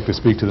audience that would like to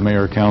speak to the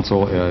mayor or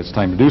council, it's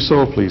time to do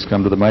so. Please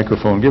come to the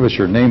microphone, give us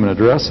your name and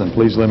address, and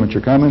please limit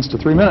your comments to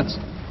 3 minutes.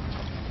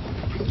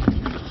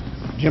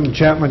 Jim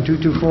Chapman,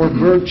 224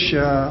 Birch.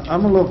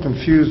 I'm a little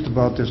confused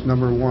about this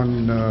number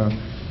one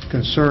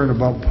concern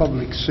about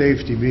public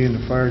safety, being the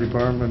fire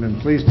department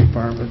and police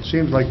department. It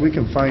seems like we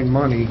can find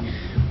money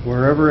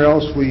wherever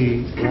else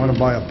we want to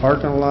buy a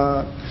parking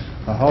lot,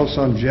 a house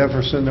on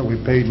Jefferson that we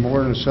paid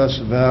more than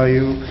assessed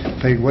value,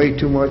 paid way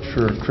too much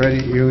for a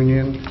credit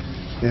union.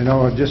 You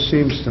know, it just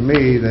seems to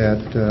me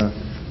that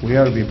we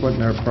ought to be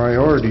putting our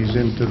priorities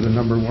into the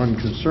number one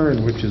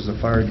concern, which is the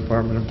fire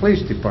department and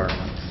police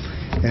department.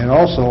 And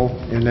also,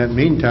 in that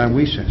meantime,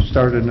 we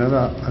started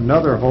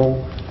another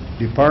whole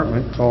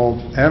department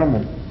called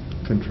animal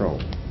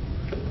control.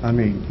 I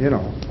mean, you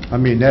know,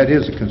 that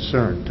is a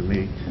concern to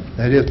me.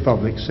 That is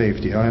public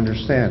safety. I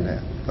understand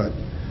that. But,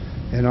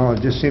 you know,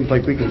 it just seems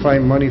like we can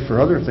find money for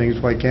other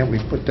things. Why can't we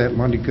put that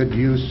money to good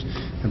use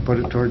and put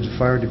it towards the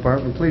fire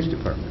department, police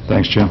department?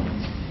 Thanks, Jim.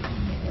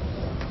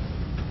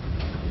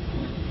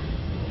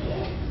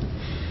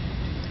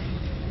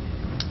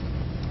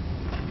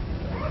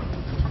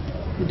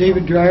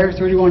 David Dreyer,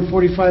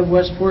 3145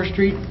 West 4th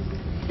Street.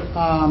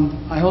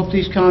 I hope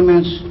these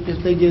comments,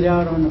 if they get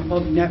out on the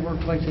public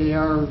network like they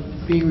are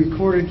being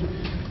recorded,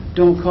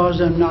 don't cause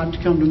them not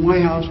to come to my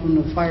house when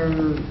the fire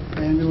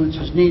ambulance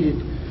is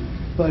needed.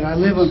 But I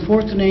live on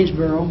 4th and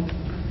Amesboro,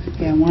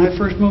 and when I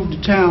first moved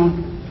to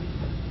town,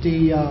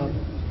 the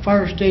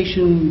fire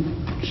station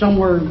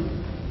somewhere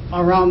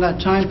around that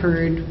time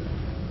period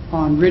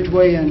on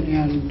Ridgeway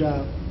and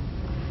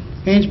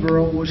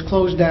Amesboro was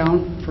closed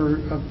down for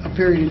a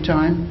period of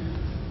time.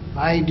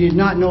 I did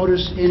not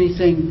notice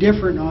anything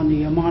different on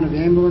the amount of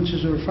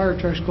ambulances or fire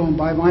trucks going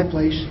by my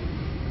place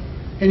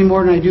any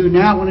more than I do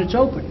now when it's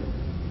open.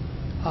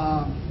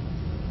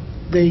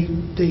 They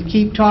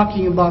keep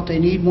talking about they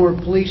need more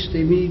police,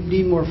 they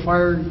need more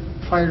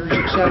firefighters,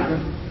 etc.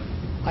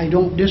 I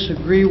don't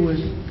disagree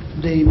with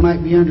they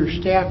might be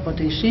understaffed, but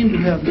they seem to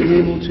have been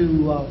able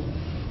to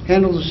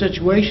handle the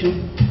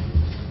situation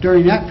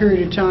during that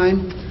period of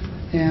time.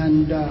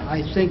 And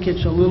I think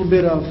it's a little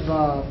bit of,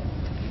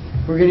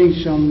 we're getting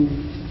some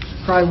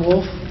cry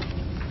wolf.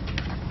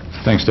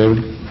 Thanks,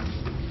 David.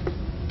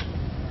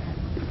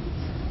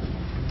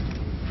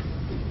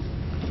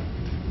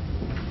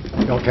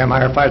 Bill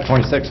Kemmeyer,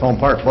 526 Home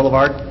Park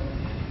Boulevard.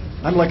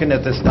 I'm looking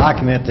at this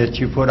document that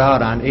you put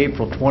out on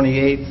April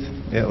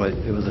 28th.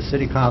 It was a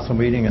city council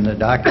meeting, and the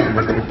document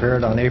was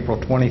prepared on April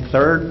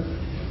 23rd.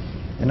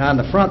 And on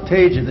the front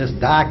page of this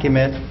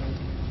document,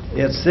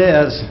 it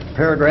says,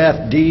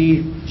 paragraph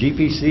D,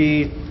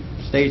 GPC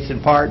states in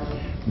part,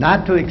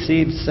 not to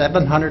exceed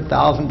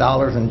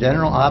 $700,000 in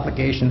general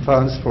obligation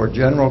funds for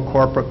general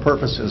corporate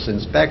purposes,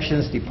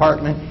 inspections,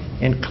 department,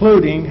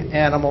 including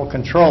animal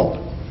control.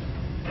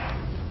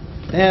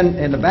 Then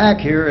in the back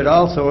here, it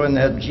also in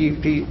that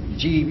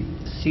GCP,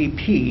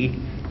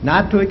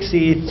 not to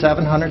exceed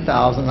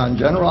 $700,000 on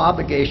general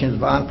obligations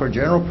bond for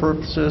general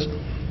purposes,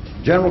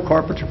 general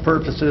corporate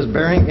purposes,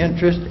 bearing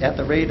interest at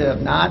the rate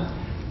of not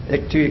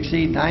to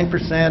exceed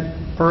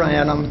 9% per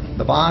annum.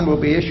 The bond will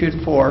be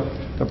issued for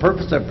the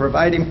purpose of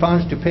providing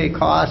funds to pay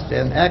costs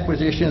and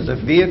acquisitions of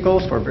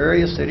vehicles for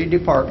various city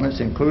departments,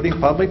 including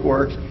public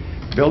works,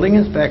 building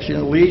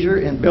inspection, leisure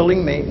and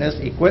building maintenance,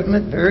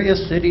 equipment,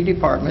 various city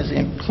departments,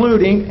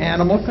 including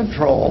animal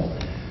control,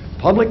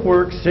 public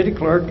works, city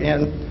clerk,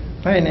 and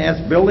finance,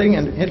 building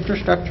and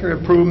infrastructure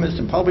improvements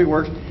and public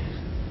works.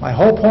 My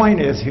whole point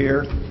is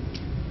here,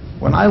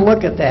 when I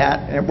look at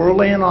that, and we're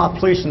laying off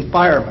police and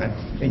firemen,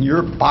 and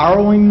you're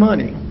borrowing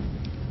money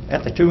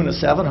at the tune of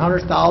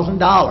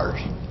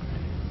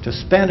 $700,000 to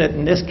spend it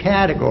in this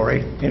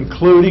category,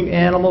 including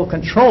animal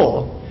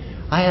control,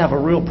 I have a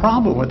real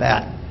problem with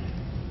that.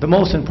 The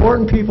most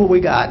important people we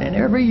got, and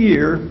every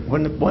year,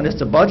 when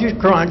it's a budget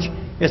crunch,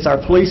 it's our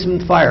policemen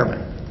and firemen.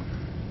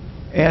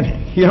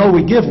 And, you know,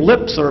 we give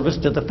lip service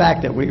to the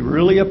fact that we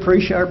really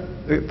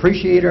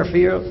appreciate our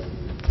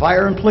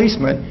fire and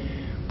policemen,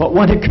 but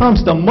when it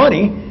comes to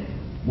money,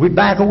 we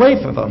back away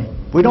from them.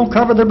 We don't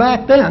cover their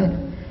back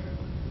then.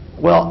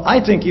 Well, I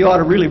think you ought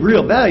to really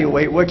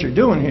reevaluate what you're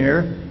doing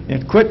here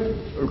and quit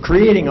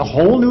creating a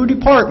whole new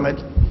department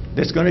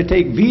that's going to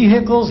take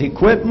vehicles,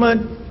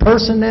 equipment,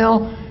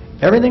 personnel,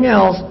 everything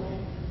else,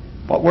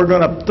 but we're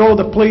going to throw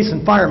the police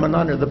and firemen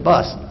under the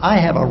bus. I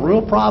have a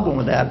real problem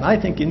with that, and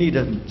I think you need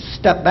to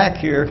step back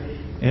here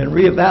and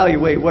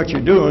reevaluate what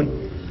you're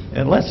doing,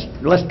 and let's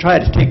try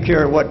to take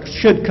care of what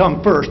should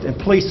come first, and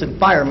police and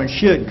firemen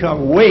should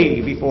come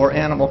way before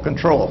animal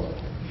control.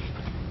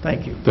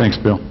 Thank you. Thanks,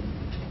 Bill.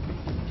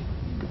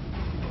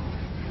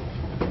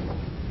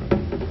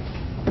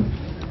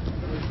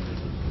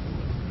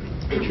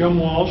 Jim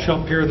Walsh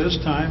up here this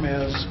time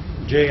as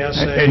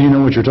JSA. And you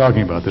know what you're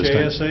talking about this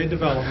time. JSA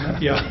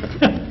Development, yeah.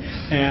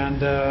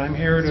 And I'm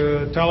here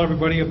to tell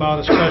everybody about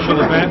a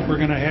special event we're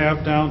going to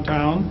have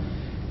downtown.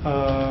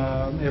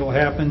 It'll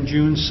happen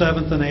June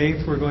 7th and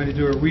 8th. We're going to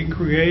do a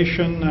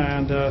recreation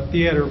and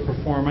theater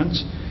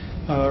performance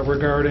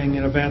regarding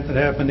an event that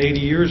happened 80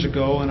 years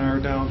ago in our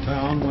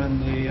downtown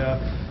when the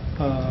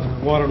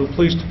Waterloo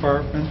Police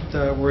Department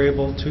were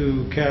able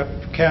to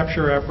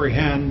capture,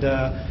 apprehend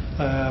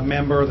a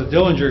member of the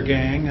Dillinger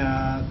Gang.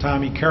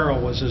 Tommy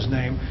Carroll was his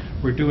name.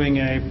 We're doing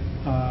a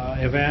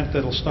event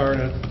that'll start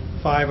at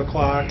 5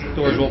 o'clock.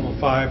 Doors open at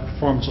 5.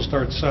 Performance will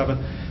start at 7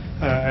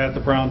 at the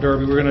Brown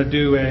Derby. We're going to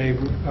do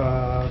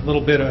a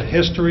little bit of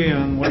history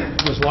on what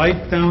it was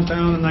like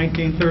downtown in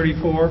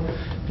 1934,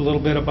 a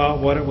little bit about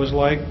what it was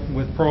like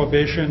with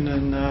Prohibition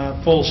in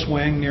full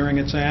swing, nearing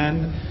its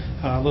end,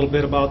 a little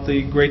bit about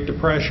the Great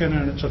Depression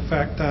and its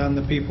effect on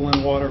the people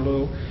in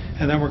Waterloo.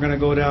 And then we're going to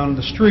go down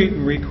the street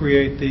and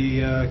recreate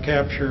the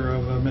capture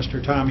of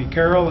Mr. Tommy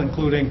Carroll,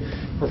 including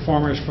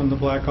performers from the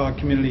Black Hawk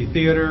Community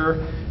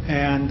Theater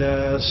and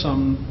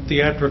some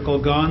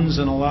theatrical guns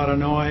and a lot of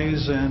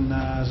noise. And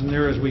as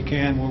near as we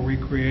can, we'll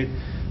recreate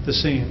the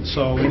scene.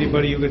 So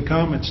anybody who could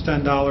come, it's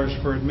 $10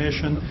 for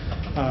admission.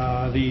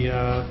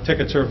 The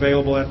tickets are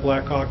available at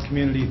Black Hawk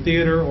Community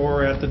Theater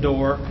or at the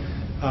door.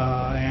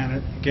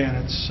 And again,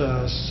 it's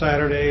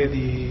Saturday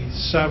the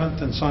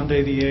 7th and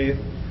Sunday the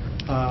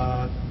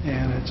 8th.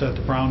 And it's at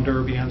the Brown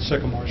Derby on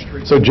Sycamore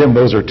Street. So, Jim,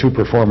 those are two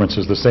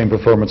performances, the same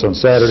performance on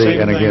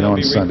Saturday and again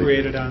on Sunday? Same thing, will be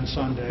recreated on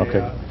Sunday.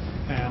 Okay.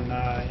 And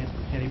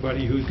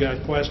anybody who's got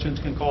questions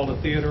can call the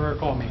theater or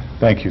call me.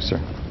 Thank you, sir.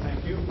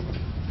 Thank you.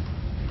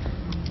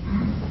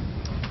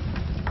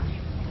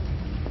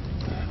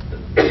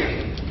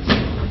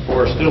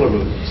 Forrest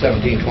Dillaboo,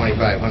 1725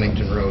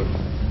 Huntington Road.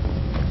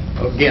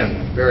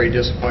 Again, very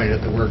disappointed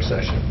at the work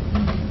session.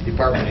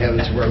 Department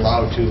heads were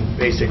allowed to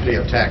basically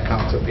attack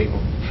council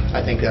people. I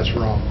think that's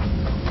wrong.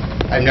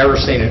 I've never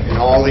seen it in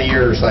all the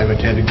years I've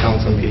attended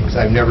council meetings.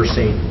 I've never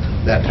seen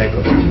that type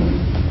of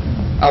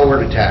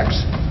outward attacks.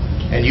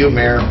 And you,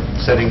 Mayor,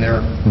 sitting there,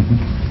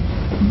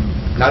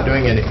 not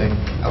doing anything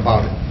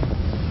about it.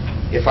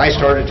 If I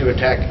started to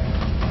attack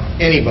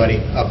anybody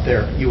up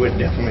there, you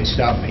would definitely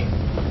stop me.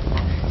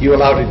 You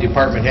allowed a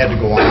department head to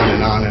go on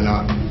and on and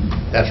on.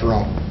 That's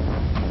wrong.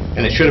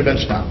 And it should have been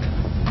stopped.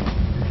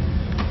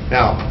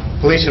 Now,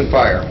 police and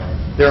fire,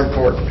 they're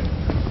important.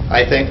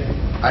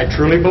 I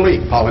truly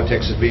believe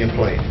politics is being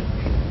played.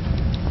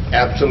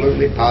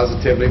 Absolutely,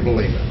 positively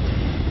believe it.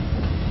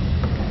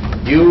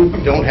 You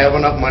don't have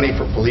enough money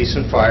for police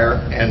and fire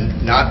and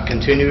not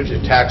continue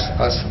to tax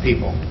us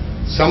people.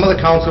 Some of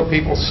the council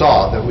people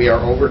saw that we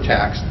are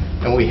overtaxed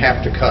and we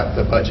have to cut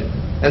the budget.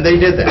 And they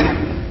did that.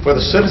 For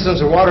the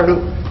citizens of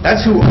Waterloo,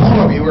 that's who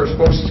all of you are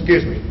supposed to,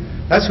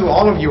 that's who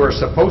all of you are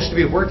supposed to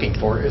be working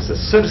for, is the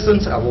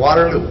citizens of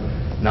Waterloo.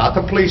 Not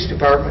the police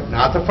department,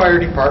 not the fire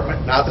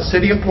department, not the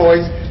city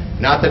employees,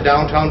 not the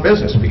downtown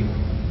business people.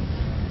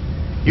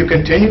 You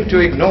continue to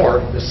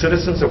ignore the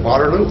citizens of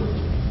Waterloo.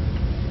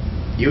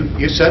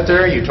 You sit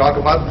there and you talk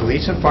about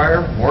police and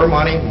fire, more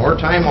money, more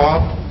time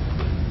off.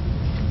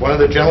 One of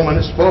the gentlemen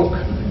that spoke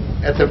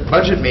at the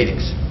budget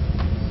meetings,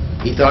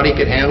 he thought he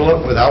could handle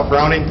it without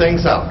browning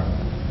things out.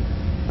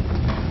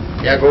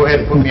 Yeah, go ahead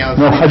and put me on.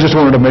 No, I just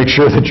wanted to make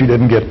sure that you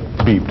didn't get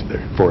beeped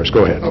there for us.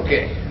 Go ahead.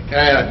 Okay.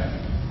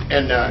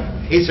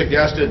 He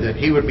suggested that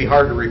he would be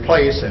hard to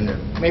replace and that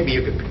maybe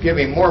you could give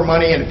him more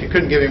money, and if you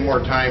couldn't give him more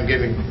time,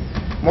 give him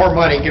more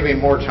money, give him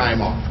more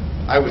time off.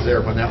 I was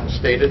there when that was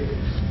stated,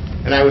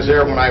 and I was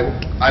there when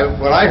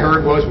what I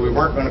heard was we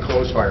weren't going to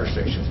close fire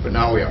stations, but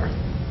now we are.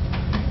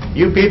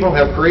 You people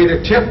have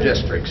created TIF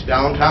districts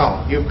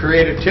downtown. You've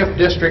created TIF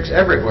districts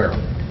everywhere.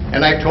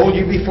 And I've told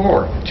you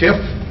before, TIF,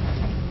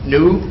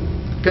 new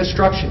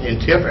construction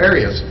in TIF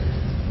areas,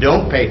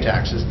 don't pay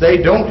taxes.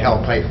 They don't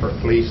help pay for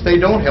police. They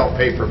don't help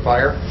pay for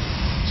fire.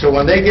 So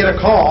when they get a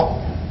call,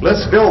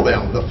 let's bill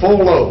them the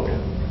full load.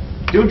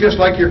 Do just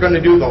like you're going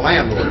to do the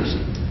landlords.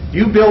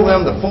 You bill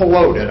them the full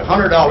load at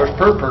 $100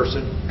 per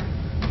person,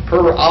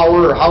 per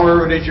hour, or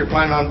however it is you're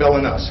planning on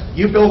billing us.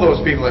 You bill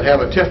those people that have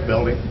a TIF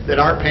building that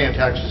aren't paying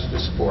taxes to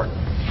support.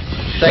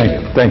 Thank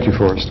you. Thank you,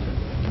 Forrest.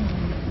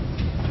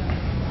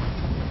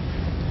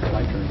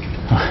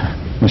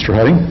 Mr.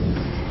 Heading?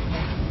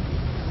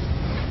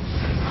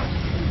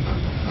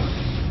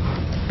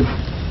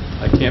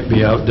 I can't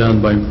be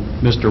outdone by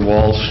Mr.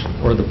 Walsh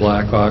or the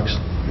Blackhawks.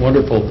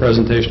 Wonderful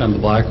presentation on the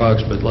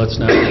Blackhawks, but let's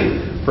not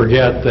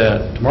forget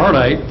that tomorrow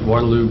night the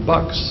Waterloo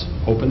Bucks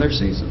open their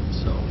season.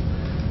 So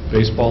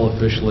Baseball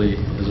officially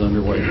is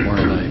underway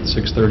tomorrow night,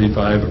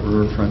 6:35 at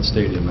Riverfront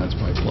Stadium. That's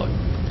my plug.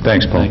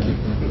 Thanks, Paul. Thank you.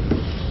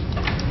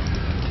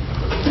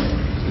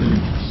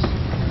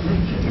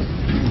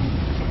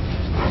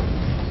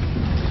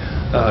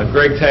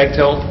 Greg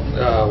Tagtel,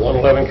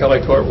 111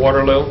 Kelly Court,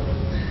 Waterloo.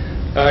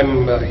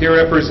 I'm here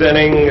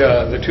representing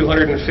the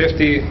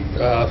 250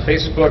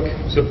 Facebook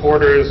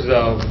supporters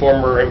of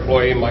former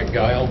employee Mike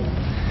Guile.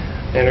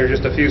 And there are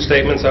just a few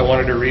statements I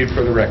wanted to read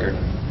for the record.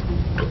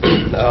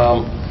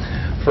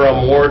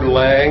 From Ward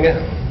Lang,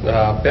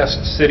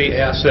 best city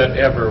asset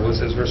ever was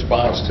his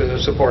response to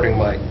supporting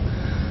Mike.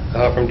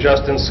 From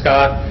Justin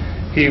Scott,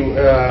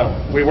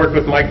 we worked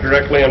with Mike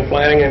directly on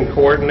planning and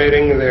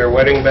coordinating their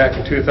wedding back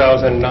in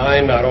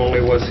 2009. Not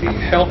only was he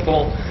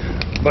helpful,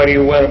 but he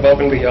went above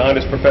and beyond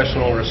his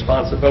professional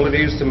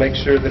responsibilities to make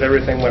sure that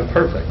everything went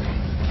perfect.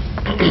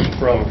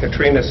 From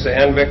Katrina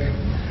Sandvik,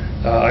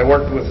 I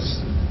worked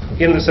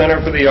in the Center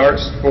for the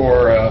Arts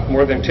for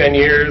more than 10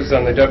 years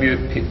on the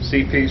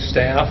WCP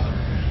staff.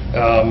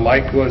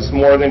 Mike was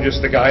more than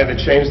just the guy that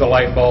changed the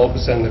light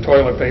bulbs and the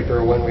toilet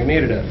paper when we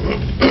needed it.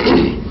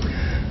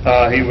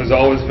 He was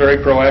always very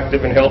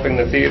proactive in helping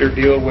the theater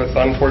deal with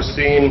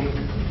unforeseen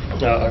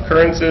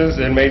occurrences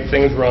and made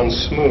things run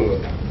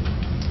smooth.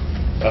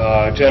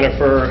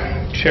 Jennifer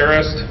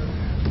Cherist,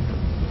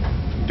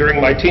 during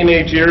my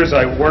teenage years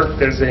I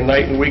worked as a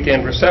night and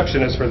weekend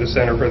receptionist for the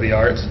Center for the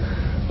Arts.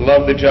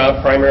 Loved the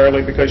job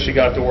primarily because she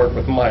got to work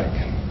with Mike.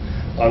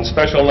 On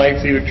special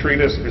nights he would treat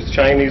us with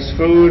Chinese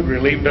food,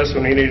 relieved us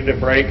when we needed a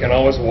break, and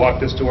always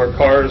walked us to our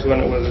cars when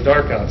it was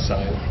dark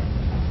outside.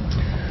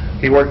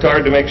 He worked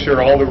hard to make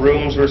sure all the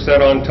rooms were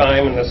set on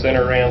time and the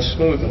center ran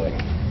smoothly.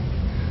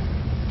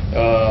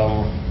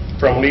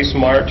 From Lise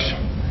March,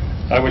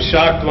 I was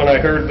shocked when I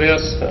heard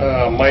this.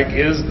 Mike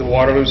is the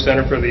Waterloo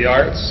Center for the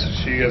Arts.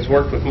 She has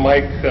worked with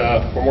Mike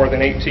for more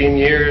than 18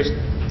 years.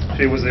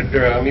 She was a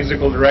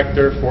musical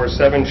director for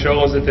 7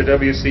 shows at the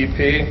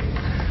WCP.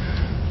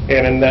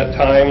 And in that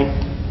time,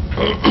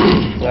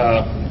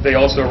 they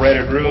also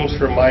rented rooms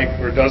for Mike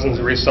for dozens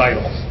of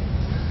recitals.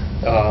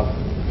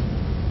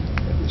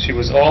 She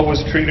was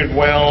always treated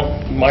well.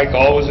 Mike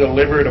always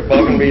delivered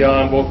above and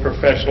beyond, both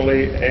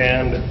professionally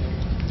and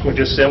was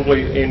just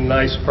simply a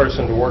nice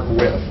person to work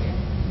with.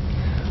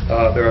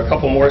 There are a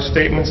couple more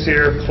statements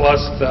here, plus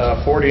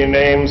 40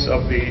 names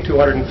of the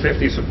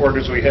 250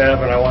 supporters we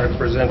have, and I wanted to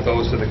present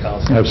those to the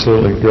council.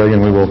 Absolutely, Greg,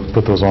 and we will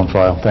put those on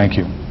file. Thank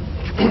you.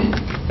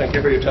 Thank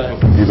you for your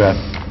time. You bet.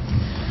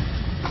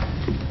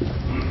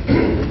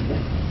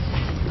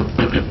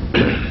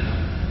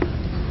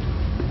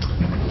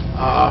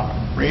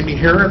 Randy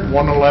Herrick,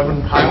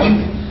 111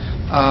 Highland.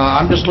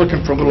 I'm just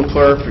looking for a little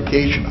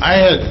clarification. I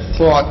had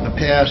thought in the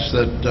past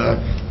that the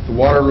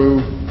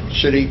Waterloo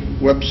City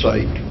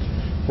website,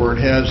 where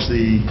it has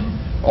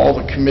all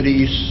the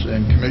committees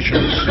and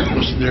commissions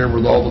listed there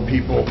with all the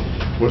people,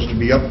 was to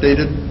be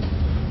updated.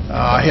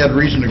 I had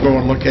reason to go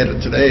and look at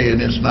it today,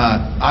 and it's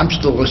not. I'm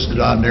still listed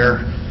on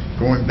there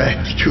going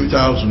back to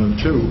 2002.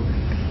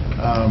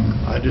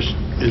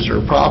 Is there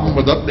a problem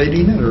with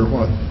updating it, or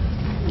what?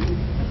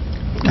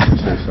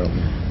 Say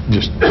something.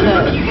 Just,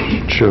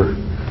 sure.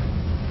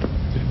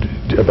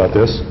 About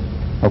this?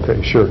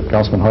 Okay, sure.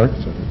 Councilman Hart?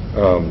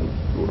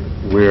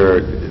 We're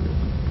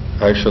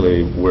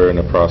in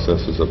the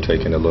processes of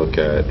taking a look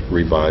at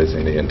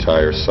revising the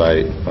entire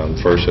site.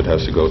 First, it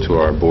has to go to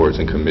our boards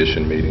and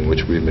commission meeting,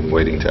 which we've been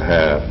waiting to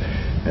have.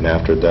 And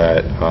after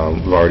that,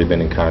 we've already been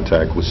in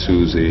contact with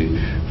Susie,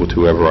 with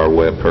whoever our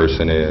web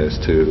person is,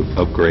 to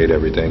upgrade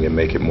everything and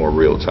make it more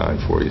real time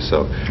for you.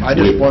 So I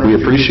just wondered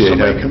if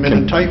somebody come in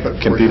and type it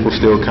for Can people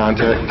still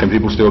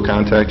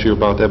contact you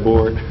about that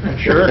board?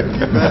 Sure,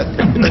 you bet.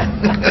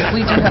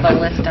 We do have a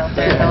list out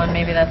there, though, and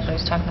maybe that's what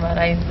he's talking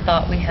about. I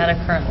thought we had a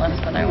current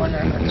list, but I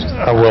wonder if it's just...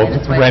 Well,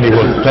 Randy,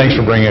 thanks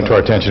for bringing it to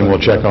our attention. We'll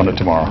check on it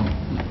tomorrow.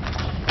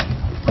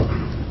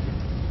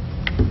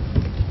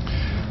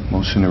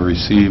 Motion to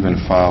receive and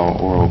file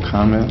oral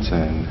comments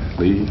and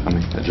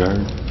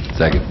adjourn.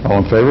 Second.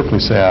 All in favor,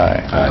 please say aye.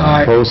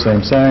 Aye. Opposed,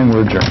 same sign.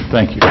 We're adjourned.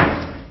 Thank you.